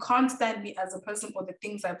 If you can't stand me as a person or the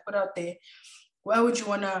things I put out there, why would you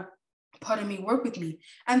want to, pardon me, work with me?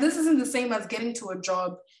 And this isn't the same as getting to a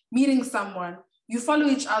job, meeting someone, you follow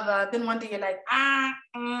each other, then one day you're like, I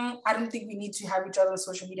don't think we need to have each other on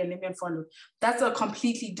social media, let me unfollow. That's a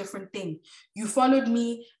completely different thing. You followed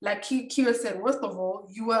me, like Kira said, worst of all,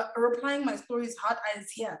 you were replying my stories, hot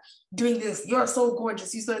eyes here, doing this, you're so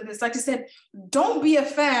gorgeous, you saw this. Like you said, don't be a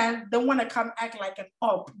fan, don't want to come act like an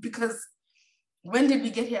op, because when did we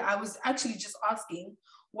get here? I was actually just asking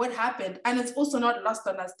what happened. And it's also not lost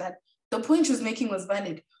on us that the point she was making was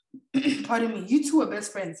valid. Pardon me, you two are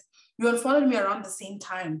best friends. You unfollowed me around the same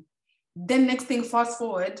time. Then next thing, fast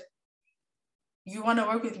forward, you want to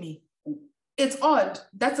work with me. It's odd.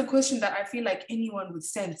 That's a question that I feel like anyone with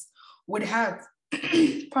sense would have.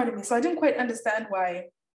 Pardon me. So I didn't quite understand why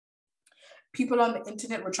people on the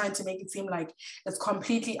internet were trying to make it seem like it's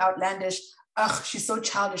completely outlandish. Ugh, she's so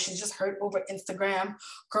childish. She's just hurt over Instagram.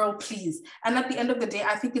 Girl, please. And at the end of the day,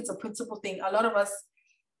 I think it's a principle thing. A lot of us,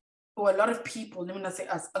 or a lot of people, let me not say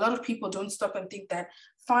us, a lot of people don't stop and think that,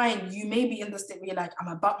 fine, you may be in the state where you're like, I'm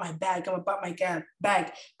about my bag, I'm about my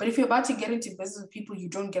bag. But if you're about to get into business with people you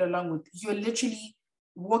don't get along with, you're literally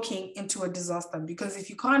walking into a disaster. Because if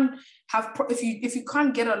you can't if you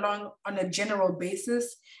can't get along on a general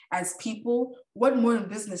basis as people, what more in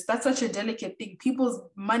business? That's such a delicate thing. People's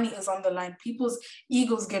money is on the line, people's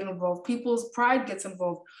egos get involved, people's pride gets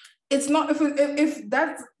involved. It's not, if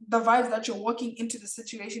that's the vibes that you're walking into the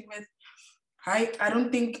situation with, I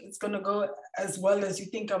don't think it's going to go as well as you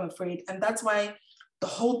think, I'm afraid. And that's why the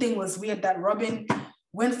whole thing was weird that Robin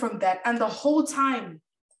went from that. And the whole time,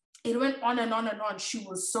 it went on and on and on. She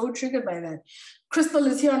was so triggered by that. Crystal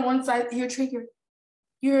is here on one side, you're triggered.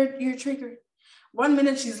 You're triggered. 1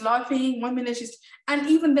 minute she's laughing, 1 minute she's... And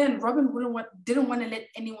even then, Robin didn't want to let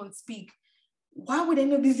anyone speak. Why would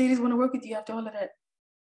any of these ladies want to work with you after all of that?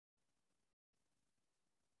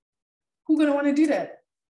 Who's gonna want to do that?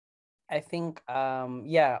 I think, on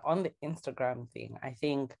the Instagram thing, I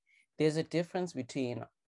think there's a difference between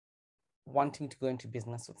wanting to go into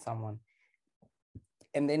business with someone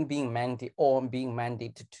and then being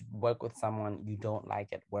mandated to work with someone you don't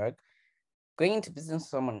like at work. Going into business with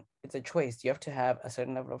someone, it's a choice. You have to have a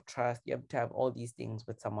certain level of trust. You have to have all these things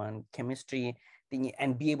with someone, chemistry,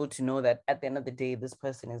 and be able to know that at the end of the day, this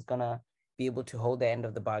person is gonna be able to hold the end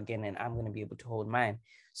of the bargain and I'm gonna be able to hold mine.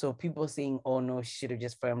 So people saying, oh no, she should have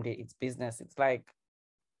just firmed it, it's business. It's like,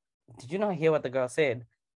 did you not hear what the girl said?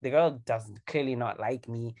 The girl does clearly not like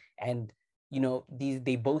me. And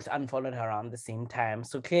they both unfollowed her around the same time.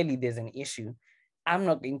 So clearly there's an issue. I'm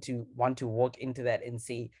not going to want to walk into that and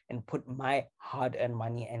say, and put my hard-earned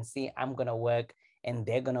money and say, I'm going to work and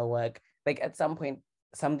they're going to work. Like at some point,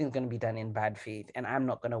 something's going to be done in bad faith. And I'm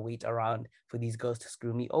not going to wait around for these girls to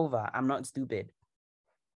screw me over. I'm not stupid.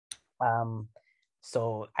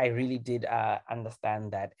 So I really did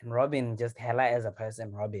understand that. And Robin, just hella as a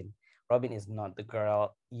person, Robin is not the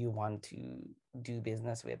girl you want to do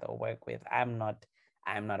business with or work with. I'm not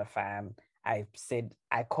a fan. I said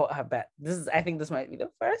I caught her bad. I think this might be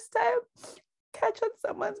the first time catch on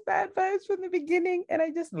someone's bad vibes from the beginning and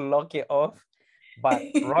I just lock it off. But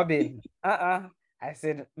Robin, I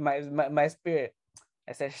said my spirit,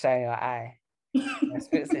 I said shine your eye. My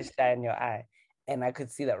spirit said shine your eye. And I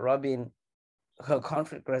could see that Robin, her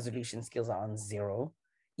conflict resolution skills are on zero.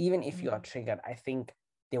 Even if you are triggered, I think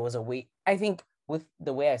there was a way. I think with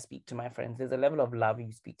the way I speak to my friends, there's a level of love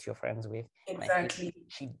you speak to your friends with. Exactly.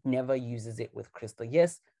 She never uses it with Crystal.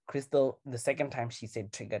 Yes, Crystal, the second time she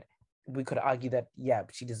said triggered, we could argue that, yeah,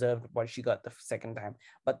 she deserved what she got the second time.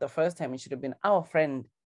 But the first time, it should have been, our friend,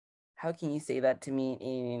 how can you say that to me?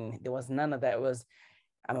 And there was none of that. It was,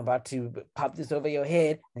 I'm about to pop this over your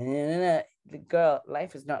head. The girl,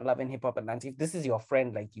 life is not Love and Hip Hop Atlanta. If this is your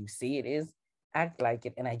friend, like you say it is, act like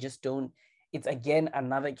it. And I just don't. It's again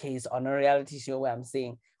another case on a reality show where I'm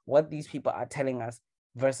saying what these people are telling us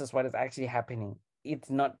versus what is actually happening. It's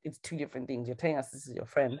two different things. You're telling us this is your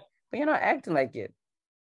friend, but you're not acting like it.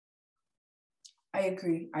 I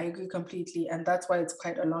agree completely. And that's why it's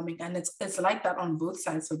quite alarming. And it's like that on both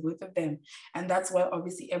sides, for both of them. And that's why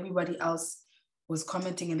obviously everybody else was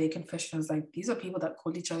commenting in their confessions, like, these are people that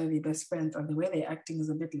call each other their best friends, and the way they're acting is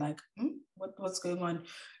a bit like, what's going on?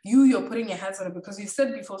 You're putting your hands on it, because you've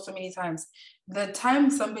said before so many times, the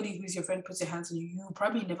time somebody who's your friend puts your hands on you, you're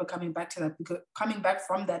probably never coming back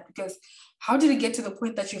from that, because how did it get to the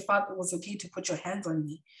point that you thought it was okay to put your hands on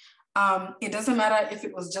me? It doesn't matter if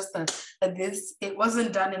it was just it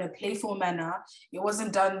wasn't done in a playful manner. It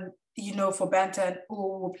wasn't done, for banter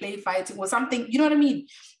or play fighting or something, you know what I mean?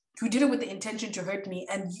 Who did it with the intention to hurt me,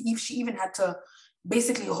 and if she even had to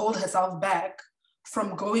basically hold herself back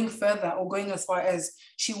from going further or going as far as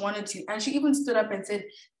she wanted to. And she even stood up and said,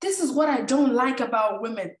 this is what I don't like about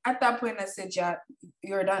women. At that point, I said, yeah,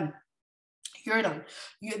 you're done. You're done.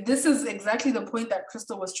 This is exactly the point that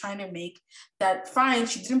Crystal was trying to make, that fine,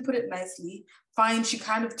 she didn't put it nicely. Fine, she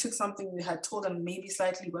kind of took something we had told and maybe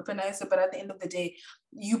slightly weaponized it, but at the end of the day,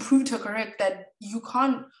 you proved her correct that you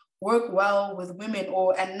can't work well with women.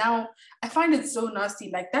 And now I find it so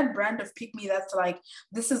nasty, like that brand of pick me that's like,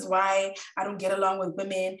 this is why I don't get along with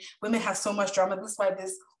women. Women have so much drama. This is why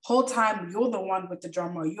this whole time you're the one with the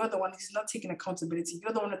drama. You're the one who's not taking accountability.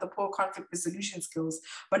 You're the one with the poor conflict resolution skills.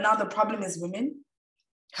 But now the problem is women.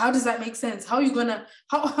 How does that make sense? How are you gonna,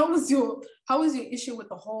 how is your issue with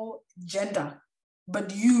the whole gender?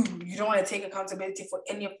 But you don't want to take accountability for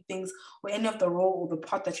any of the things or any of the role or the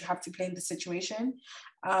part that you have to play in the situation.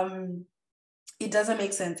 It doesn't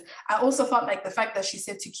make sense. I also felt like the fact that she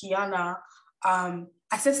said to Kiana,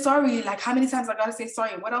 I said sorry, like how many times I gotta say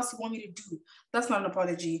sorry? What else you want me to do? That's not an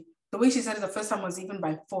apology. The way she said it the first time was even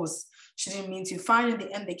by force. She didn't mean to. Fine, in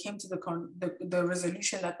the end, they came to the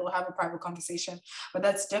resolution that they'll have a private conversation. But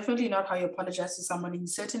that's definitely not how you apologize to someone. And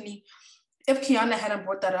certainly, if Kiana hadn't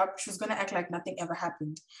brought that up, she was going to act like nothing ever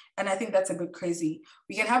happened. And I think that's a bit crazy.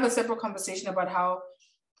 We can have a separate conversation about how,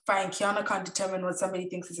 fine, Kiana can't determine what somebody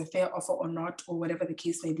thinks is a fair offer or not, or whatever the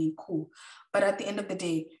case may be, cool. But at the end of the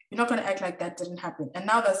day, you're not going to act like that didn't happen. And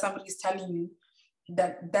now that somebody's telling you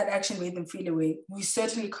that action made them feel away, we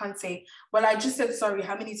certainly can't say, well, I just said sorry.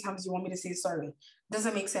 How many times do you want me to say sorry?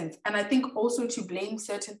 Doesn't make sense. And I think also to blame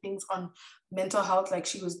certain things on mental health like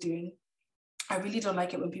she was doing, I really don't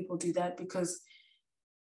like it when people do that, because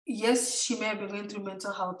yes, she may have been going through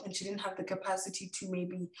mental health and she didn't have the capacity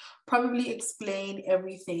to probably explain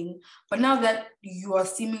everything. But now that you are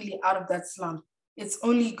seemingly out of that slump, it's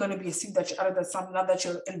only going to be assumed that you're out of that slump now that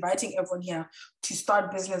you're inviting everyone here to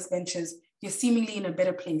start business ventures. you're seemingly in a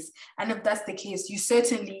better place. And if that's the case, you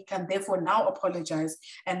certainly can therefore now apologize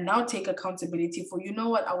and now take accountability for, you know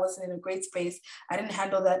what, I wasn't in a great space. I didn't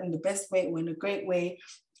handle that in the best way or in a great way.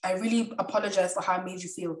 I really apologize for how I made you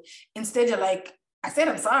feel. Instead, you're like, I said,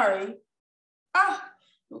 I'm sorry.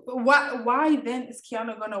 Why then is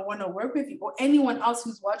Kiana going to want to work with you or anyone else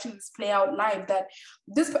who's watching this play out live?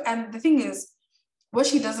 And the thing is, what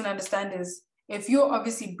she doesn't understand is if you're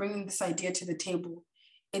obviously bringing this idea to the table,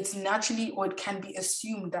 it's naturally, or it can be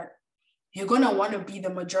assumed that you're going to want to be the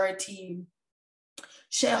majority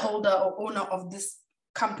shareholder or owner of this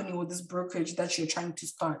company or this brokerage that you're trying to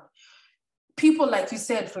start. People, like you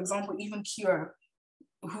said, for example, even Kira,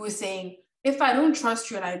 who is saying, if I don't trust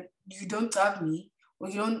you and you don't love me, or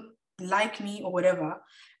you don't like me or whatever,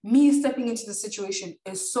 me stepping into the situation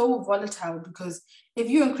is so volatile because if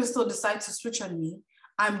you and Crystal decide to switch on me,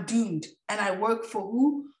 I'm doomed. And I work for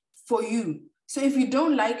who? For you. So if you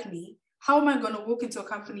don't like me, how am I going to walk into a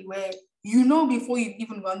company where you know before you've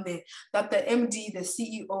even gone there that the MD, the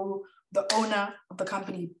CEO, the owner of the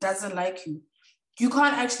company doesn't like you? You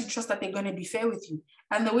can't actually trust that they're going to be fair with you.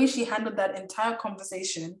 And the way she handled that entire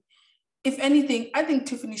conversation, if anything, I think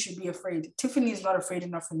Tiffany should be afraid. Tiffany is not afraid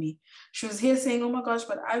enough for me. She was here saying, oh my gosh,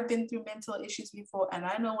 but I've been through mental issues before and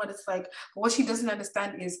I know what it's like. But what she doesn't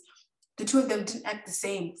understand is the two of them didn't act the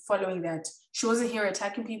same following that. She wasn't here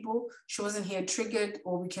attacking people. She wasn't here triggered,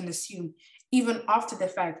 or we can assume, even after the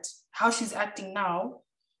fact, how she's acting now,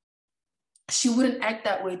 she wouldn't act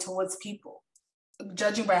that way towards people,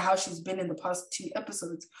 judging by how she's been in the past 2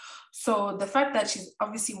 episodes. So the fact that she's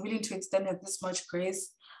obviously willing to extend her this much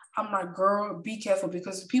grace, I'm like, girl, be careful,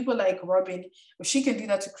 because people like Robin, if she can do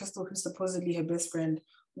that to Crystal, who's supposedly her best friend,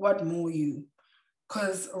 what more you?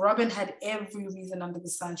 Because Robin had every reason under the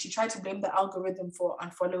sun. She tried to blame the algorithm for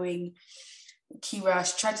unfollowing Kira.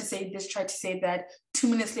 She tried to say this, tried to say that. 2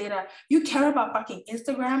 minutes later, you care about fucking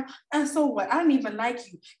Instagram? And so what? I don't even like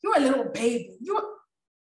you. You're a little baby.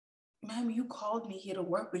 Ma'am, you called me here to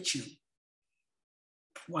work with you.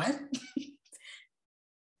 What?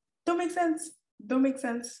 Don't make sense.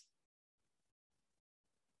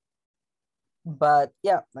 But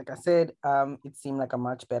yeah, like I said, it seemed like a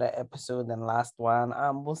much better episode than last one.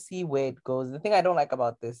 We'll see where it goes. The thing I don't like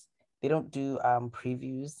about this, they don't do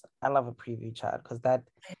previews. I love a preview chat because that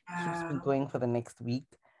keeps me going for the next week.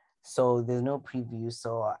 So there's no preview.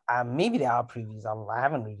 So maybe there are previews. I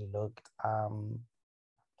haven't really looked.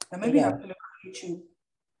 Maybe have to look on YouTube.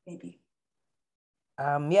 Maybe.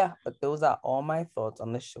 Yeah, but those are all my thoughts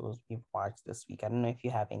on the shows we've watched this week. I don't know if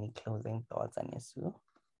you have any closing thoughts, Anisu.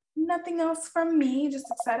 Nothing else from me.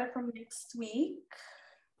 Just excited for next week.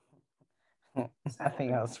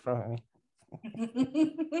 Nothing else from me.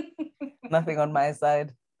 Nothing on my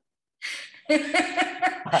side.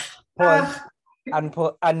 Pause.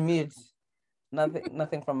 Unmute.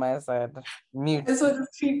 Nothing from my side. Mute. This was a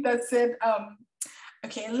tweet that said,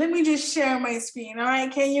 okay, let me just share my screen. All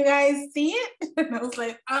right, can you guys see it? And I was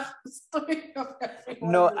like, story of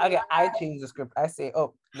everyone. No, okay, I changed the script. I say,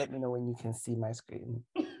 oh, let me know when you can see my screen.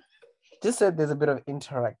 Just so there's a bit of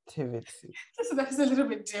interactivity. Just so that's a little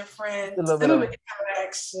bit different. A little bit of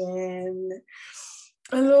interaction.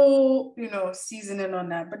 A little, seasoning on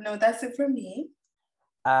that. But no, that's it for me.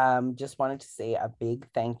 Just wanted to say a big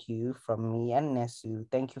thank you from me and Nesu.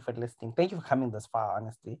 Thank you for listening. Thank you for coming this far,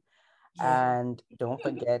 honestly. Yeah. And don't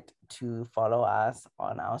forget to follow us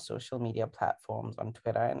on our social media platforms on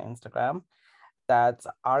Twitter and Instagram. That's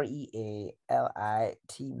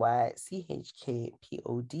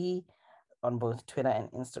REALITYCHKPOD on both Twitter and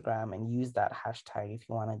Instagram, and use that hashtag if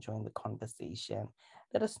you want to join the conversation.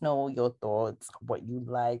 Let us know your thoughts, what you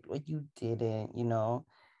liked, what you didn't,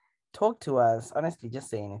 talk to us. Honestly, just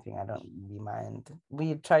say anything. I don't really mind.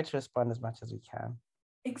 We try to respond as much as we can.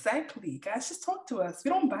 Exactly. Guys, just talk to us. We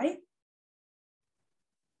don't bite.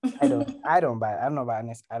 I don't bite. I don't know about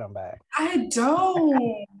this. I don't bite. I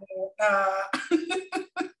don't.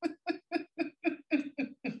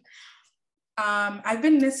 I've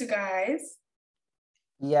been Nisu, guys.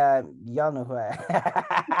 Yeah, y'all know who I am.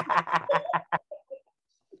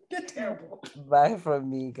 You're terrible. Bye from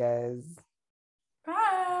me, guys.